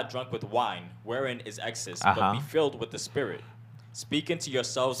 And be not drunk with wine, wherein is excess, but be filled with the Spirit. Speaking to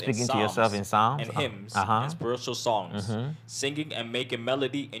yourselves in psalms and hymns and spiritual songs, singing and making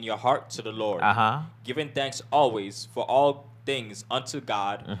melody in your heart to the Lord, giving thanks always for all things unto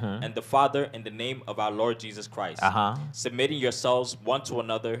God and the Father in the name of our Lord Jesus Christ, submitting yourselves one to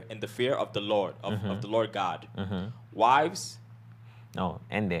another in the fear of the Lord, of the Lord God. Wives? No,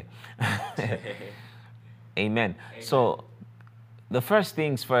 end there. Amen. So the first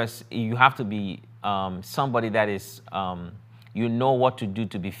things first, you have to be somebody that is... you know what to do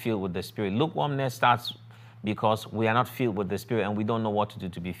to be filled with the Spirit. Lukewarmness starts because we are not filled with the Spirit and we don't know what to do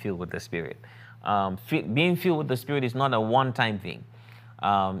to be filled with the Spirit. Being filled with the Spirit is not a one-time thing.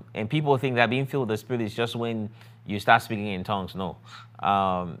 And people think that being filled with the Spirit is just when you start speaking in tongues. No.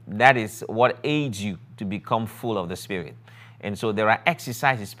 That is what aids you to become full of the Spirit. And so there are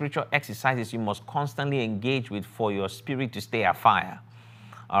exercises, spiritual exercises you must constantly engage with for your spirit to stay afire.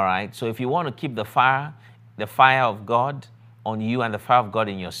 All right? So if you want to keep the fire of God on you and the fire of God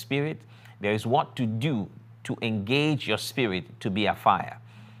in your spirit, there is what to do to engage your spirit to be afire.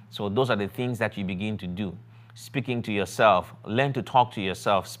 So those are the things that you begin to do. Speaking to yourself, learn to talk to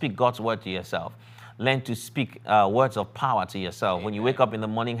yourself, speak God's word to yourself, learn to speak words of power to yourself. Amen. When you wake up in the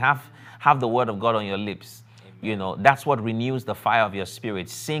morning, have the word of God on your lips. Amen. You know, that's what renews the fire of your spirit.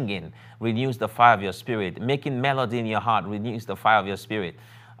 Singing renews the fire of your spirit. Making melody in your heart renews the fire of your spirit.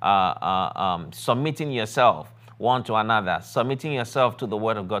 Submitting yourself one to another, submitting yourself to the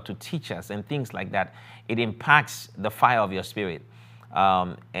word of God, to teachers and things like that, it impacts the fire of your spirit.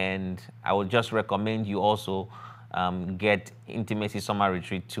 And I would just recommend you also get Intimacy Summer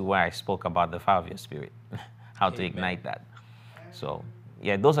Retreat 2, where I spoke about the fire of your spirit, how to ignite that. So,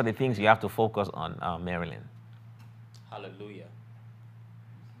 yeah, those are the things you have to focus on, Marilyn. Hallelujah.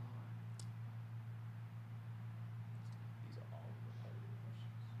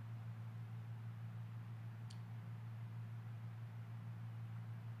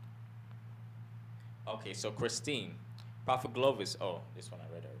 Okay, so Christine, Prophet Glovis. Oh, this one I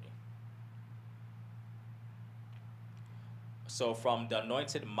read already. So from the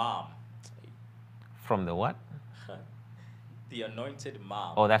Anointed Mom. From the what? The Anointed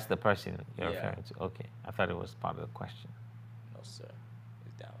Mom. Oh, that's the person you're referring to. Okay, I thought it was part of the question. No, sir.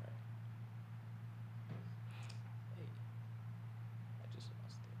 It's down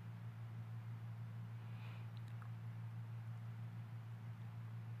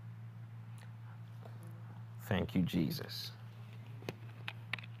Thank you, Jesus.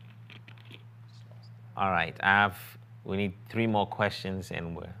 All right, we need 3 more questions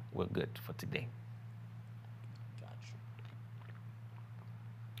and we're good for today. Gotcha.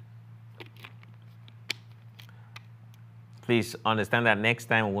 Please understand that next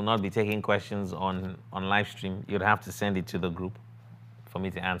time we will not be taking questions on live stream. You'd have to send it to the group for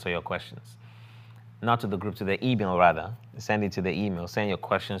me to answer your questions. Not to the group, to the email rather. Send it to the email. Send your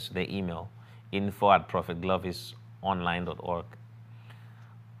questions to the email, info@prophetglovisonline.org.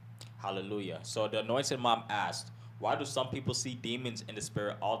 Hallelujah. So the anointed mom asked, why do some people see demons in the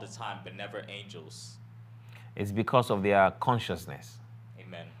spirit all the time but never angels? It's because of their consciousness.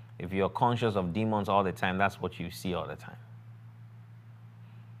 Amen. If you're conscious of demons all the time, that's what you see all the time.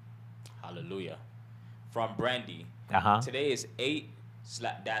 Hallelujah. From Brandy. Today is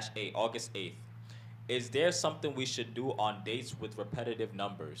 8/8, August 8th. Is there something we should do on dates with repetitive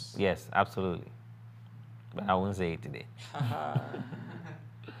numbers? Yes, absolutely. But I won't say it today. Wow,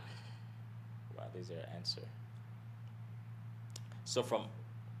 there's their answer. So from,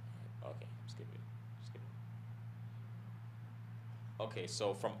 okay, skip it. Okay,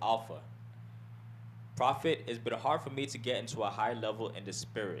 so from Alpha. Prophet, it's been hard for me to get into a high level in the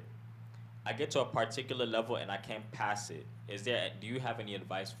spirit. I get to a particular level and I can't pass it. Do you have any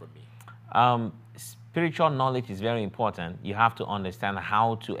advice for me? Spiritual knowledge is very important. You have to understand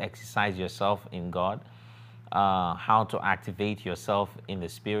how to exercise yourself in God, how to activate yourself in the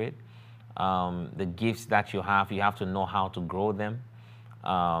spirit. The gifts that you have to know how to grow them.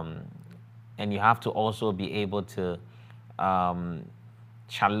 And you have to also be able to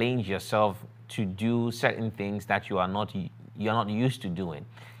challenge yourself to do certain things that you're not used to doing.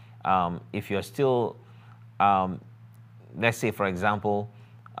 If you're still, let's say, for example,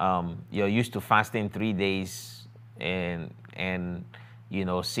 you're used to fasting 3 days and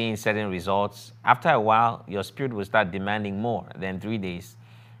seeing certain results. After a while, your spirit will start demanding more than 3 days.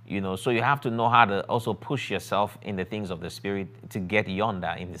 So you have to know how to also push yourself in the things of the spirit to get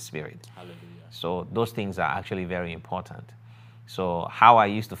yonder in the spirit. Hallelujah. So those things are actually very important. So how I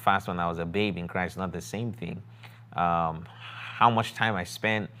used to fast when I was a babe in Christ is not the same thing. How much time I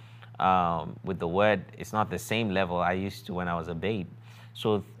spent with the word, it's not the same level I used to when I was a babe.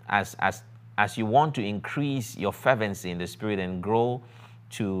 So as you want to increase your fervency in the spirit and grow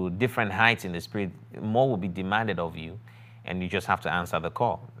to different heights in the spirit, more will be demanded of you, and you just have to answer the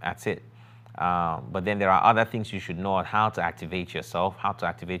call. That's it. But then there are other things you should know: how to activate yourself, how to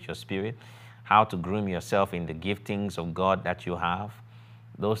activate your spirit, how to groom yourself in the giftings of God that you have.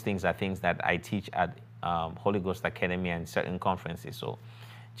 Those things are things that I teach at Holy Ghost Academy and certain conferences. So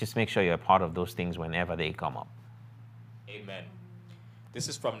just make sure you're a part of those things whenever they come up. Amen. This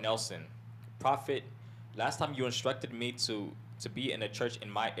is from Nelson. Prophet, last time you instructed me to be in a church in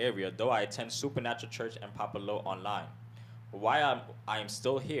my area, though I attend Supernatural Church and Papa Lo online. While I am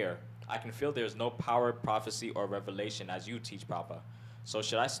still here, I can feel there's no power, prophecy, or revelation as you teach, Papa. So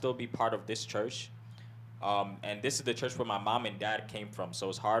should I still be part of this church? And this is the church where my mom and dad came from, so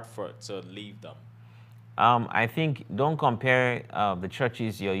it's hard to leave them. I think don't compare the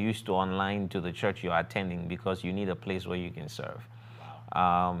churches you're used to online to the church you're attending, because you need a place where you can serve.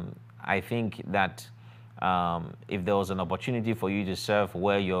 Wow. I think that if there was an opportunity for you to serve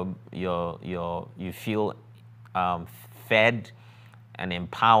where you feel fed and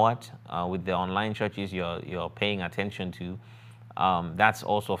empowered with the online churches you're paying attention to, that's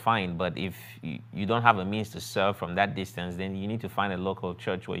also fine. But if you don't have a means to serve from that distance, then you need to find a local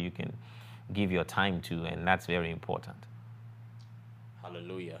church where you can give your time to, and that's very important.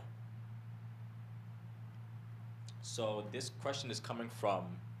 Hallelujah. So this question is coming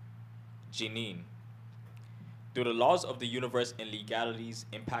from Janine. Do the laws of the universe and legalities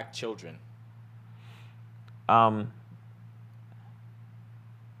impact children?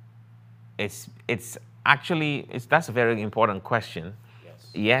 It's actually that's a very important question.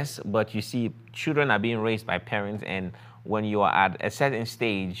 Yes, but you see, children are being raised by parents, and when you are at a certain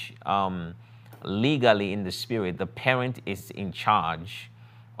stage, legally in the spirit, the parent is in charge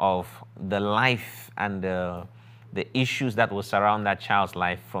of the life and the issues that will surround that child's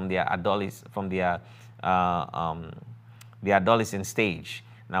life from the adolescent stage.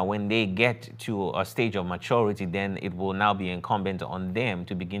 Now, when they get to a stage of maturity, then it will now be incumbent on them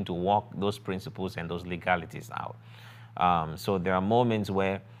to begin to walk those principles and those legalities out. So there are moments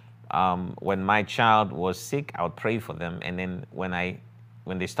where, when my child was sick, I would pray for them, and then when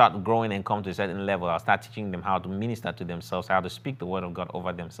they start growing and come to a certain level, I'll start teaching them how to minister to themselves, how to speak the word of God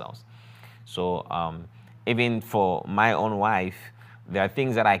over themselves. So even for my own wife, there are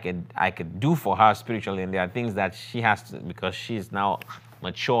things that I could do for her spiritually, and there are things that she has to, because she's now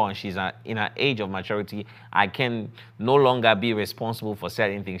mature and she's in her age of maturity, I can no longer be responsible for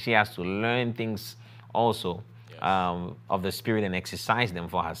certain things. She has to learn things also of the Spirit and exercise them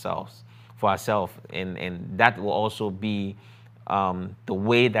for herself. And that will also be the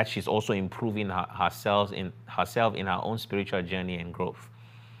way that she's also improving herself in her own spiritual journey and growth.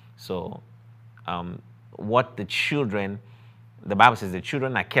 So what the Bible says the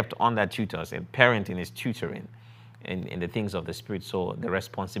children are kept under tutors, and parenting is tutoring in the things of the Spirit. So the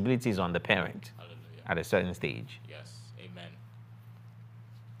responsibility is on the parent. Hallelujah. At a certain stage. Yes, amen.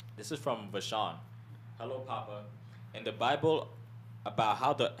 This is from Vashan. Hello, Papa. In the Bible, about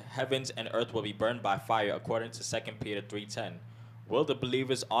how the heavens and earth will be burned by fire, according to 2 Peter 3:10, will the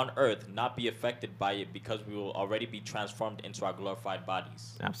believers on earth not be affected by it because we will already be transformed into our glorified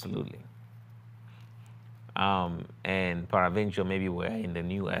bodies? Absolutely. And peradventure, maybe we're in the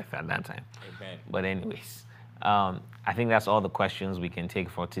new earth at that time. Amen. But anyways, I think that's all the questions we can take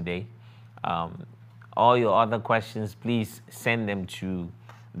for today. All your other questions, please send them to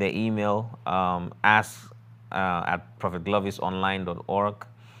the email ask at prophetglovisonline.org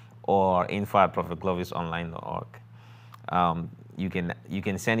or info@prophetglovisonline.org. You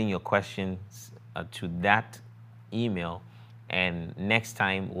can send in your questions to that email, and next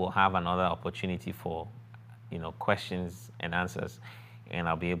time we'll have another opportunity for questions and answers, and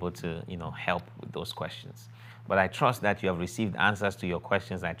I'll be able to help with those questions. But I trust that you have received answers to your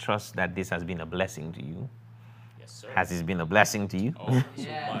questions. I trust that this has been a blessing to you. Yes, sir. Has it been a blessing to you? Oh,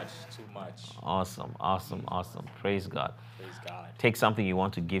 too much. Awesome. Praise God. Praise God. Take something you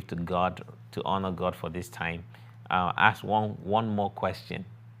want to give to God, to honor God for this time. Ask one more question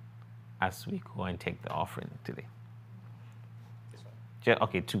as we go and take the offering today. This one.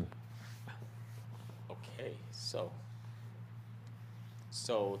 Okay, two. Okay, so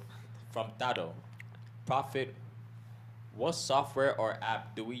from Tado, Prophet, what software or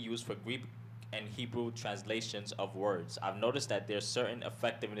app do we use for Greek and Hebrew translations of words? I've noticed that there's certain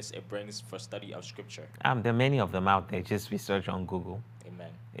effectiveness it brings for study of scripture. There are many of them out there. Just research on Google.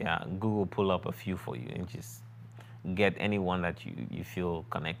 Amen. Yeah, Google pull up a few for you and just get anyone that you feel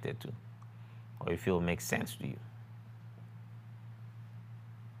connected to or you feel makes sense to you.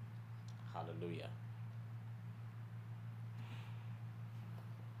 Hallelujah.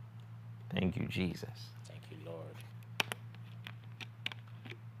 Thank you, Jesus. Thank you, Lord.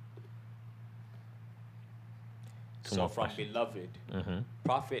 So from Beloved,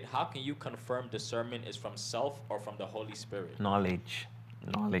 Prophet, how can you confirm discernment is from self or from the Holy Spirit? Knowledge.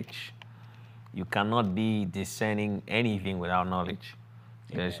 You cannot be discerning anything without knowledge.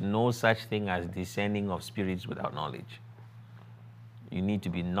 There's no such thing as discerning of spirits without knowledge. You need to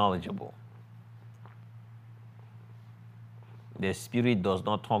be knowledgeable. The Spirit does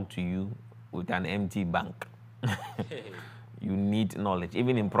not talk to you with an empty bank. You need knowledge.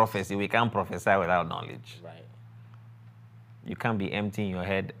 Even in prophecy, we can't prophesy without knowledge. Right. You can't be empty in your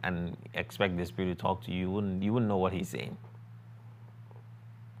head and expect the Spirit to talk to you. You wouldn't know what He's saying.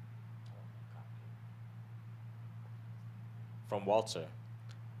 From Walter,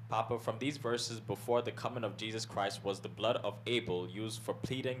 Papa, from these verses, before the coming of Jesus Christ, was the blood of Abel used for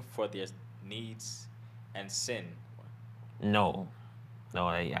pleading for their needs and sin? No,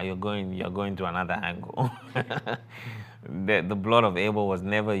 you're going to another angle. The blood of Abel was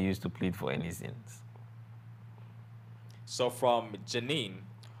never used to plead for any sins. So from Janine,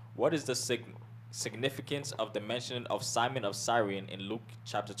 what is the significance of the mention of Simon of Cyrene in Luke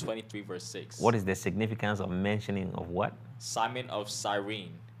chapter 23, verse 6? What is the significance of mentioning of what? Simon of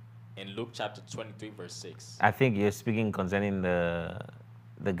Cyrene in Luke chapter 23, verse 6. I think you're speaking concerning the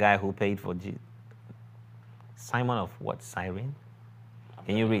guy who paid for Jesus. Simon of what? Cyrene?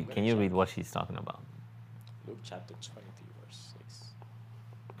 Can you read what she's talking about? Luke chapter 23, verse 6.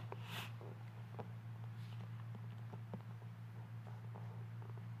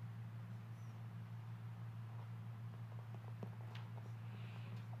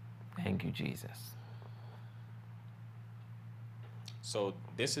 Thank you, Jesus. So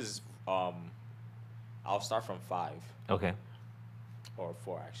this is, I'll start from 5. Okay. Or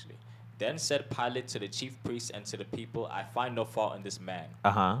 4, actually. Then said Pilate to the chief priests and to the people, I find no fault in this man.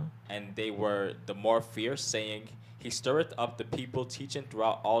 And they were the more fierce, saying, He stirreth up the people, teaching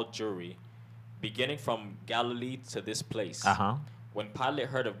throughout all Jewry, beginning from Galilee to this place. When Pilate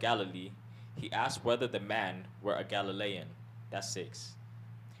heard of Galilee, he asked whether the man were a Galilean. That's 6.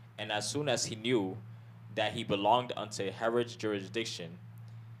 And as soon as he knew that he belonged unto Herod's jurisdiction,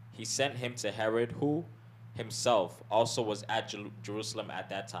 he sent him to Herod, who himself also was at Jerusalem at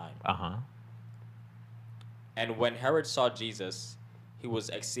that time. And when Herod saw Jesus, he was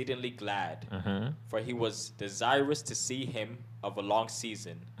exceedingly glad, for he was desirous to see him of a long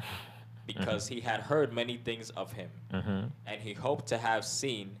season, because he had heard many things of him, and he hoped to have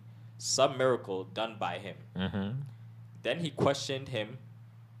seen some miracle done by him. Then he questioned him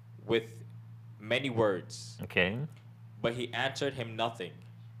with many words, Okay. but he answered him nothing.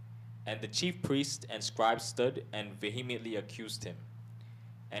 And the chief priests and scribes stood and vehemently accused him.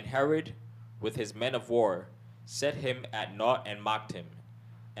 And Herod, with his men of war, set him at naught and mocked him,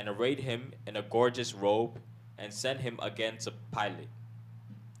 and arrayed him in a gorgeous robe, and sent him again to Pilate.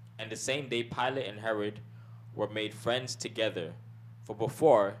 And the same day Pilate and Herod were made friends together, for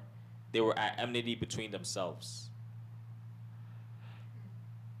before they were at enmity between themselves.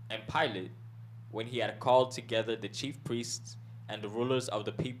 And Pilate, when he had called together the chief priests and the rulers of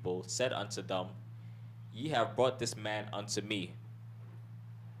the people, said unto them, Ye have brought this man unto me,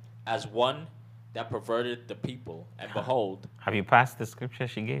 as one that perverted the people. And behold, Have you passed the scripture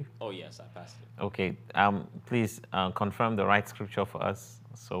she gave? oh yes, I passed it. Okay. Please confirm the right scripture for us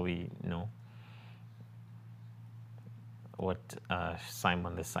so we know what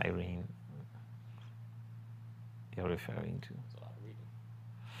Simon the Cyrene you're referring to. So I'm reading.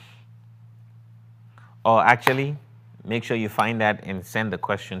 Or actually, make sure you find that and send the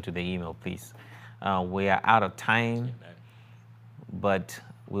question to the email, please. We are out of time, Amen. but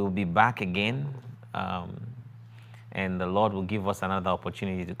we'll be back again. And the Lord will give us another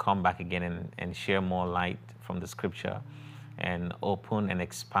opportunity to come back again and share more light from the scripture and open and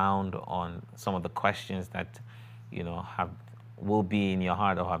expound on some of the questions that, will be in your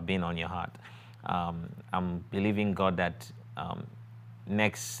heart or have been on your heart. I'm believing God that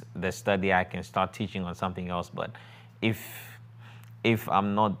next the study I can start teaching on something else, but if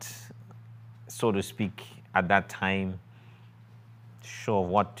I'm not, so to speak, at that time sure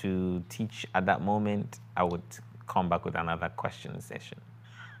what to teach at that moment, I would come back with another question session.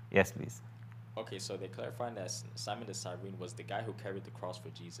 Yes, please. Okay, so they're clarifying that Simon the Cyrene was the guy who carried the cross for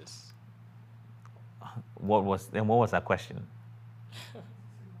Jesus. What was that question?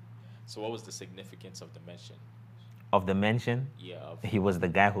 So what was the significance of the mention? Of the mention? Yeah, of He was the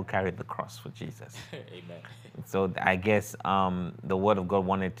guy who carried the cross for Jesus. Amen. So I guess the Word of God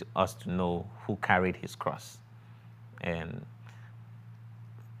wanted us to know who carried his cross. And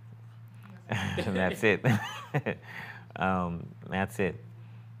that's it. That's it.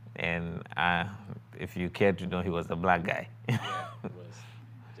 And if you care to know, he was a black guy. Yeah, it was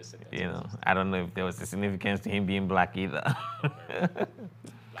just I don't know if there was a significance to him being black either.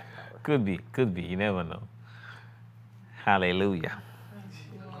 Black power. Could be. You never know. Hallelujah.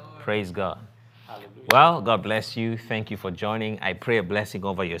 Praise God. Hallelujah. Well, God bless you. Thank you for joining. I pray a blessing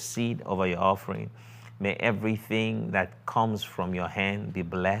over your seed, over your offering. May everything that comes from your hand be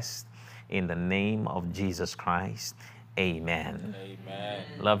blessed in the name of Jesus Christ. Amen. Amen.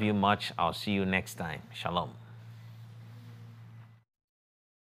 Love you much. I'll see you next time. Shalom.